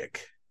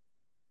logic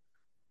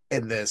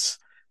in this.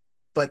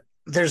 But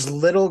there's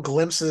little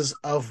glimpses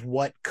of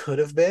what could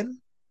have been.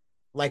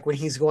 Like when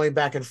he's going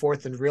back and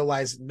forth and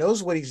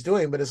knows what he's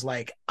doing, but is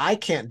like, I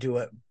can't do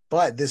it,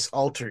 but this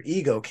alter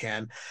ego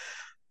can.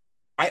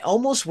 I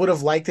almost would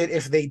have liked it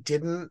if they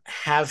didn't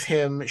have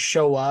him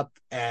show up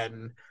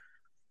and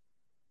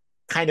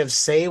kind of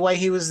say why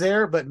he was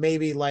there, but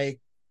maybe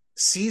like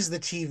sees the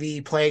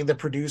TV playing the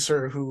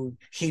producer who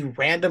he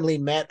randomly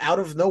met out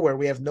of nowhere.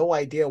 We have no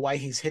idea why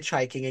he's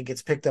hitchhiking and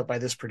gets picked up by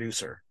this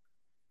producer.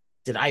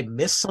 Did I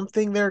miss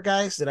something there,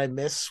 guys? Did I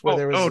miss where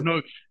there was? Oh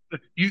no,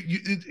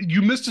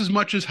 you missed as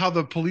much as how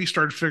the police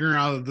started figuring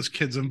out that this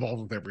kid's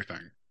involved with everything.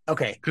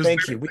 Okay,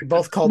 thank you. We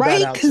both called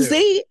that out because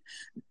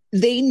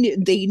they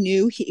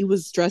knew he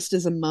was dressed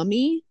as a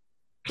mummy,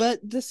 but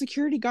the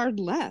security guard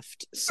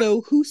left.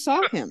 So who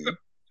saw him?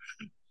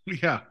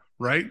 Yeah,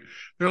 right.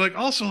 They're like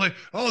also like,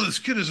 oh, this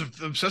kid is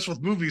obsessed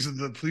with movies, and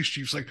the police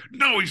chief's like,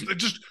 no, he's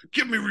just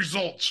give me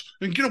results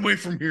and get away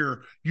from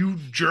here, you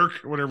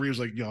jerk, or whatever. He was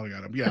like yelling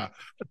at him. Yeah,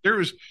 there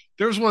was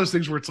one of those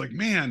things where it's like,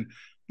 man,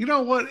 you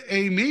know what?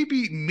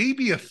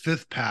 Maybe a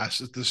fifth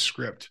pass at this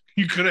script.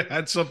 You could have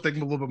had something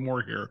a little bit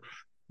more here.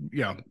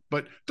 Yeah,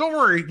 but don't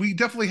worry, we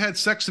definitely had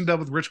sex and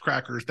done with Ritz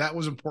crackers. That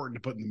was important to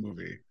put in the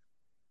movie.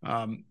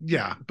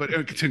 Yeah, but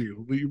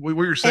continue. What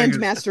you're saying and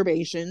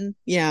masturbation.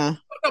 Yeah,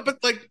 no, but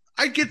like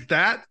I get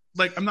that.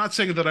 Like I'm not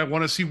saying that I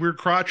want to see weird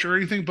crotch or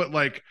anything, but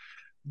like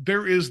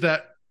there is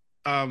that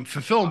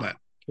fulfillment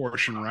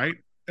portion, right?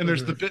 And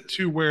there's the bit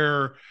too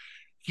where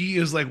he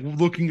is like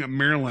looking at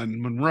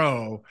Marilyn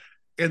Monroe,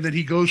 and then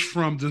he goes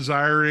from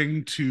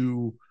desiring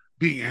to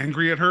being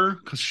angry at her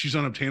because she's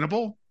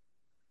unobtainable.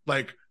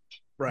 Like.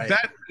 Right.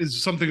 That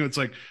is something that's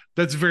like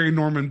that's very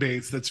Norman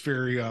Bates. That's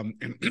very in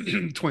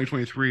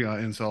 2023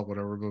 incel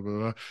whatever. Blah, blah,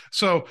 blah.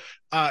 So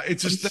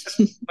it's just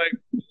like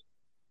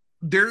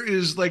there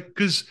is like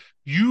because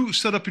you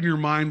set up in your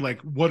mind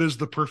like what is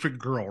the perfect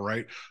girl,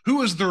 right?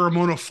 Who is the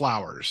Ramona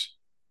Flowers,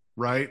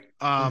 right?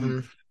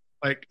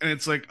 Like and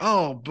it's like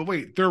oh, but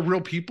wait, they're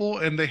real people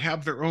and they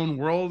have their own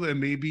world and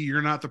maybe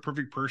you're not the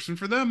perfect person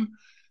for them.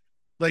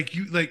 Like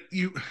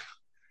you.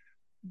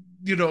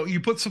 you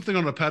put something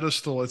on a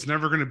pedestal, it's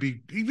never going to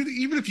be,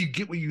 even if you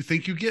get what you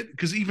think you get,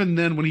 because even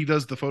then when he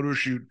does the photo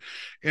shoot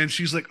and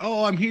she's like,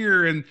 oh, I'm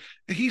here, and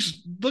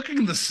he's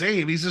looking the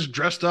same, he's just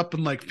dressed up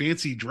in like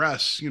fancy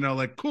dress,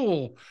 like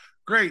cool,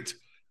 great.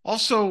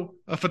 Also,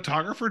 a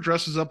photographer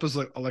dresses up as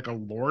like a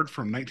lord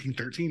from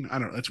 1913. I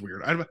don't know, that's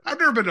weird. I've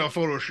never been to a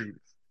photo shoot,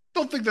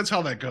 don't think that's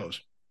how that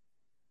goes,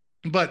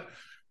 but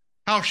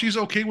how she's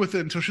okay with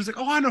it until she's like,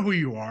 oh, I know who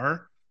you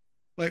are.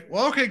 Like,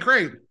 well, okay,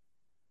 great.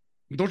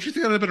 Don't you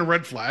think that would have been a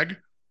red flag?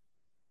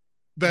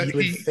 That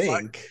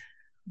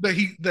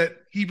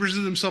he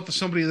presents himself as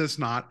somebody that's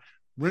not,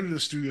 rented a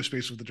studio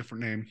space with a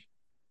different name,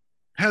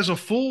 has a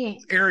full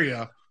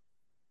area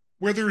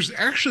where there's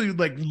actually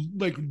like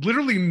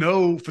literally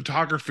no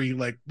photography,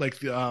 like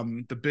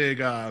the big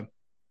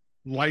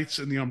lights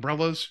and the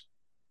umbrellas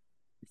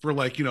for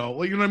what I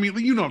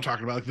mean? What I'm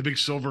talking about, like the big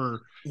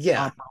silver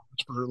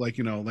for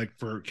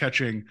for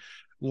catching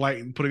light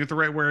and putting it the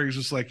right where he's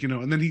just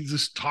and then he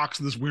just talks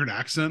in this weird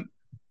accent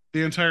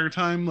the entire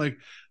time. Like,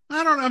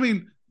 I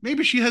mean,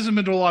 maybe she hasn't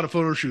been to a lot of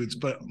photo shoots,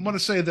 but I'm going to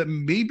say that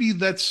maybe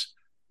that's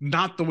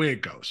not the way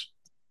it goes.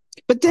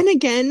 But then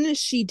again,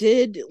 she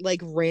did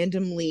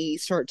randomly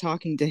start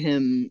talking to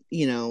him,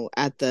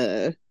 at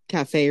the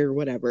cafe or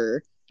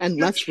whatever, and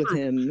left with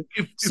him.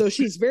 So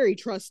she's very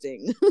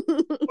trusting.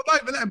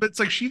 But it's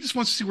like she just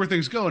wants to see where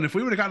things go. And if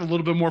we would have gotten a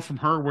little bit more from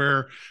her,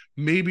 where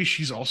maybe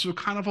she's also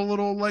kind of a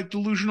little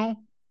delusional,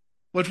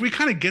 which we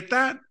kind of get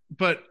that,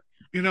 but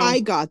I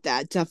got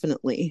that,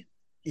 definitely.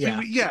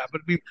 Yeah.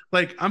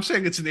 But I'm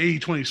saying it's an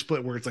 80-20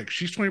 split where it's like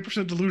she's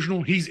 20%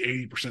 delusional, he's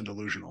 80%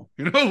 delusional.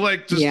 I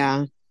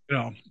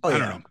don't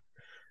know.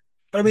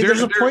 But I mean,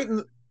 there's a point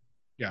in...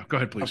 Yeah, go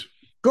ahead, please.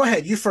 Go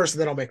ahead, you first,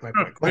 and then I'll make my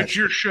point. It's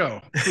your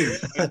show,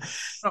 please.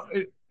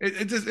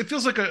 It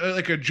feels like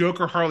a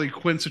Joker Harley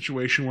Quinn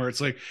situation where it's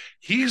like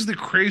he's the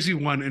crazy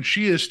one and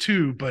she is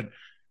too, but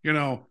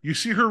you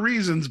see her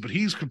reasons, but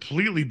he's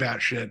completely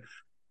batshit.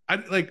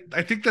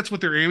 I think that's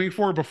what they're aiming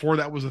for before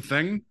that was a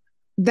thing.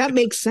 That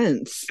makes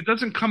sense. It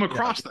doesn't come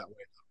across that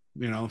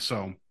way,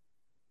 so.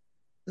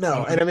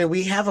 No, and I mean,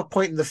 we have a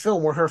point in the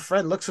film where her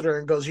friend looks at her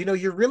and goes,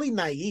 you're really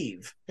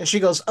naive. And she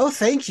goes, oh,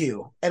 thank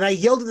you. And I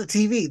yelled at the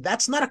TV.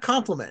 That's not a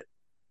compliment.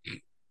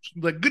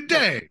 Like, good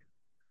day.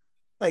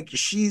 Like,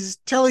 she's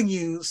telling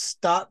you,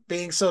 stop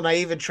being so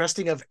naive and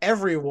trusting of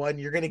everyone.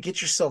 You're going to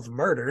get yourself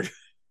murdered.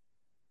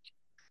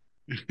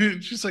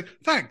 She's like,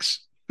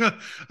 thanks.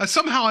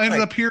 Somehow I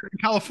ended up here in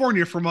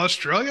California from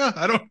Australia.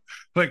 I don't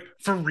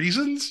for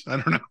reasons. I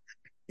don't know.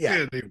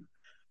 Yeah.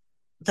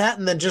 That,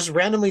 and then just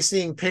randomly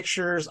seeing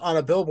pictures on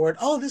a billboard.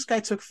 Oh, this guy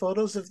took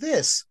photos of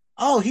this.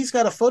 Oh, he's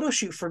got a photo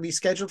shoot for me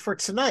scheduled for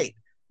tonight.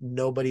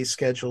 Nobody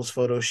schedules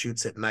photo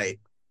shoots at night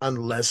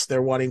unless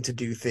they're wanting to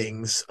do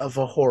things of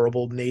a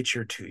horrible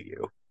nature to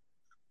you.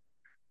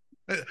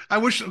 I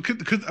wish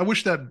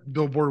that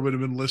billboard would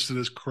have been listed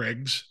as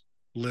Craig's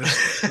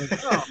list.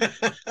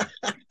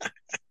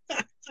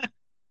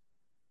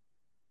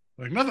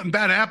 Nothing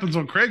bad happens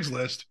on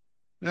Craigslist.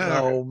 Yeah,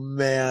 oh,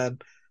 man.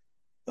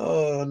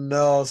 Oh,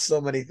 no.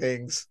 So many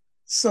things.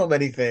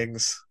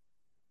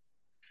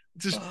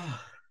 Just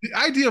the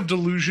idea of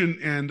delusion,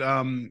 and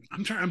I'm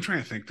trying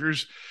to think.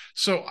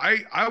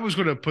 I was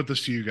going to put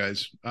this to you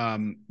guys,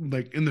 in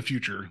the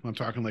future. I'm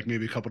talking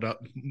maybe a couple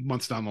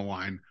months down the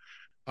line.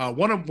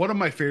 One of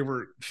my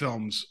favorite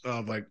films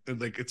of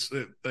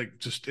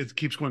it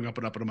keeps going up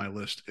and up on my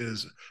list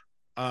is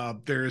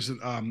there's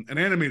an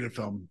animated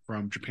film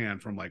from Japan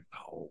from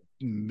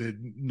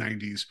mid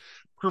 90s,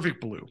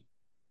 Perfect Blue,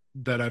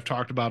 that I've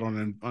talked about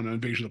on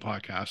Invasion of the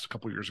Podcast a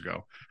couple years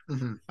ago.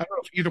 Mm-hmm. I don't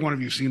know if either one of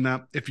you have seen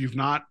that. If you've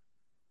not,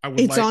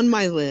 it's on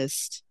my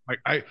list.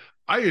 I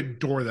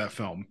adore that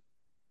film.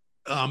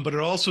 But it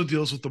also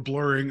deals with the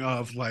blurring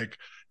of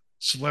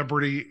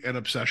celebrity and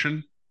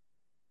obsession.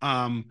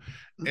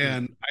 Mm-hmm.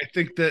 And I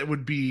think that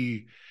would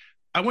be,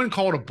 I wouldn't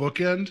call it a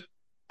bookend.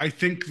 I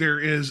think there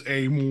is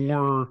a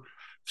more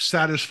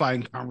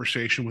satisfying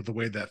conversation with the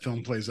way that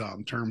film plays out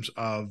in terms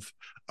of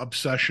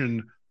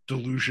obsession,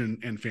 delusion,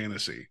 and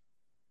fantasy.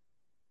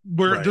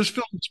 Where this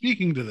film is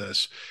speaking to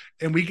this,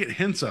 and we get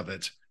hints of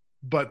it,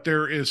 but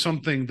there is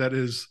something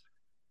there's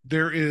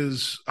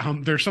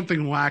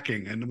something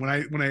lacking. And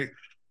when I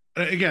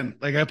again,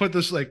 I put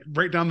this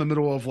right down the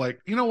middle of what,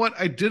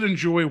 I did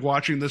enjoy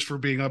watching this for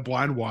being a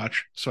blind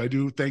watch. So I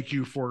do thank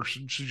you for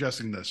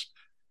suggesting this.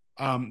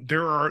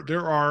 There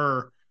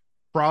are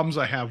problems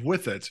I have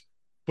with it,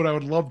 but I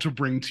would love to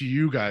bring to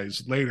you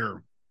guys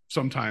later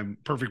sometime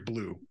Perfect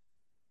Blue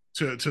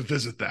to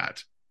visit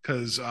that,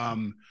 because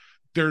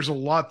there's a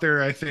lot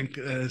there I think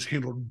that is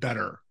handled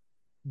better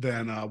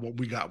than what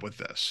we got with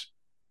this.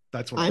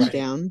 That's what I'm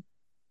down.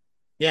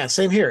 Yeah,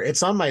 same here.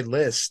 It's on my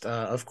list,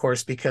 of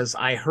course, because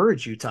I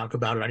heard you talk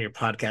about it on your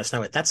podcast.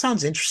 Now, that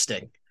sounds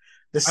interesting.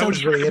 This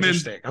sounds really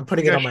interesting. I'm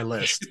putting it on my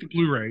list. Get the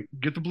Blu-ray.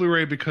 Get the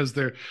Blu-ray because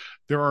there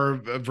are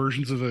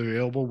versions of it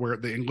available where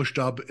the English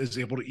dub is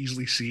able to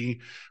easily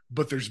see,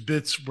 but there's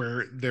bits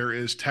where there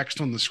is text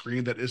on the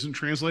screen that isn't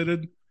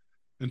translated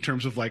in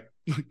terms of this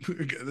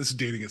is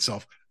dating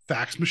itself.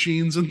 fax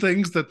machines and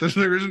things that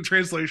there isn't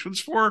translations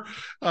for,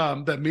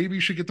 that maybe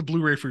you should get the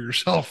Blu-ray for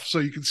yourself so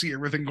you can see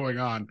everything going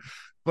on.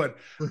 But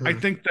I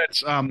think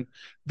that's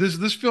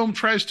this film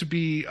tries to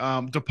be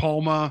De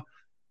Palma,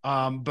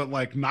 but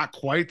like not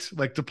quite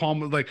like De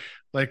Palma, like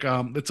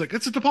it's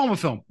a De Palma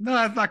film.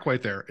 No, it's not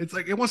quite there. It's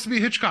like it wants to be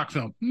a Hitchcock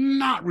film.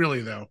 Not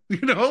really though.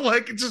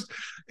 Like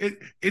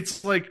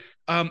it's like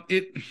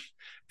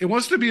it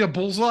wants to be a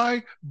bullseye,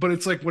 but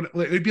it's like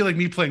it'd be like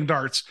me playing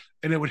darts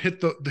and it would hit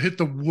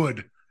the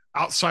wood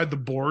outside the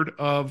board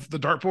of the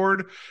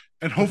dartboard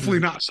and hopefully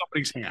not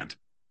somebody's hand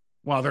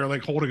while they're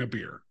like holding a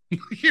beer.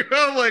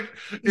 Like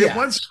it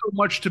wants so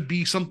much to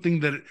be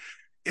something that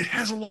it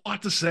has a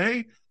lot to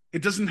say.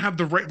 It doesn't have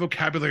the right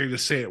vocabulary to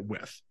say it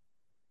with.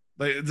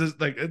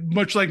 Like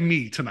much like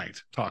me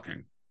tonight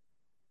talking.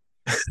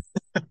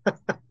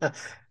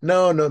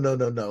 No.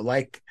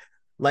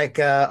 Like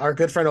our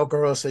good friend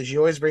Okoro says, you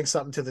always bring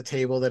something to the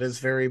table that is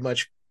very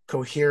much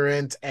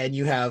coherent and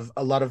you have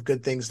a lot of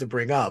good things to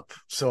bring up.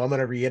 So I'm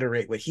going to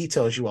reiterate what he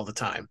tells you all the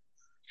time.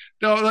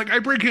 No, like I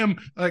bring him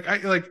I'm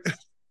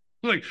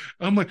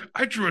like,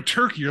 I drew a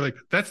turkey. You're like,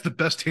 that's the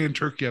best hand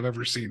turkey I've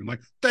ever seen. I'm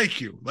like,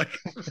 thank you. Like,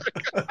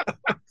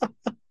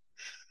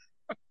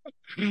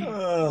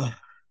 yeah.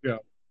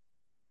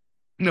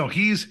 No,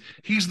 he's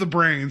the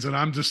brains, and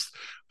I'm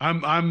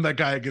that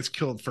guy that gets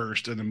killed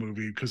first in the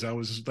movie because I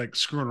was like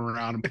screwing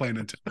around and playing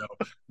Nintendo,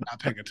 not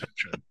paying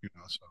attention.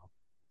 So.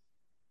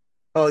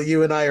 Oh,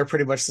 you and I are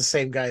pretty much the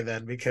same guy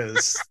then,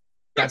 because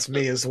that's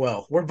me as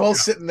well. We're both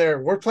sitting there.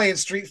 We're playing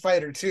Street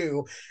Fighter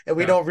 2, and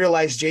we don't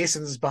realize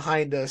Jason's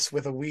behind us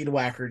with a weed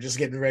whacker, just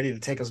getting ready to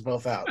take us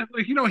both out.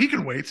 Like, he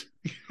can wait.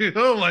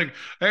 Like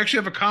I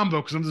actually have a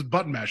combo because I'm just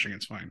button mashing.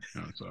 It's fine.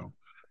 So,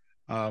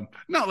 no,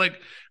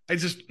 like I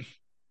just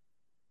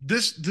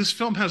this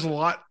film has a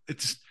lot.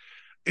 It's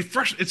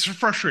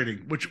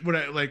frustrating.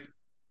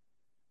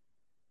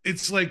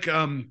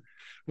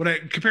 When I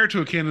compare it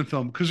to a Canon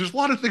film, because there's a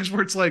lot of things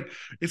where it's like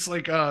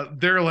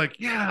they're like,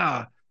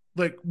 yeah.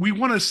 Like we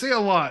want to say a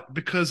lot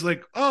because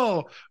like,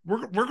 oh,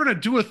 we're going to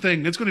do a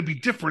thing. It's going to be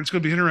different. It's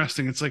going to be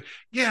interesting. It's like,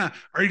 yeah.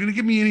 Are you going to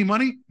give me any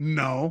money?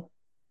 No.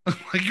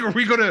 Like, am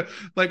I going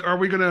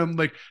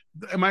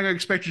to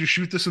expect you to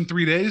shoot this in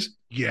 3 days?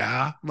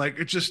 Yeah. Like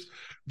it's just,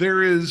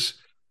 there is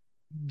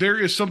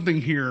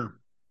something here.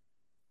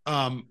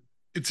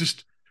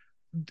 It's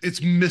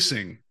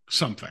missing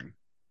something.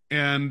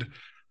 And,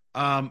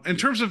 in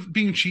terms of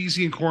being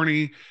cheesy and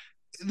corny,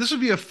 this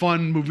would be a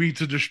fun movie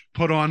to just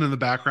put on in the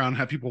background,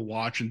 have people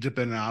watch and dip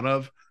in and out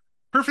of.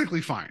 Perfectly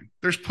fine.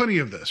 There's plenty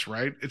of this,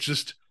 right? It's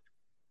just,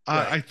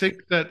 right. I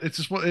think that it's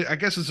just, I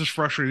guess it's just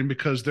frustrating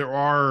because there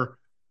are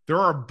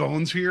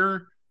bones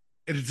here,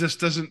 and it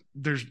just doesn't.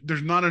 There's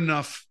not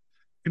enough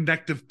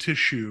connective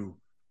tissue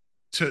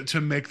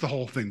to make the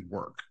whole thing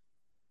work.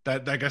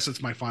 That, I guess,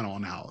 it's my final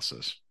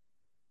analysis.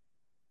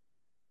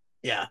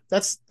 Yeah,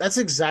 that's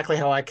exactly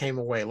how I came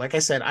away. Like I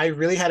said, I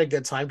really had a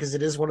good time because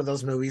it is one of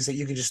those movies that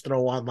you can just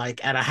throw on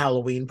like at a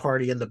Halloween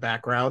party in the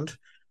background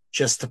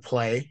just to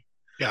play.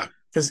 Yeah.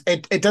 Because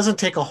it doesn't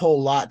take a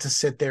whole lot to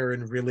sit there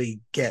and really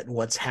get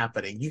what's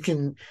happening. You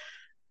can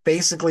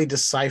basically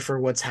decipher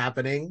what's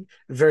happening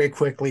very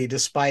quickly,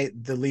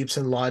 despite the leaps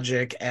in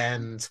logic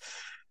and,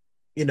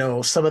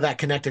 some of that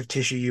connective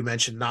tissue you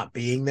mentioned not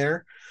being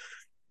there.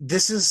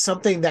 This is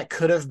something that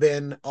could have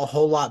been a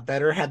whole lot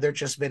better had there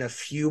just been a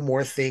few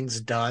more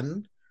things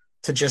done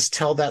to just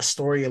tell that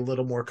story a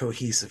little more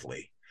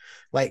cohesively.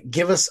 Like,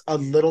 give us a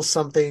little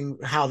something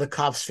how the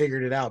cops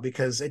figured it out,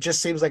 because it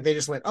just seems like they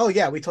just went, oh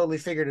yeah, we totally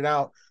figured it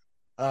out.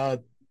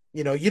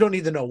 You don't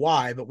need to know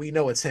why, but we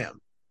know it's him.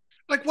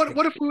 Like,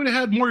 what if we would have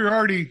had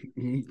Moriarty?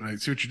 I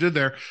see what you did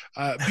there.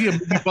 Be a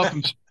movie buff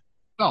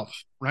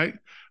himself, right?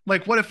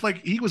 Like, what if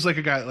like he was like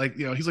a guy like,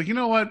 he's like, you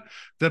know what,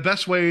 the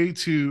best way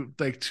to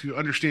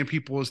understand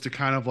people is to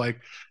kind of like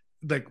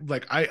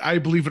I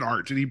believe in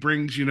art, and he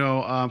brings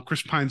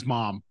Chris Pine's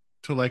mom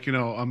to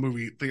a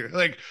movie thing.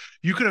 Like,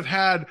 you could have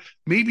had,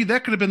 maybe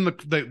that could have been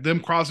them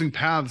crossing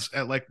paths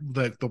at like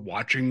the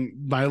watching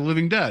Night of the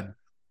Living Dead,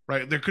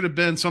 right? There could have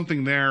been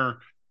something there.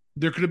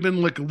 There could have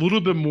been like a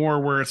little bit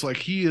more where it's like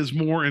he is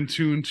more in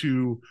tune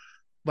to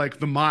like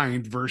the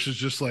mind versus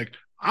just like,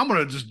 I'm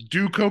going to just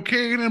do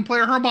cocaine and play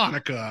a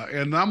harmonica.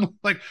 And I'm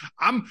like,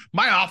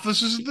 my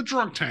office is in the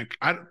drunk tank.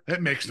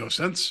 It makes no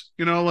sense.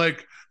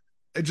 Like,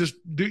 it just,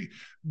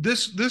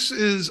 this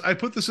is, I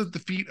put this at the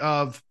feet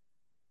of,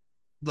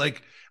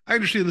 like, I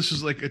understand this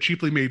is like a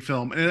cheaply made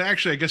film. And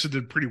actually, I guess it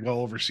did pretty well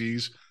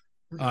overseas.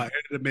 Ended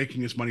up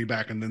making its money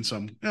back and then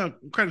some.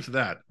 Credit to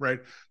that. Right.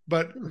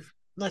 But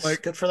nice.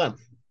 Like, good for them.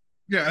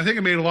 Yeah. I think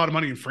it made a lot of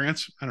money in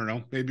France. I don't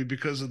know. Maybe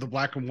because of the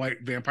black and white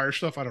vampire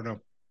stuff. I don't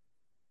know.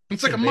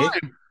 It's like a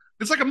mime.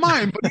 It's like a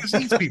mime, but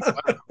it eats people.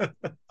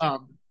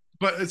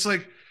 But it's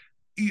like,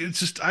 it's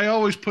just, I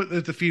always put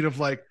at the feet of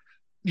like,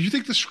 you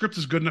think the script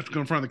is good enough to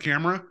go in front of the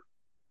camera?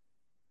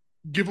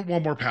 Give it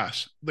one more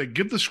pass. Like,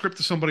 give the script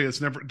to somebody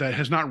that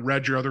has not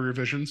read your other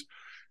revisions,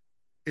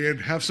 and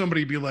have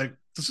somebody be like,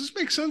 does this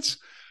make sense?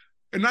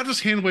 And not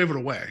just hand wave it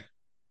away.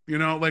 You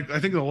know, like I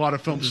think a lot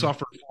of films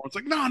suffer for. It's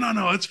like,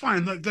 no, it's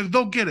fine.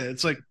 They'll get it.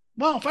 It's like,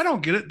 well, if I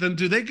don't get it, then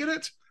do they get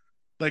it?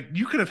 Like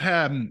you could have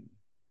had.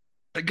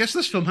 I guess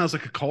this film has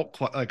like a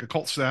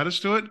cult status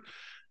to it.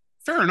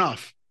 Fair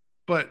enough,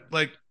 but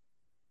like,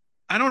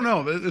 I don't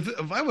know.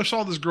 If I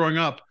saw this growing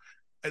up,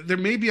 there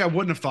maybe I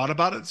wouldn't have thought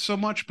about it so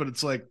much. But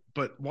it's like,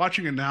 but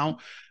watching it now,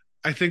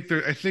 I think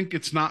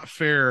it's not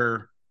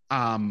fair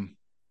to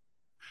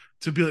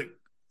be like,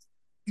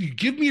 you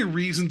give me a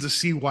reason to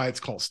see why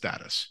it's cult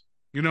status.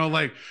 You know,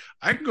 like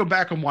I can go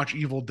back and watch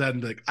Evil Dead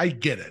and be like, I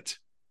get it.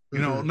 You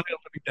know, Night of the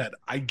Living Dead,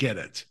 I get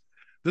it.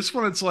 This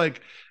one, it's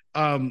like,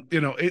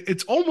 you know,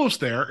 it's almost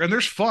there, and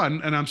there's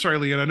fun. And I'm sorry,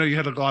 Leanne, I know you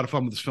had a lot of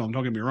fun with this film.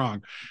 Don't get me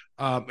wrong.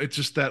 It's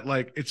just that,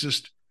 like, it's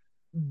just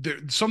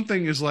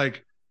something is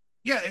like,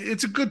 yeah,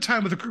 it's a good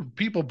time with a group of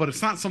people, but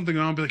it's not something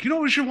I'll be like, you know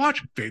what, we should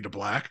watch Fade to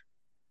Black.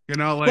 You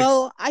know, like,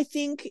 well, I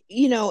think,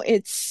 you know,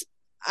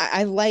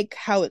 I like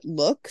how it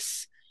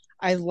looks.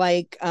 I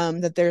like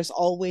that there's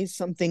always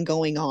something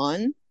going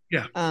on.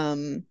 Yeah.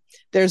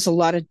 There's a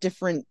lot of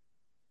different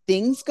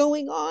things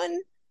going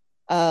on,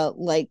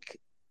 like,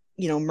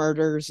 you know,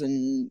 murders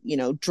and, you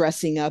know,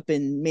 dressing up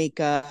in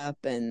makeup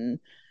and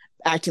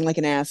acting like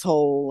an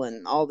asshole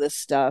and all this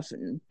stuff.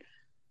 And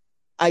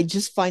I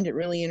just find it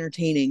really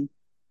entertaining.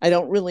 I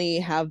don't really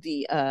have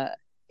the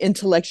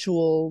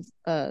intellectual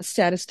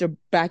status to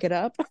back it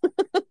up.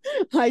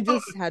 I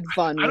just had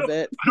fun with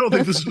it. I don't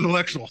think this is an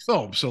intellectual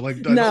film. So like,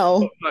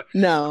 no.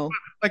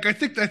 Like I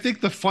think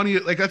the funny,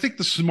 like I think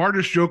the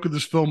smartest joke of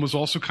this film was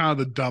also kind of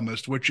the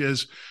dumbest, which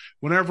is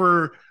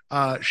whenever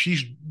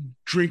she's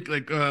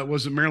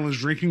was it Marilyn's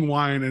drinking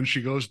wine and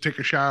she goes to take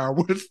a shower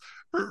with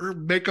her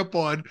makeup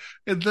on,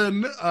 and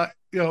then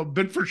you know,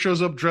 Binford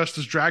shows up dressed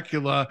as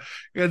Dracula,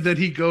 and then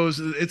he goes,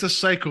 it's a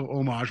Psycho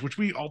homage, which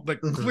we all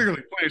like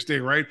clearly plays day,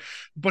 right?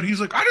 But he's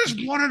like, I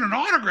just wanted an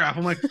autograph.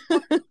 I'm like,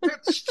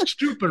 that's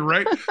stupid,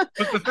 right?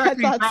 But the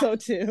fact I thought so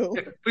too.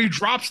 He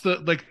drops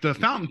the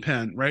fountain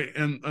pen, right,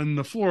 and on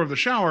the floor of the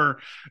shower.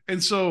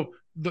 And so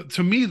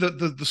to me,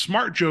 the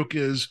smart joke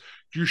is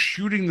you're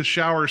shooting the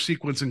shower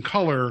sequence in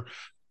color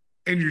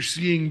and you're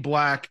seeing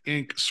black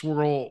ink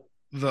swirl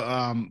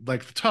the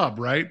like the tub,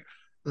 right?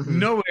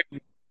 Knowing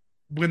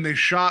when they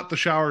shot the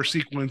shower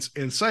sequence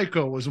in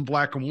Psycho was in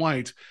black and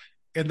white,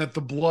 and that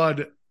the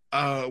blood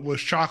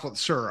was chocolate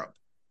syrup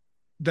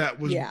that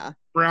was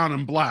brown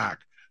and black.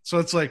 So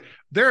it's like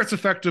there it's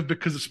effective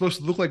because it's supposed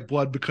to look like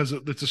blood because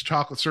it's this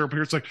chocolate syrup.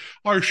 Here it's like,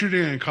 oh, you're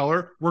shooting it in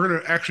color. We're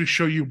going to actually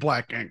show you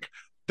black ink.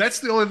 That's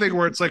the only thing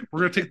where it's like, we're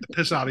going to take the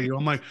piss out of you.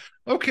 I'm like,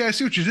 okay, I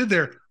see what you did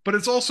there. But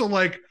it's also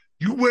like,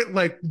 you went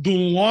like the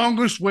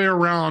longest way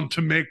around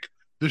to make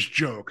this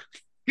joke.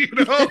 You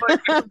know?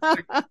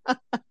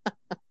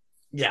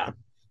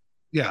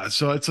 Yeah.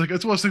 So it's like,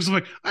 it's one of those things I'm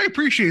like, I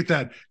appreciate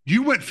that.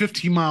 You went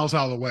 15 miles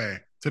out of the way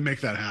to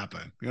make that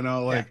happen. You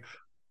know, like,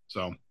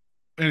 so.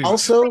 Anyway.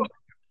 Also,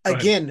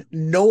 again,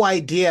 no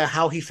idea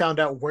how he found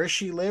out where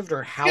she lived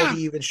or how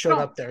he even showed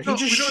up there. He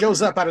just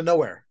shows up out of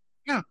nowhere.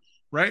 Yeah.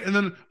 Right. And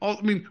then,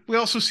 we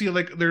also see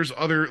like there's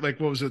other, like,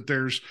 what was it?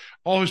 There's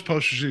all his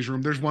posters in his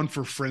room. There's one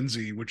for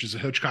Frenzy, which is a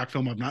Hitchcock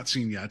film I've not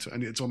seen yet.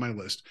 And it's on my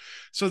list.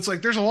 So it's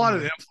like, there's a lot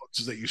of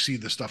influences that you see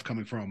this stuff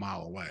coming from a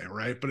mile away.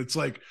 Right. But it's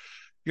like,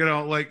 you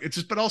know, like it's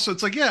just, but also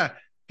it's like, yeah,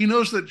 he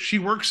knows that she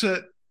works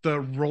at the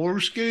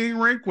roller skating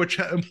rink, which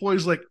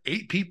employs like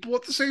 8 people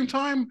at the same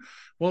time.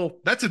 Well,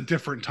 that's a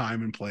different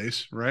time and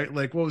place, right?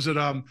 Like, what was it?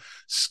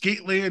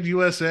 Skateland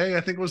USA,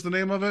 I think was the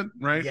name of it,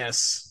 right?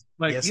 Yes.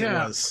 Like, yes,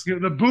 yeah, it was. You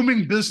know, the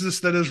booming business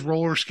that is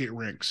roller skate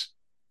rinks.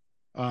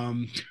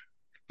 You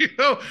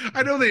know,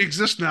 I know they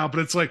exist now,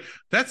 but it's like,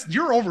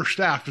 you're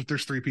overstaffed if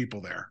there's 3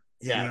 people there.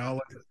 Yeah. You know,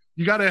 like,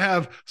 you got to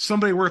have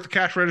somebody work the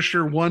cash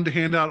register, one to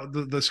hand out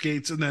the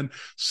skates, and then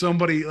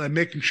somebody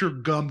making sure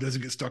gum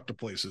doesn't get stuck to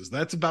places.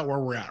 That's about where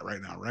we're at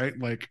right now, right?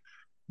 Like,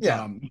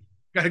 gotta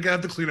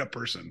have the cleanup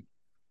person.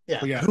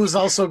 Yeah. Who's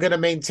also going to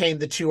maintain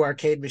the 2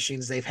 arcade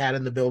machines they've had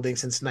in the building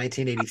since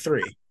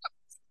 1983.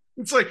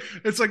 It's like,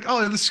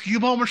 oh, the skee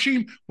ball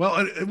machine. Well,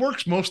 it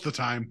works most of the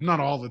time, not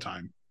all the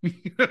time.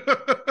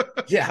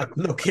 Yeah,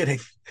 no kidding.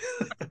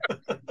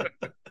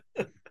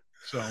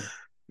 So,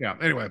 yeah.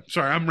 Anyway,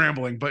 sorry, I'm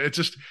rambling, but it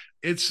has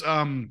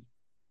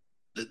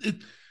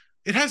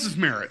its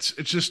merits.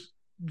 It's just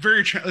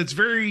it's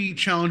very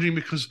challenging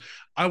because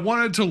I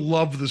wanted to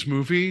love this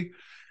movie.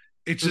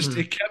 It just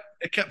it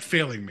kept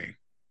failing me,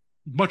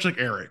 much like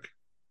Eric.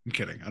 I'm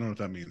kidding. I don't know what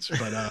that means,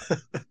 but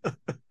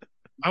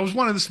I was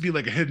wanting this to be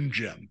like a hidden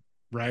gem,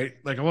 right?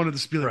 Like I wanted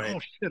this to be like, oh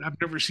shit, I've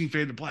never seen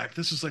Fade to Black.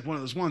 This is like one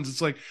of those ones.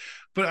 It's like,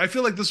 but I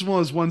feel like this is one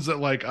of those ones that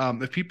like,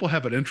 if people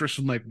have an interest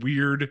in like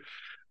weird,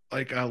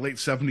 like late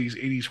 70s,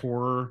 80s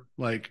horror,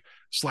 like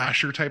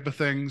slasher type of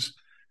things,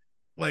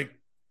 like,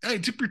 hey,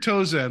 dip your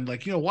toes in,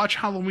 like, you know, watch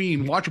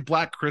Halloween, watch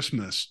Black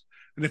Christmas.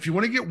 And if you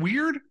want to get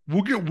weird,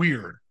 we'll get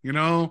weird, you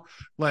know,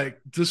 like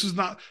this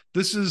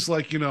is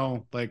like, you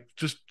know, like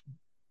just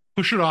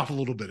push it off a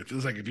little bit. If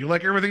it's like, if you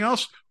like everything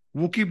else,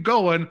 we'll keep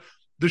going.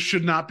 This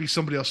should not be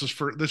somebody else's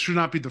first. This should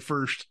not be the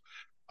first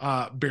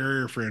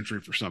barrier for entry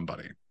for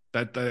somebody.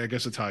 That I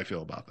guess that's how I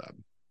feel about that.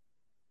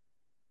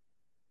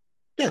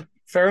 Yeah,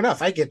 fair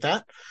enough. I get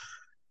that.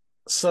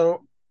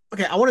 So,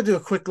 okay, I want to do a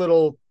quick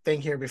little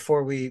thing here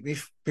before we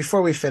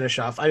finish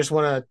off. I just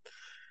want to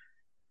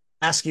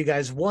ask you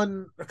guys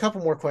a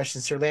couple more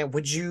questions here. Lan,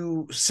 would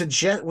you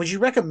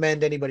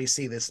recommend anybody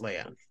see this,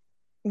 Lan?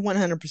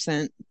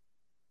 100%.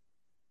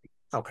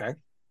 Okay.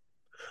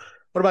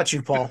 What about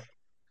you, Paul?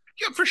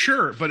 Yeah, for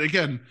sure. But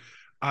again,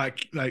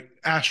 like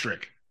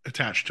asterisk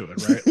attached to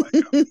it, right?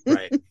 Like,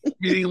 right.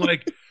 Meaning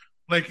like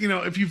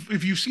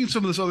if you've seen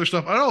some of this other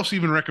stuff, I'd also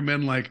even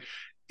recommend like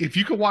if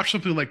you could watch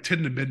something like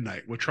 10 to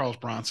Midnight with Charles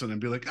Bronson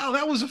and be like, oh,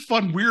 that was a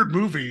fun, weird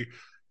movie,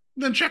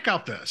 then check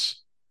out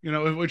this.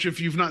 Which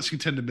if you've not seen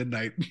 10 to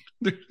Midnight,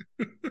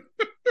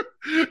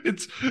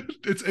 it's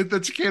a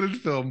canon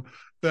film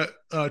that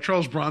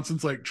Charles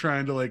Bronson's like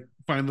trying to like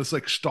find this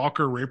like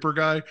stalker raper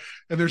guy,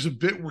 and there's a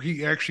bit where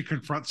he actually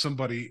confronts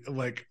somebody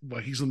like while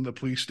he's in the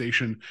police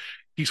station.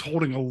 He's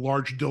holding a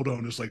large dildo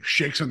and just like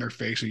shakes in their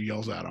face and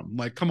yells at them.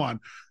 Like, come on,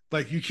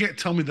 like you can't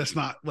tell me that's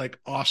not like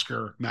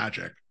Oscar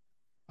magic.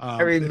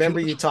 I remember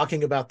you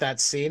talking about that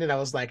scene, and I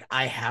was like,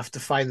 I have to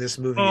find this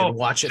movie and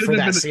watch it for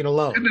that scene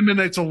alone. 10 to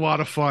Midnight's a lot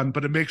of fun,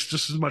 but it makes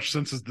just as much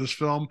sense as this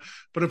film.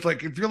 But if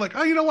you're like,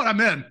 oh, you know what, I'm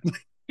in.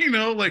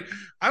 Like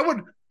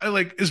I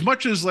like as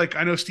much as like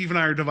I know Steve and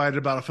I are divided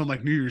about a film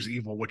like New Year's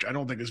Evil, which I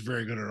don't think is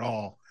very good at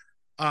all.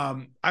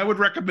 I would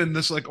recommend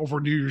this like over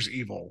New Year's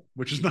Evil,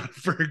 which is not a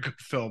very good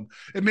film.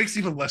 It makes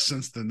even less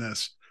sense than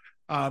this.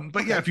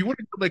 But yeah, if you want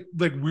to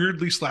like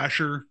weirdly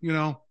slasher,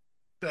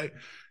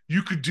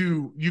 you could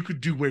do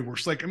way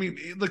worse. Like, I mean,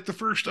 like the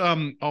first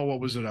what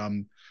was it?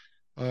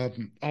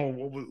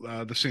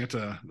 The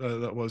Santa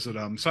that was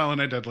it Silent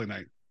Night, Deadly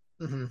Night.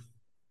 Mm-hmm.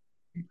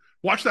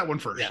 Watch that one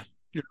first.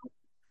 Yeah.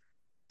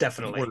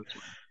 Definitely.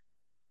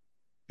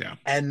 Yeah.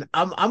 And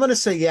I'm gonna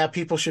say, yeah,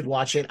 people should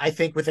watch it. I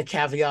think with a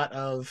caveat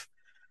of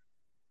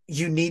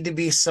you need to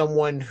be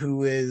someone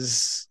who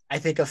is, I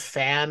think, a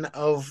fan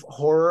of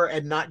horror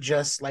and not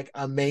just like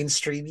a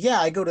mainstream. Yeah,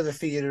 I go to the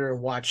theater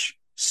and watch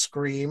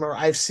Scream, or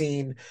I've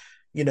seen,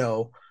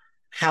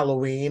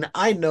 Halloween.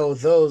 I know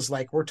those.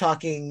 Like, we're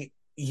talking,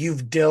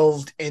 you've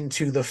delved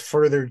into the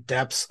further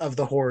depths of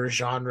the horror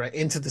genre,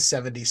 into the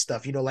 70s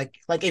stuff.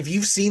 Like if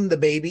you've seen The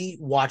Baby,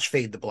 watch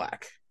Fade to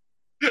Black.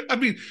 I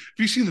mean, if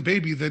you've seen The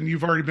Baby, then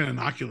you've already been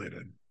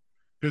inoculated.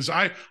 Because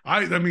I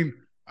mean,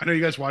 I know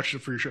you guys watched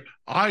it for your show.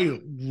 I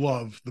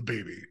love The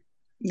Baby.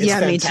 It's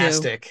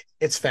fantastic. Me too.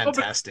 It's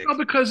fantastic.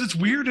 Because it's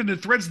weird and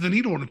it threads the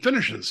needle and it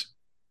finishes.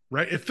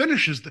 Right? It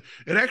finishes.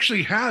 It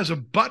actually has a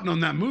button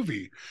on that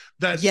movie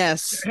that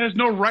has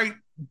no right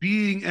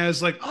being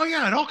as like, oh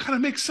yeah, it all kind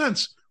of makes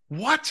sense.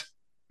 What?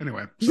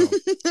 Anyway, so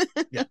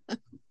yeah.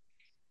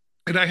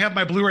 And I have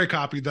my Blu-ray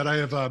copy that I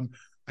have.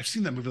 I've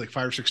seen that movie like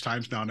 5 or 6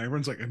 times now, and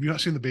everyone's like, "Have you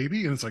not seen The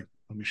Baby?" And it's like,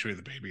 "Let me show you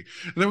The Baby."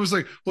 And it was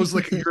like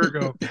a year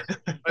ago.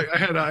 I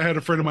had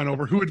a friend of mine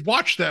over who had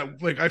watched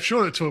that. Like I've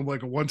shown it to him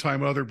like a one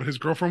time or other, but his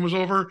girlfriend was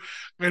over,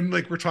 and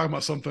like we're talking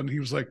about something. He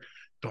was like,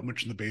 "Don't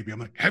mention The Baby." I'm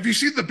like, "Have you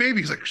seen The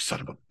Baby?" He's like,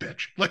 "Son of a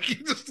bitch!" Like he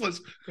just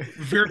was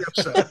very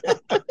upset.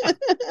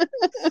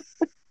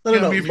 No,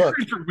 I mean, if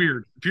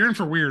you're in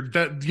for weird,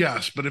 that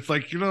yes. But if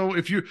like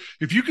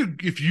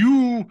if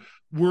you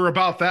were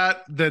about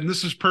that, then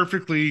this is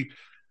perfectly.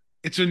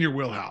 It's in your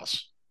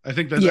wheelhouse. I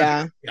think that's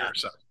your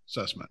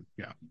assessment.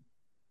 Yeah.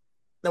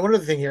 Now, one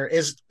other thing here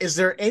is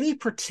there any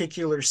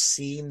particular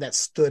scene that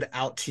stood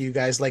out to you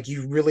guys? Like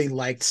you really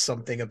liked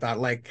something about,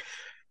 like,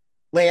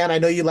 Leanne, I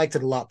know you liked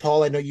it a lot.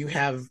 Paul, I know you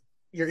have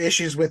your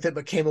issues with it,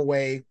 but came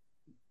away,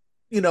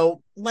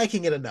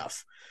 liking it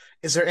enough.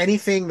 Is there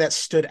anything that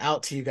stood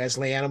out to you guys?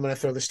 Leanne, I'm going to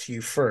throw this to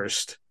you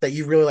first, that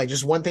you really like,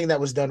 just one thing that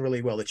was done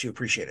really well that you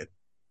appreciated.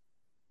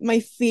 My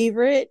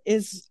favorite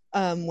is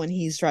when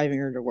he's driving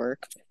her to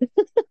work.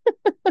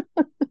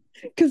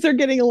 Because they're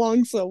getting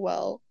along so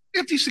well. They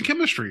have decent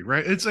chemistry,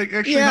 right? It's like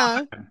actually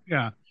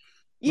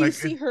You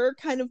see her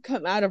kind of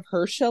come out of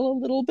her shell a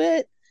little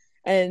bit,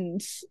 and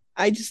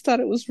I just thought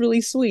it was really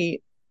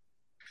sweet.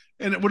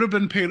 And it would have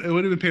been paid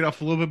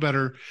off a little bit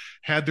better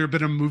had there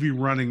been a movie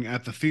running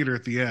at the theater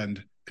at the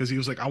end, because he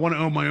was like, I want to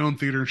own my own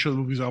theater and show the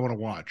movies I want to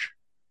watch.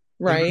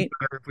 Right.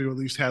 If we at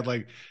least had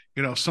like,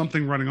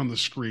 something running on the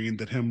screen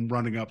that him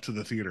running up to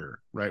the theater,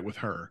 right, with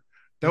her.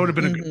 That would have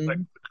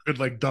been a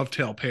good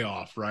dovetail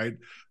payoff, right?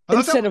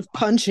 Instead of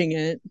punching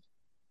it.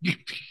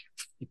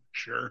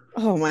 Sure.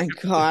 Oh my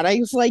God. I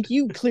was like,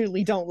 you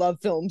clearly don't love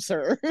film,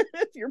 sir,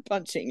 if you're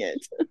punching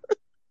it.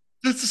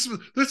 This is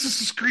a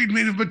screen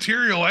made of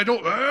material.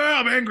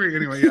 I'm angry.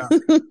 Anyway, yeah.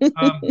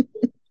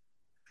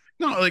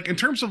 No, like in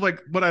terms of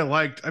like what I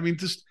liked, I mean,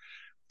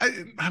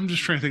 I'm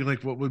just trying to think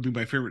like what would be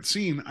my favorite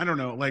scene. I don't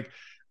know. Like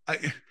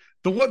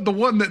the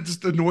one that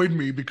just annoyed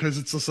me because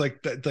it's just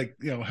like that, like,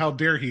 how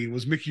dare he,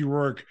 was Mickey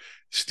Rourke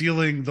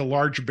stealing the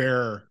large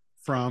bear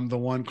from the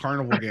one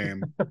carnival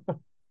game.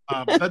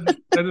 That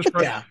is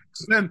right. Yeah.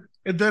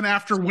 And then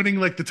after winning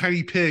like the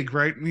tiny pig,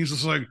 right? And he's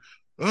just like,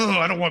 oh,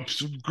 I don't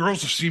want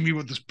girls to see me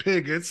with this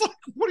pig. It's like,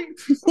 what are you?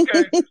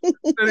 Okay.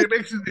 And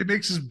it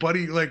makes his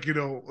buddy like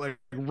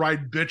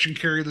ride bitch and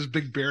carry this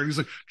big bear. And he's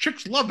like,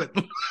 chicks love it.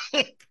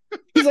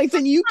 He's like,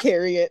 then you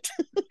carry it.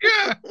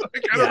 Yeah,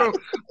 like, I don't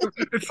know.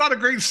 It's not a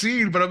great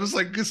scene, but I was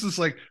like,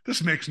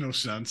 this makes no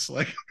sense.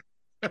 Like,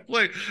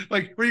 what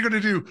are you gonna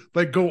do?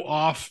 Like, go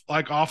off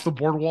the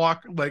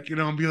boardwalk, and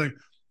be like,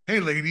 hey,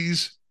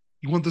 ladies,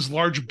 you want this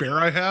large bear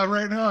I have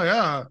right now?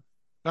 Yeah.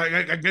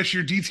 I guess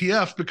you're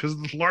DTF because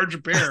of this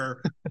large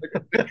bear.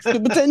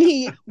 But then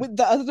with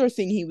the other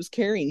thing he was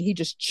carrying, he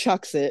just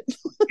chucks it.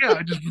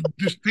 Yeah,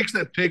 just takes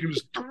that pig and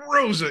just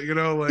throws it,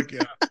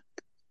 yeah.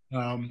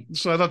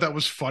 So I thought that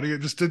was funny. It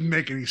just didn't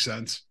make any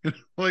sense.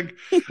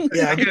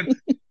 Again,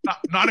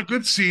 not a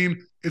good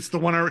scene. It's the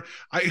one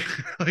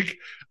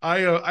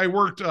I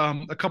worked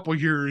a couple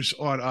years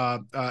on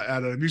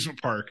at an amusement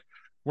park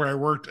where I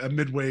worked at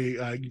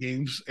Midway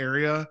Games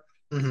area.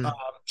 Mm-hmm.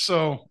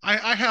 So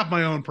I have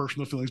my own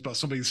personal feelings about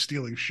somebody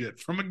stealing shit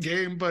from a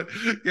game, but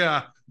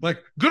yeah,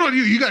 good on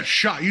you. You got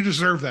shot. You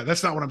deserve that.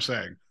 That's not what I'm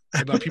saying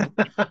about people.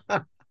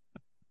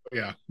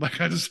 Yeah, it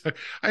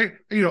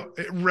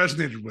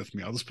resonated with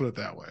me. I'll just put it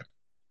that way.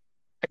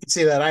 I can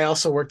see that. I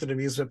also worked at an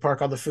amusement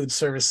park on the food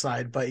service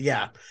side, but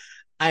yeah,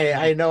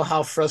 I know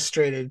how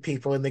frustrated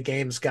people in the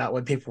games got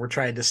when people were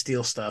trying to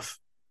steal stuff.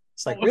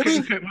 It's like, really?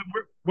 Okay.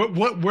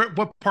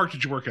 What park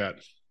did you work at?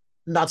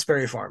 Knott's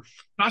Berry Farm.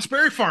 Knott's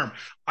Berry Farm.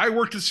 I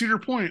worked at Cedar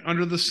Point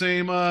under the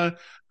same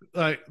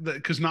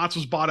because Knott's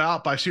was bought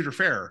out by Cedar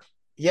Fair.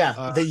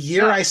 Yeah, the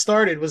year I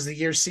started was the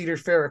year Cedar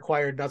Fair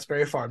acquired Knott's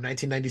Berry Farm,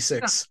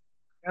 1996.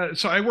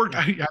 So I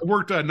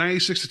worked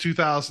 96 to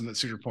 2000 at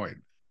Cedar Point.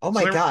 Oh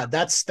my God,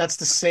 that's the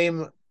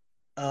same.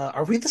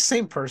 Are we the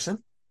same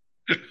person?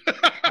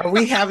 Are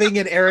we having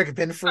an Eric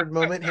Binford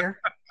moment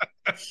here?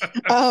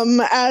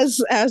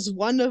 As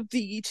one of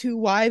the two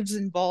wives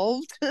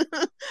involved,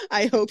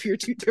 I hope you're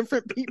two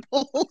different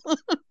people.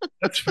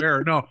 That's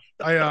fair. No,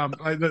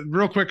 I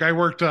real quick, I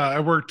worked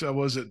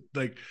was it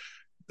like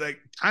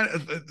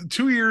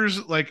 2 years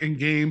in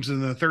games,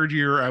 and the third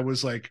year I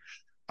was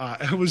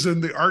I was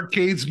in the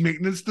arcades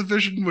maintenance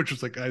division, which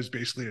was I was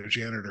basically a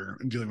janitor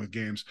and dealing with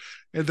games.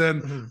 And then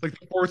the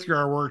fourth year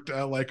I worked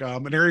at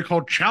an area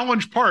called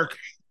Challenge Park.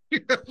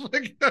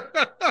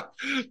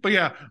 But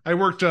yeah, I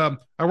worked at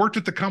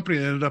the company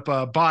that ended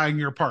up buying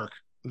your park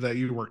that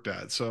you worked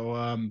at.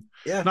 So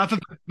yeah, not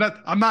that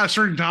I'm not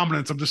asserting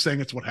dominance. I'm just saying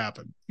it's what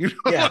happened.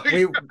 Yeah,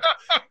 we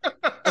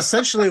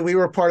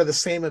were part of the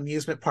same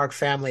amusement park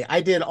family.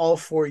 I did all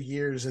 4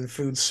 years in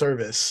food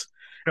service.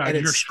 God,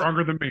 you're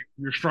stronger than me.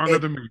 You're stronger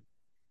than me.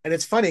 And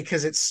it's funny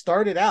because it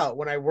started out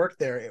when I worked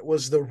there, it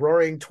was the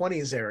Roaring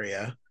Twenties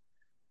area.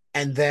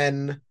 And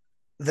then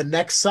the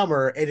next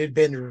summer, it had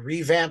been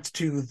revamped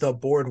to the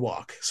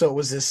Boardwalk. So it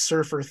was this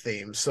surfer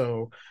theme.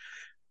 So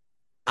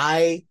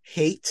I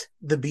hate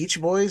the Beach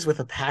Boys with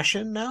a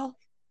passion now.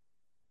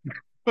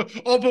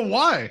 Oh, but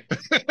why?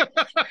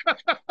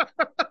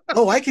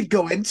 Oh, I could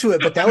go into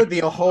it, but that would be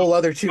a whole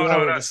other 2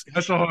 hours.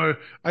 That's a whole,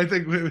 I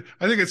think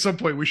at some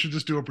point we should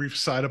just do a brief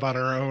side about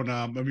our own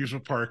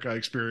amusement park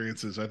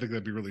experiences. I think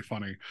that'd be really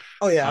funny.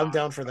 Oh yeah, I'm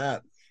down for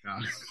that.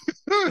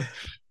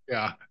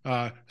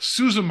 Yeah.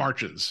 Susan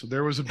Marches.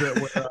 There was a bit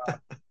where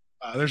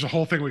there's a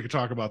whole thing we could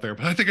talk about there,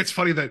 but I think it's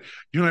funny that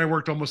you and I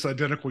worked almost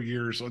identical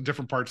years on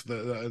different parts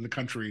of the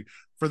country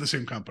for the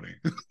same company.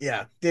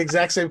 Yeah, the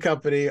exact same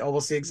company,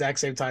 almost the exact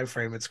same time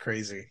frame. It's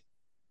crazy.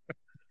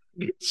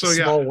 So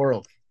small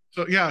world.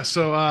 So yeah,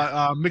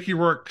 Mickey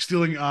Rourke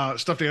stealing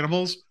stuffed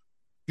animals.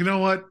 You know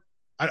what?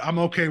 I'm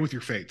okay with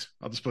your fate.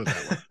 I'll just put it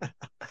that way.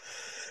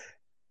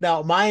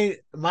 Now,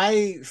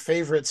 my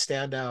favorite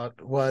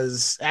standout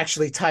was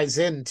actually ties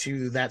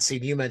into that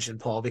scene you mentioned,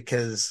 Paul,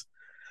 because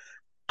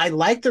I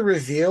like the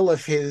reveal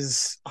of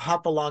his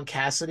Hopalong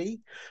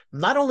Cassidy.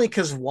 Not only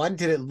because one,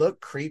 did it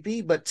look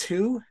creepy, but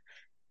two,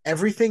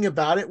 everything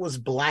about it was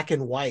black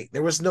and white.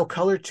 There was no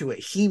color to it.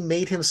 He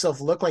made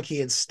himself look like he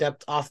had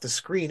stepped off the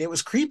screen. It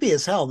was creepy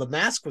as hell. The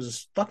mask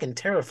was fucking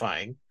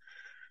terrifying.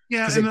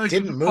 Yeah, and it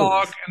didn't move.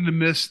 Fog and the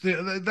mist,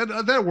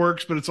 that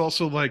works, but it's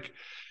also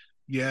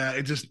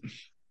it just.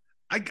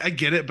 I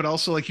get it, but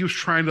also he was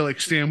trying to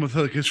stand with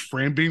his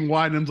frame being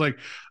wide, and I'm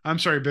I'm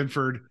sorry,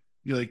 Binford,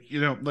 you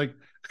look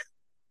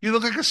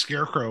like a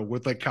scarecrow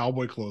with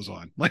cowboy clothes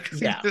on.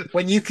 Yeah,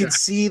 when you could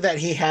see that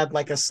he had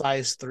a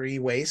size 3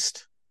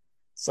 waist,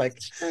 it's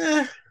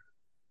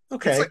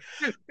okay.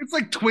 It's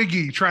like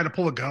Twiggy trying to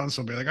pull a gun on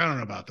somebody. I don't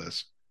know about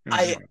this.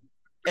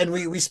 And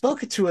we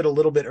spoke to it a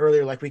little bit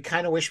earlier. We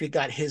kind of wish we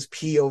got his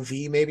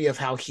POV maybe of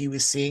how he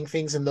was seeing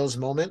things in those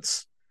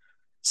moments.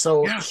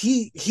 So yeah.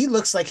 He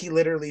looks like he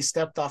literally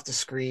stepped off the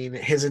screen.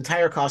 His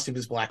entire costume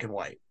is black and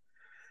white.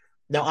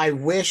 Now I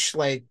wish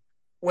when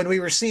we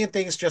were seeing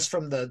things just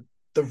from the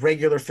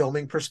regular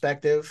filming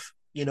perspective,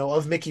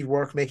 of Mickey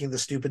Rourke making the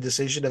stupid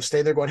decision of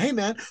staying there going, hey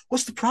man,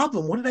 what's the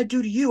problem? What did I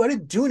do to you? I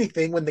didn't do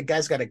anything, when the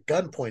guy's got a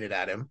gun pointed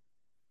at him.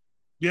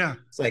 Yeah.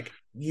 It's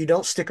you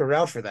don't stick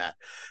around for that.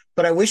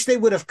 But I wish they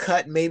would have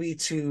cut maybe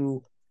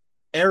to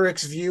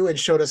Eric's view and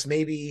showed us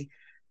maybe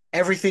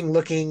everything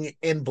looking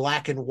in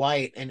black and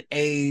white and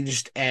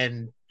aged,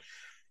 and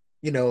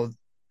the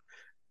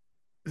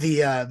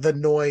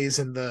noise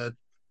and the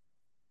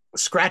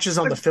scratches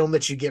on the film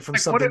that you get from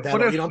Like, something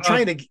that, you know, I'm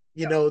trying to,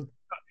 you know,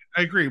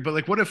 I agree, but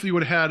like, what if you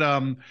would have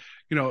had,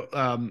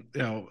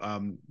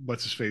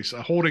 what's his face,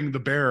 holding the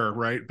bear,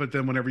 right? But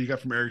then whenever you got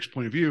from Eric's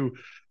point of view,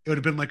 it would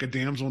have been like a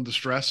damsel in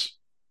distress,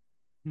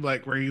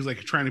 like where he's like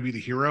trying to be the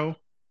hero,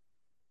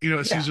 you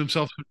know, sees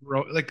himself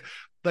like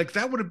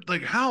that would have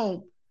like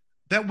how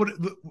that would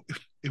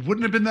it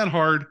wouldn't have been that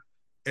hard,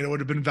 and it would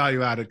have been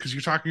value added because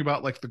you're talking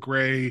about like the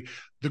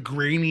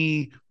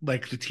grainy,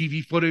 like the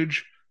TV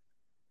footage.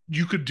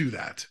 You could do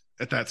that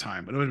at that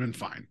time, and it would have been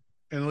fine.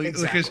 And like,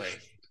 exactly.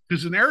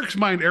 Because in Eric's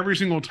mind, every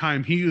single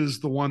time he is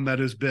the one that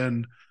has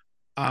been,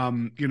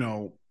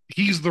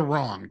 he's the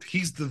wronged,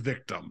 he's the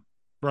victim,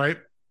 right?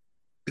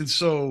 And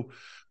so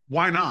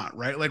why not,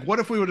 right? Like, what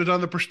if we would have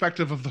done the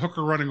perspective of the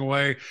hooker running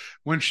away?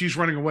 When she's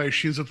running away,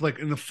 she ends up like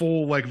in the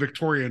full like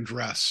Victorian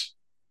dress,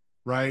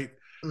 right?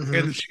 Mm-hmm.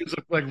 And she ends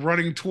up like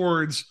running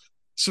towards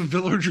some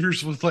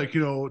villagers with like,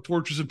 you know,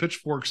 torches and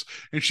pitchforks,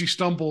 and she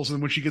stumbles,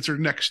 and when she gets her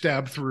neck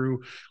stabbed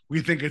through, we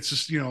think it's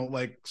just, you know,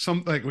 like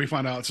we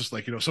find out it's just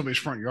like, you know, somebody's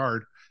front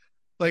yard.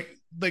 Like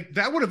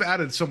that would have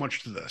added so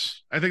much to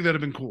this. I think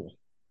that'd have been cool.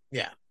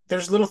 Yeah,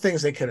 there's little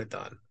things they could have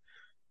done.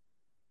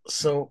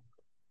 So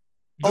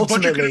the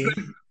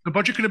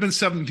budget could have been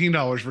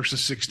 $17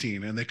 versus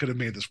 $16, and they could have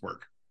made this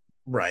work.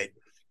 Right.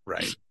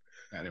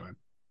 Anyway,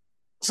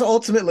 so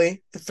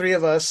ultimately, the three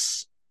of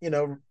us, you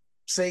know,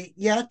 say,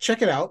 yeah,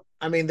 check it out.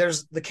 I mean,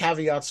 there's the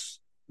caveats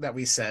that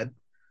we said,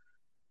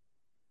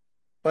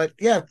 but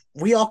yeah,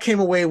 we all came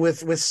away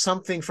with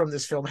something from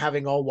this film,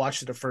 having all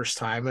watched it the first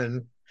time,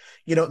 and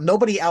you know,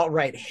 nobody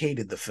outright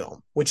hated the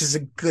film, which is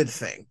a good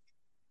thing.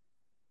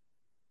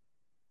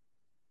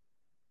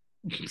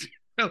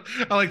 I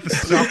like the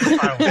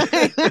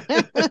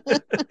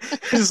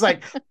It's just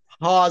like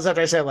pause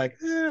after I say, like,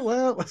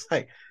 well, it's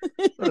like,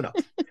 I don't know.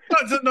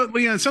 No,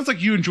 Leanne, it sounds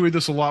like you enjoyed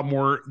this a lot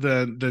more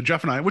than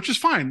Jeff and I, which is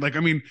fine. Like, I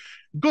mean,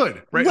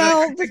 good, right?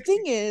 Well, the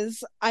thing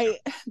is,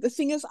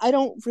 I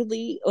don't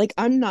really like.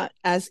 I'm not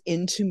as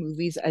into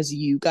movies as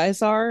you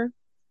guys are,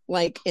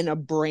 like in a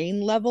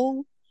brain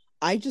level.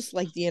 I just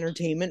like the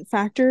entertainment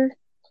factor.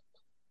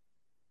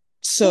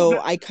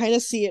 So I kind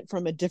of see it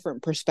from a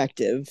different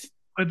perspective.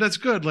 That's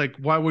good. Like,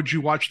 why would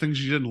you watch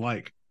things you didn't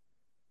like?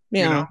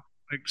 Yeah. You know?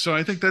 Like, so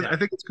I think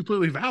it's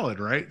completely valid,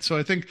 right? So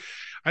I think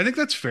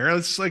that's fair.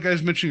 It's like I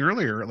was mentioning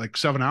earlier, like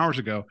 7 hours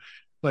ago.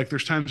 Like,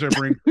 there's times I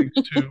bring things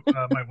to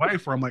my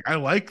wife where I'm like, I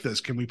like this.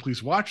 Can we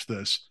please watch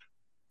this?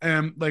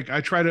 And like,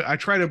 I try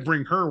to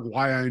bring her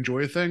why I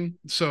enjoy a thing.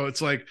 So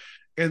it's like,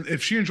 and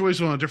if she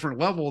enjoys it on a different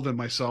level than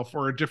myself,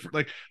 or a different,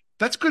 like,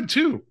 that's good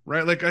too,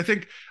 right? Like, I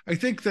think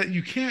that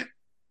you can't.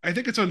 I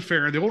think it's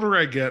unfair. And the older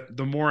I get,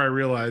 the more I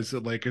realize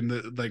that, like,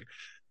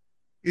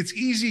 it's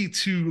easy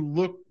to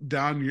look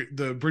down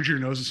the bridge of your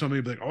nose at somebody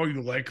and be like, oh,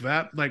 you like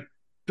that? Like,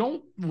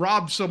 don't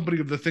rob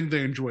somebody of the thing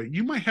they enjoy.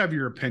 You might have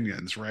your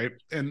opinions, right?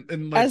 And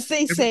like, as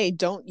they say,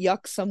 don't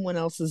yuck someone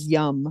else's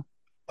yum.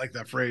 Like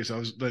that phrase.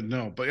 But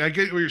I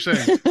get what you're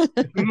saying.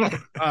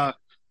 No,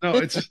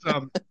 it's just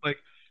like,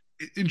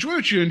 enjoy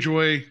what you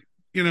enjoy.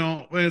 You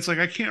know, and it's like,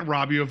 I can't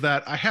rob you of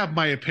that. I have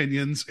my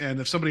opinions, and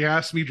if somebody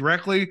asks me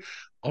directly,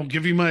 I'll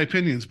give you my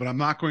opinions, but I'm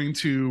not going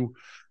to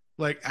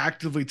like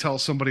actively tell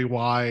somebody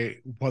why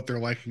what they're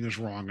liking is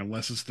wrong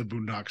unless it's the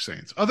Boondock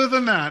Saints. Other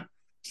than that,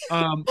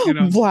 you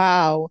know.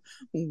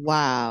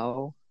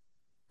 Wow.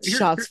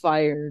 Shots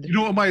fired. You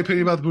know what my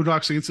opinion about the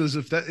Boondock Saints is?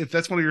 If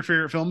that's one of your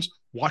favorite films,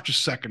 watch a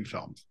second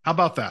film. How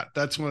about that?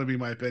 That's going to be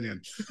my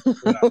opinion.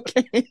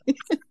 Okay.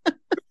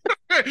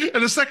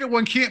 And the second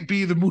one can't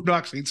be the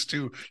Boondock Saints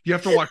 2. You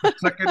have to watch a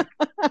second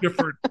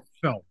different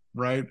film,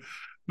 right?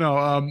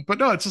 No, but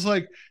no, it's just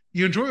like,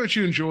 you enjoy what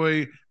you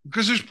enjoy,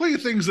 because there's plenty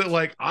of things that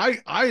like I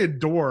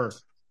adore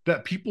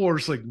that people are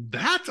just like,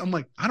 that I'm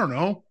like, I don't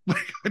know,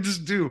 like I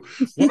just do.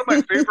 One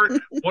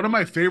of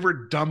my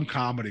favorite dumb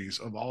comedies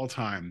of all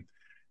time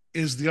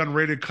is the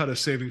unrated cut of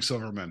Saving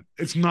Silverman.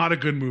 It's not a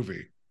good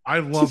movie. I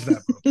love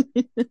that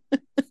movie.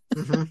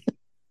 Mm-hmm.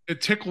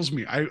 It tickles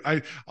me.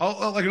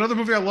 I'll like another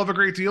movie I love a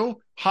great deal,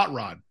 Hot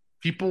Rod.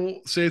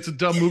 People say it's a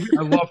dumb movie.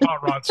 I love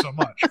Hot Rod so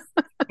much,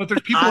 but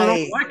there's people who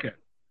don't like it.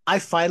 I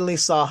finally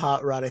saw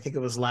Hot Rod. I think it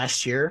was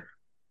last year.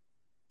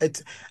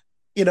 It's,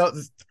 you know,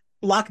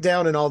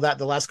 lockdown and all that,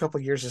 the last couple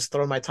of years has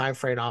thrown my time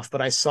frame off, but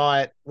I saw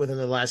it within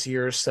the last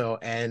year or so,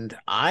 and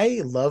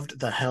I loved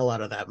the hell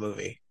out of that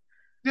movie.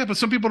 Yeah, but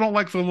some people don't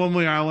like The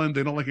Lonely Island.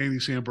 They don't like Andy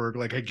Samberg.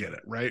 Like, I get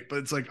it, right? But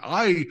it's like,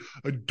 I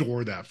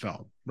adore that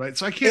film, right?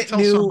 So I can't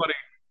tell somebody.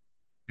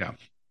 Yeah.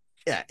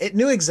 Yeah, it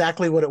knew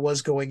exactly what it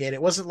was going in.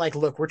 It wasn't like,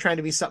 look, we're trying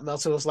to be something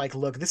else. It was like,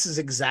 look, this is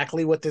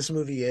exactly what this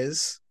movie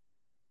is.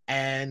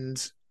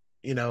 And,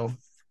 you know,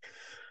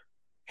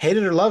 hate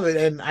it or love it.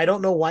 And I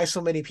don't know why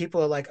so many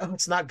people are like, oh,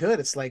 it's not good.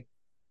 It's like,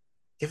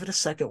 give it a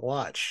second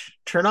watch.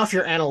 Turn off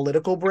your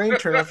analytical brain.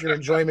 Turn off your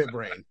enjoyment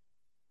brain.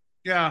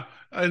 Yeah,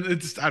 and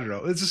it's, I don't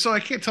know. It's just, so I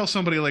can't tell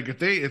somebody like if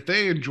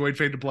they enjoyed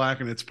Fade to Black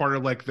and it's part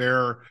of like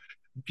their,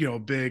 you know,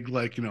 big,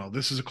 like, you know,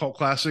 this is a cult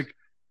classic.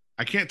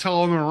 I can't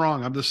tell them they're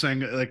wrong. I'm just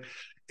saying, like,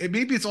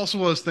 maybe it's also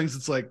one of those things.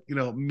 It's like,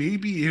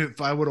 maybe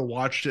if I would have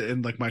watched it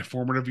in like my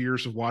formative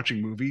years of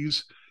watching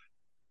movies,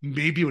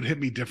 maybe it would hit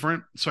me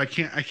different. So I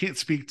can't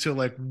speak to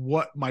like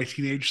what my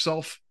teenage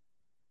self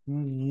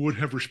would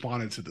have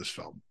responded to this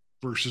film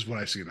versus what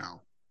I see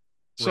now.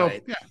 So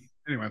Right. yeah.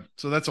 Anyway,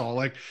 so that's all.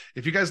 Like,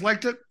 if you guys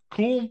liked it,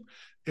 cool.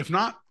 If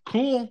not,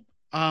 cool.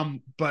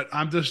 But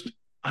I'm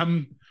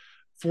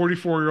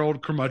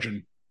 44-year-old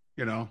curmudgeon,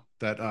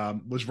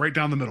 that was right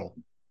down the middle.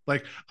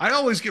 Like, I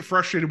always get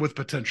frustrated with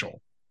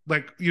potential.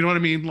 Like, you know what I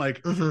mean?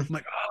 Like, I'm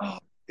like, oh,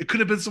 it could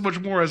have been so much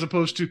more, as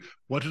opposed to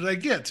what did I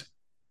get?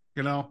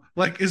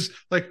 Like, is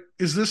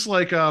this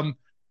like did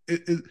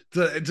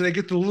I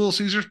get the Little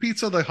Caesars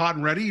pizza, the hot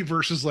and ready,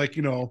 versus like,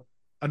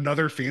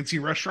 another fancy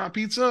restaurant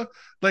pizza?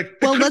 Like,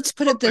 well, let's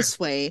put it this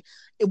way.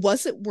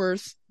 Was it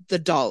worth the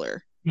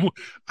 $1?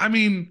 I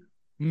mean,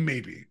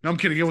 maybe. No, I'm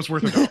kidding. It was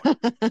worth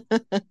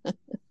 $1.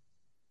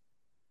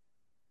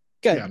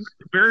 Good. Yeah,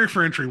 barrier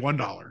for entry,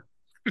 $1.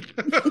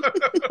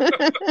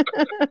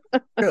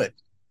 Good.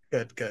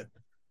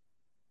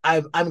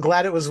 I'm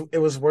glad it was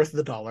worth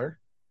the $1.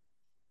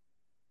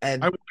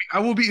 And I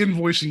will be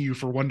invoicing you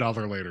for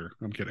 $1 later.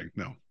 I'm kidding.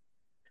 No.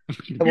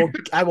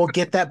 I will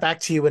get that back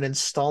to you in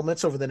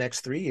installments over the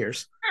next 3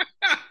 years.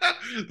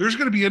 There's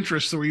going to be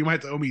interest, so you might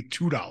have to owe me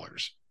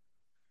 $2.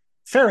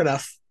 Fair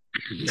enough.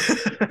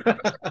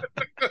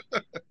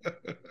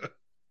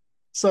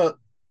 So,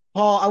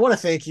 Paul, I want to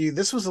thank you.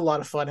 This was a lot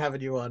of fun having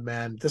you on,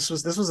 man. This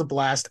was a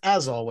blast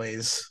as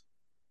always.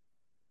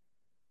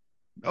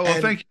 Oh,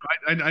 well, thank you.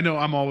 I know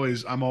I'm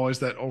always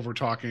that over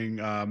talking,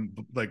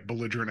 like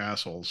belligerent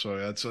asshole. So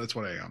that's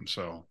what I am.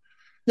 So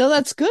no,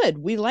 that's good.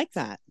 We like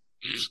that.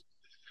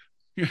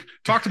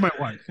 Talk to my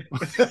wife.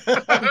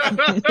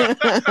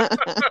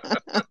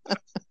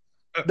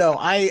 No,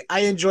 I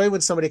enjoy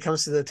when somebody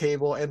comes to the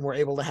table and we're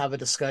able to have a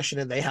discussion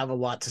and they have a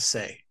lot to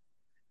say.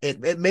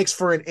 It makes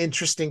for an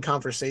interesting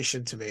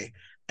conversation to me.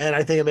 And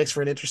I think it makes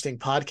for an interesting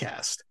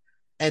podcast.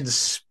 And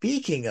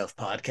speaking of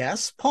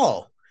podcasts,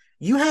 Paul,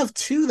 you have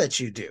 2 that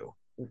you do.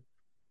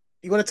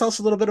 You want to tell us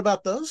a little bit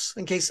about those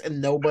in case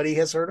nobody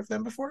has heard of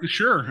them before?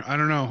 Sure. I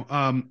don't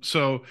know.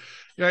 So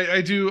yeah,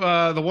 I do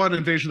the one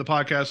Invasion of the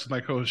Podcast with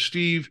my co-host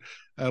Steve,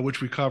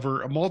 which we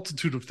cover a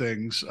multitude of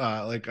things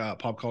like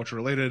pop culture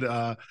related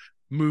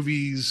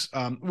movies.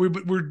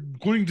 We're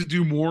going to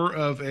do more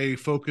of a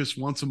focus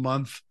once a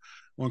month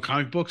on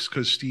comic books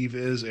because Steve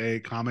is a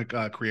comic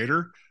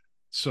creator.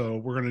 So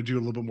we're going to do a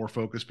little bit more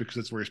focus because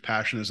that's where his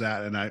passion is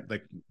at. And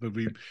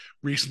we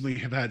recently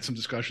have had some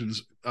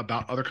discussions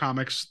about other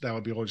comics. That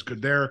would be always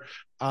good there.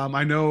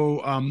 I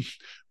know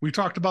we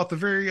talked about the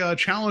very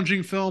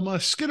challenging film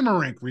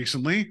Skinamarink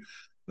recently.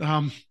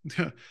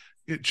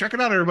 Check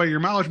it out, everybody. Your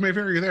mileage may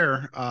vary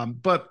there.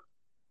 But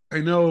I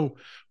know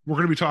we're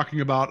going to be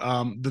talking about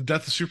the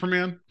Death of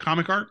Superman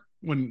comic art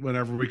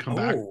whenever we come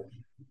back.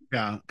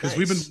 Yeah, because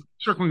we've been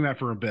circling that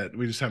for a bit.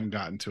 We just haven't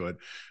gotten to it.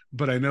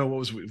 But I know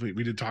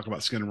we did talk about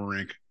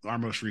Skinamarink, our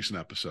most recent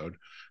episode.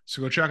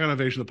 So go check out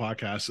Invasion of the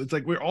Podcast. It's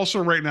like we're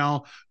also right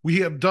now, we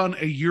have done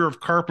a year of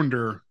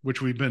Carpenter,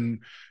 which John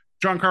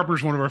Carpenter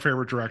is one of our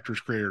favorite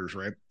directors, creators,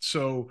 right?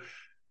 So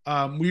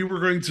we were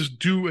going to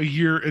do a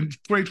year in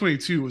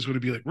 2022 was going to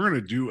be like, we're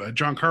going to do a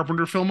John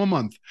Carpenter film a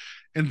month.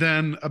 And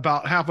then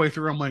about halfway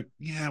through, I'm like,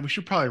 yeah, we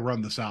should probably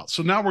run this out.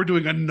 So now we're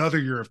doing another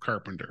year of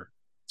Carpenter.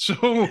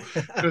 So,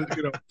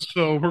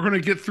 so we're going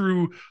to get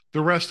through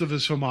the rest of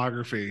his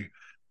filmography.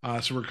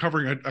 So we're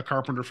covering a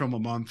Carpenter film a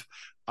month.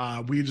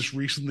 We just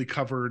recently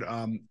covered,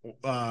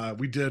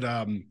 we did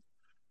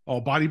all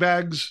Body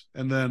Bags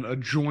and then a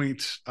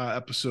joint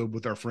episode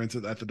with our friends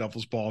at the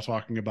Devil's Ball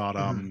talking about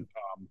In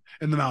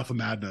the Mouth of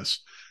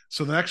Madness.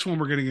 So the next one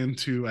we're getting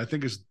into, I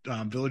think, is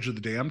Village of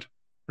the Damned.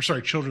 Or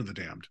sorry, Children of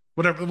the Damned.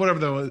 Whatever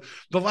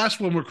the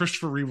last one where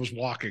Christopher Reeve was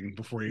walking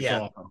before he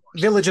fell off.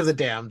 Village of the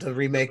Damned, the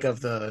remake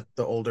of the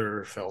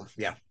older film.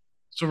 Yeah.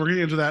 So we're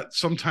getting into that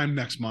sometime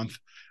next month.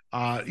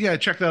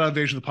 Check that out,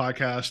 Invasion of the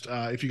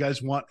Podcast. If you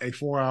guys want a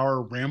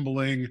 4-hour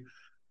rambling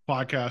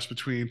podcast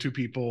between two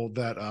people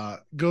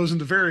that goes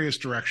into various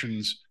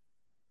directions,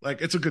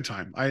 like, it's a good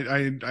time.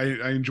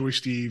 I enjoy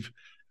Steve.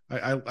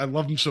 I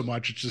love him so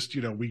much. It's just,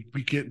 we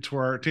get into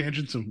our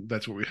tangents, and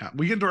that's what we have.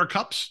 We get into our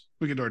cups,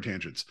 we get into our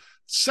tangents.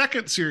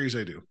 Second series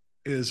I do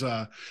is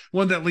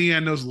one that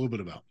Leanne knows a little bit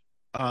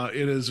about.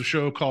 It is a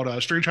show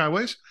called Strange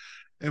Highways,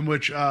 in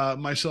which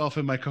myself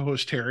and my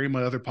co-host Terry,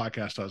 my other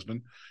podcast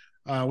husband,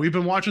 we've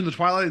been watching The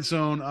Twilight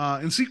Zone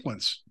in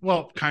sequence.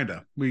 Well, kind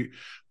of. We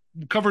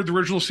covered the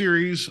original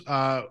series,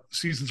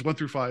 seasons 1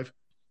 through 5,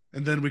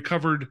 and then we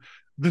covered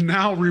the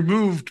now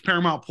removed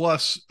Paramount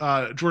Plus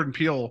Jordan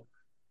Peele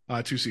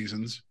 2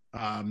 seasons.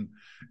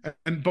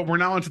 But we're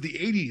now into the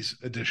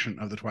 80s edition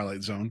of The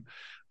Twilight Zone.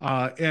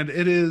 And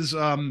it is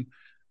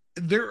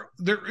there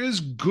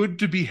is good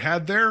to be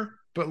had there,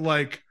 but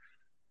like,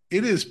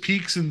 it is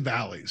peaks and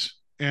valleys.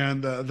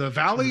 And the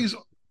valleys,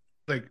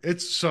 like, it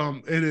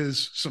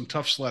is some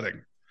tough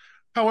sledding.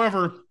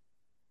 However,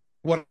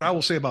 what I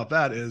will say about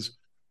that is,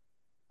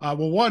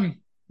 one,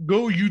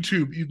 go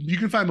YouTube. You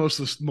can find most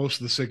of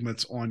the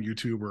segments on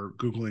YouTube or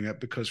Googling it,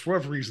 because for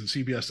whatever reason,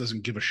 CBS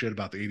doesn't give a shit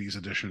about the 80s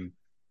edition.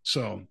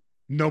 So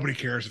nobody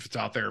cares if it's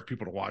out there for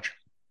people to watch.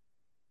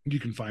 You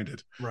can find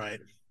it. Right.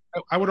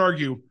 I would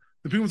argue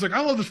the people's like,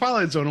 I love the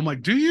Twilight Zone. I'm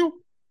like, do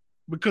you?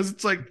 Because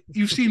it's like,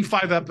 you've seen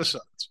 5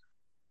 episodes.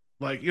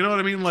 Like, you know what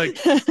I mean? Like,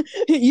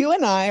 you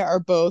and I are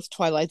both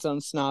Twilight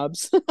Zone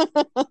snobs.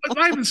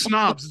 not even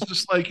snobs. It's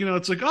just like,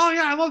 it's like, oh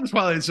yeah, I love the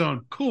Twilight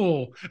Zone.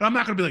 Cool. And I'm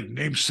not going to be like,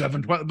 name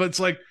 7 Twilight, but it's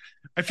like,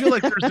 I feel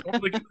like there's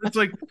like, it's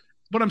like,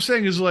 what I'm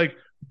saying is like,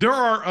 there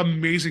are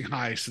amazing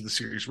highs to the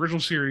series, original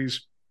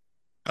series,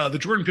 the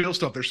Jordan Peele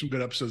stuff. There's some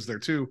good episodes there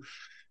too.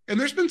 And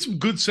there's been some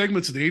good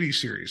segments of the 80s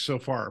series so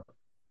far,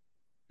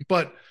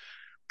 but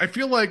I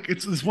feel like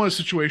it's one of the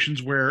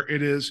situations where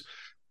it is,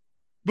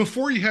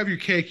 before you have your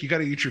cake, you got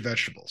to eat your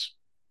vegetables.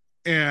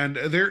 And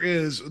there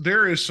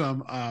is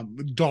some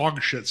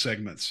dog shit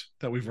segments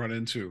that we've run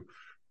into,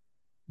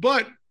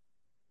 but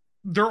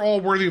they're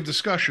all worthy of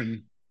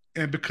discussion.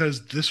 And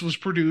because this was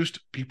produced,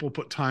 people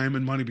put time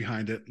and money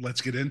behind it.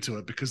 Let's get into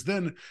it, because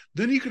then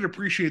you can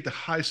appreciate the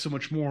highs so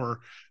much more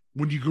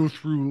when you go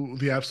through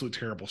the absolute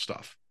terrible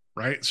stuff.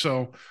 Right.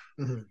 So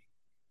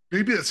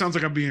maybe it sounds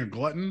like I'm being a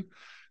glutton,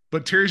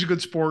 but Terry's a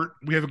good sport.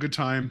 We have a good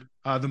time.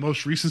 The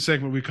most recent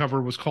segment we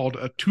covered was called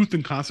Tooth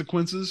and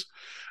Consequences,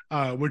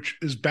 which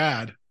is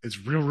bad. It's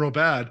real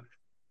bad.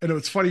 And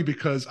it's funny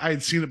because I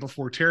had seen it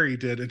before Terry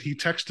did, and he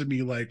texted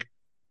me like,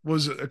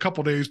 was a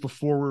couple days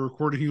before we were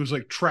recording. He was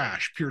like,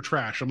 trash, pure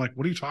trash. I'm like,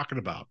 what are you talking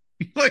about?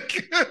 He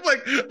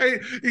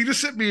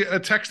just sent me a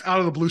text out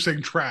of the blue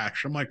saying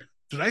trash. I'm like,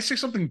 did I say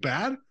something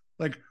bad?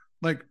 Like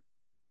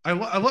I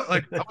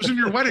was in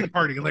your wedding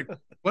party. Like,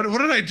 what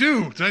did I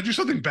do? Did I do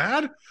something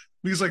bad?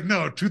 And he's like,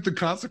 no, Tooth and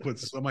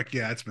Consequences. I'm like,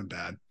 yeah, it's been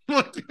bad.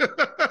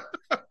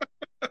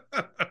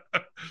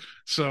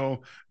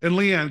 So, and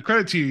Leanne,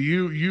 credit to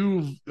you.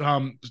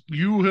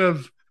 You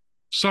have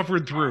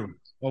suffered through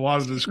a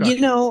lot of the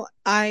discussion.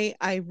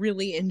 I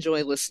really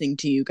enjoy listening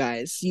to you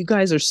guys. You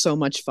guys are so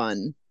much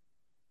fun.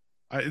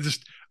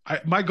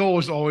 My goal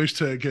is always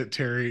to get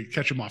Terry,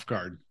 catch him off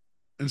guard.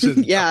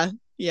 And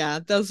yeah,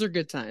 those are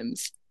good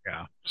times.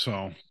 Yeah.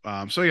 So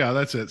yeah,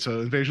 that's it.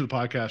 So Invasion of the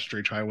Podcast,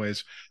 Strange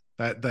Highways.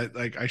 That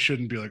like, I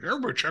shouldn't be like,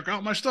 everybody check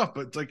out my stuff,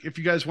 but like, if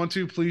you guys want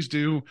to, please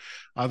do.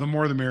 The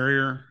more the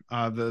merrier.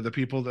 The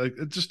people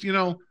that just,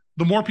 the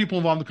more people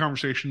involved in the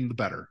conversation, the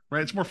better,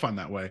 right? It's more fun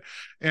that way.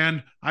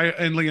 And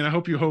Leanne, I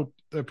hope you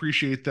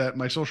appreciate that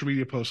my social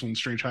media posts on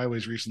Strange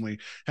Highways recently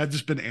had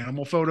just been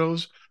animal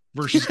photos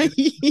versus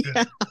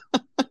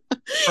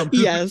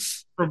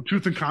from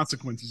Tooth and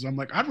Consequences. I'm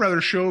like, I'd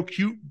rather show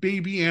cute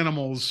baby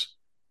animals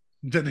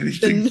than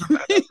anything.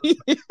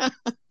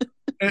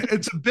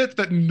 It's a bit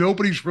that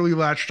nobody's really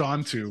latched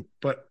onto,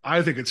 but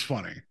I think it's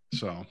funny.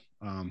 So,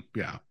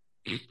 yeah.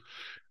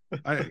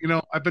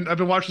 I've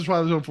been watching this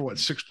Twilight Zone for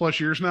 6+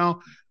 years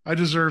now. I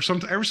deserve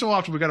something. Every so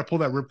often we got to pull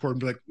that ripcord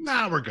and be like,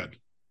 nah, we're good.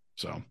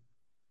 So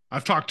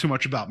I've talked too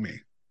much about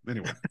me.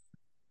 Anyway.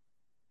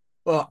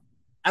 Well,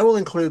 I will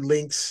include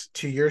links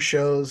to your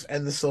shows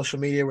and the social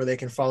media where they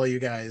can follow you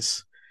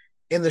guys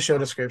in the show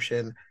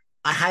description.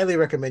 I highly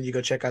recommend you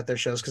go check out their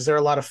shows because they're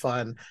a lot of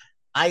fun.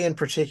 I, in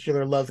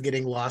particular, love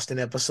getting lost in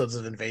episodes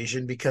of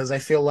Invasion because I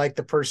feel like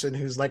the person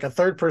who's like a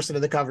third person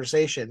in the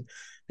conversation.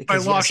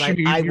 Because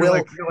you're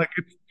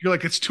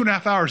like, it's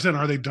 2.5 hours in.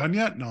 Are they done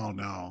yet?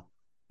 No.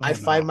 I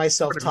find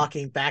myself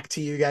talking back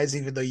to you guys,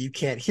 even though you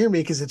can't hear me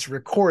because it's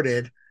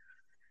recorded.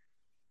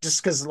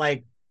 Just because,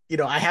 I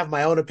have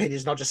my own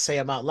opinions and I'll just say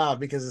them out loud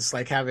because it's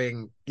like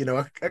having,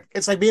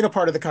 it's like being a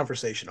part of the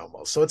conversation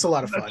almost. So it's a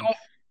lot of fun.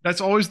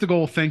 That's always the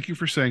goal. Thank you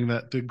for saying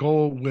that. The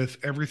goal with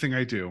everything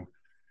I do.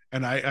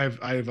 And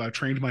I've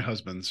trained my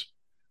husbands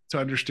to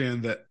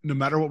understand that no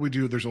matter what we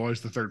do, there's always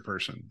the third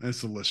person, and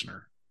it's the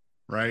listener,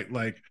 right?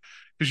 Like,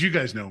 because you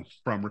guys know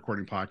from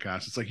recording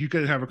podcasts, it's like you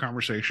can have a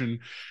conversation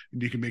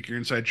and you can make your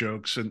inside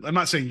jokes. And I'm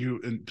not saying you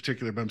in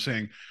particular, but I'm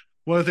saying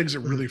one of the things that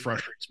really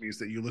frustrates me is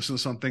that you listen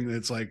to something and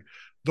it's like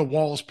the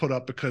wall is put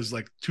up because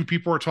like 2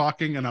 people are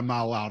talking and I'm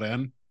not allowed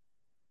in.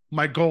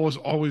 My goal has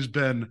always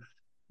been,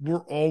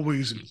 we're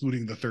always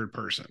including the third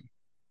person.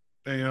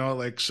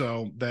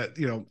 So that,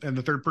 and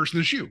the third person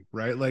is you,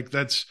 right? Like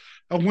that's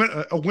a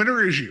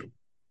winner is you.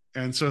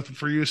 And so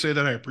for you to say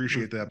that, I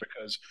appreciate that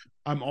because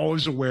I'm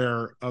always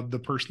aware of the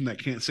person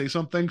that can't say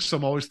something. So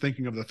I'm always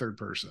thinking of the third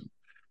person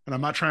and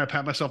I'm not trying to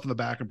pat myself in the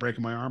back and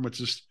breaking my arm. It's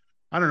just,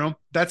 I don't know.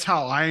 That's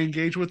how I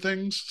engage with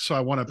things. So I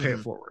want to pay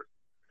it forward.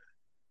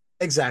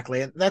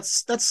 Exactly. And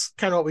that's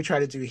kind of what we try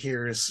to do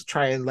here is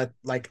try and let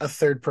like a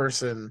third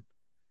person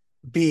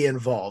be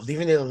involved,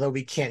 even though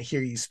we can't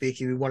hear you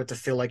speaking. We want it to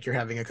feel like you're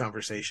having a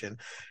conversation,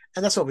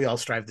 and that's what we all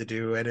strive to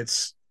do. And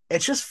it's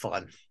just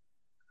fun.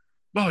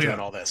 Doing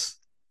all this,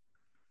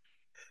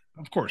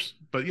 of course.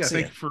 But yeah,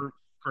 thank you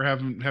for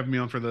having me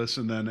on for this.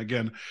 And then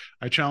again,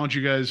 I challenge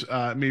you guys.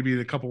 Maybe in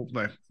a couple,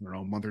 I don't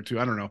know, a month or two.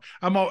 I don't know.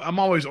 I'm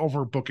always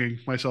overbooking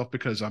myself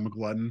because I'm a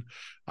glutton.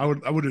 I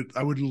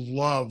would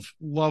love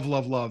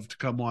to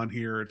come on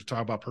here to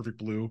talk about Perfect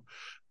Blue.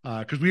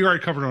 because we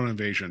already covered on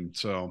Invasion,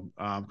 so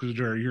because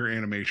your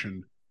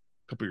animation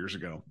a couple years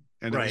ago,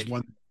 and Right. it was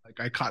one like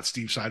I caught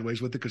Steve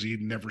sideways with it because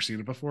he'd never seen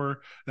it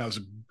before. That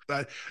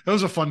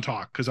was a fun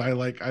talk because I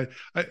like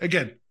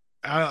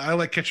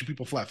catching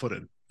people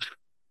flat-footed.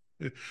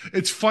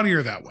 It's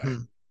funnier that way,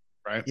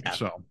 right? Yeah.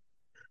 So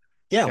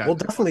yeah, we'll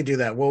definitely do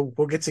that. We'll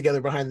get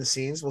together behind the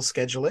scenes. We'll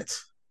schedule it,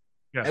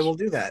 yes. and we'll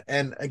do that.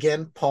 And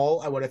again,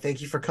 Paul, I want to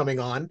thank you for coming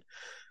on.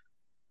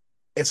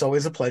 It's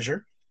always a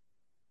pleasure.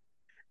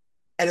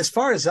 And as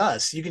far as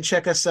us, you can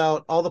check us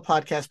out all the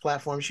podcast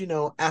platforms.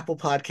 Apple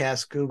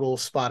Podcasts, Google,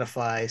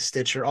 Spotify,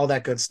 Stitcher, all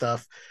that good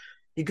stuff.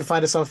 You can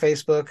find us on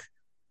Facebook,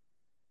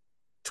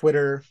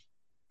 Twitter,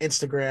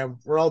 Instagram.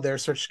 We're all there.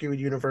 Search Skewered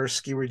Universe,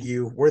 Skewered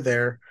U. We're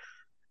there.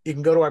 You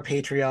can go to our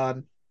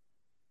Patreon,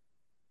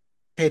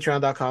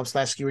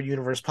 patreon.com/Skewered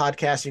Universe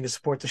Podcast. You can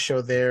support the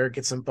show there,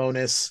 get some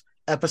bonus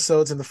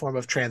episodes in the form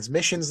of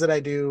transmissions that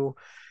I do.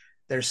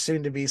 There's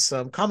soon to be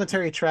some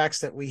commentary tracks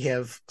that we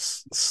have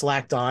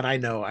slacked on. I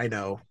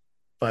know,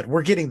 but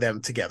we're getting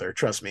them together.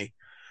 Trust me.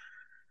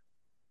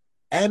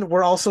 And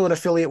we're also an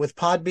affiliate with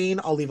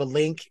Podbean. I'll leave a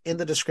link in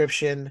the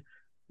description.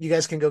 You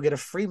guys can go get a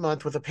free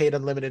month with a paid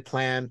unlimited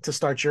plan to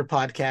start your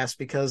podcast,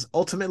 because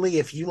ultimately,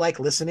 if you like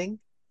listening,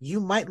 you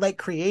might like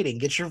creating.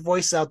 Get your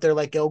voice out there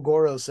like El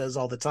Goro says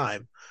all the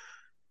time.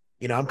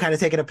 I'm kind of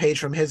taking a page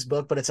from his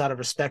book, but it's out of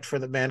respect for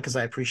the man because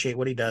I appreciate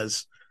what he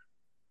does.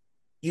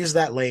 Use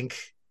that link.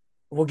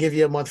 We'll give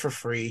you a month for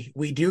free.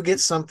 We do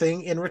get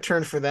something in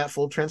return for that,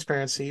 full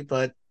transparency,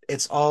 but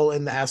it's all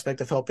in the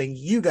aspect of helping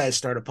you guys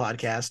start a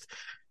podcast.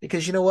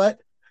 Because you know what?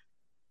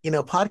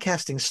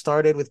 Podcasting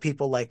started with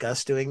people like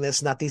us doing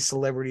this, not these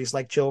celebrities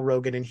like Joe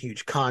Rogan and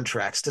huge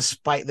contracts,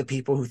 despite the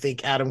people who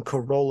think Adam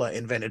Carolla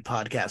invented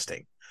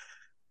podcasting.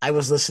 I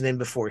was listening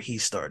before he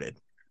started.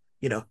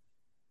 I'm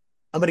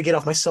going to get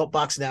off my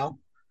soapbox now.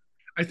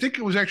 I think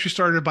it was actually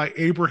started by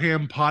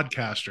Abraham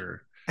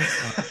Podcaster,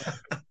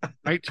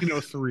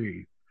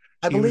 1903.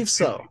 I believe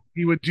so.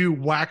 He would do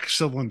wax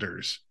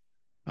cylinders.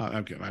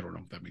 Again, I don't know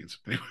what that means.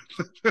 Anyway.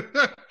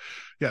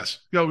 Yes,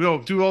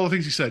 go do all the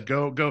things he said.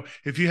 Go.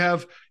 If you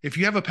have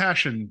a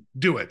passion,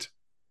 do it.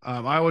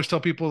 I always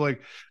tell people they're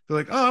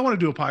like, oh, I want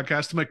to do a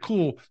podcast. I'm like,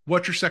 cool.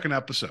 What's your second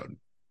episode?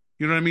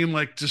 You know what I mean?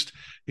 Like, just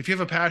if you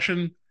have a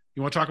passion,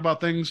 you want to talk about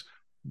things,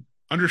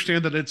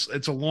 understand that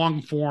it's a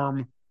long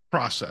form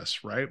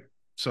process, right?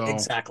 So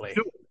exactly.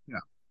 Yeah.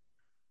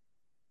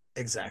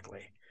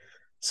 Exactly.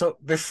 So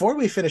before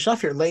we finish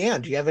off here,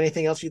 Leanne, do you have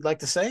anything else you'd like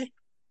to say?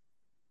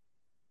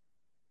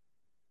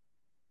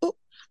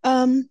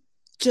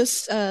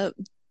 Just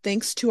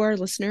thanks to our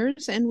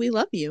listeners, and we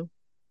love you.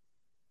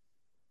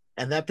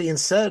 And that being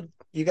said,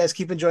 you guys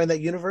keep enjoying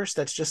that universe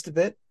that's just a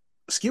bit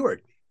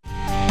skewered.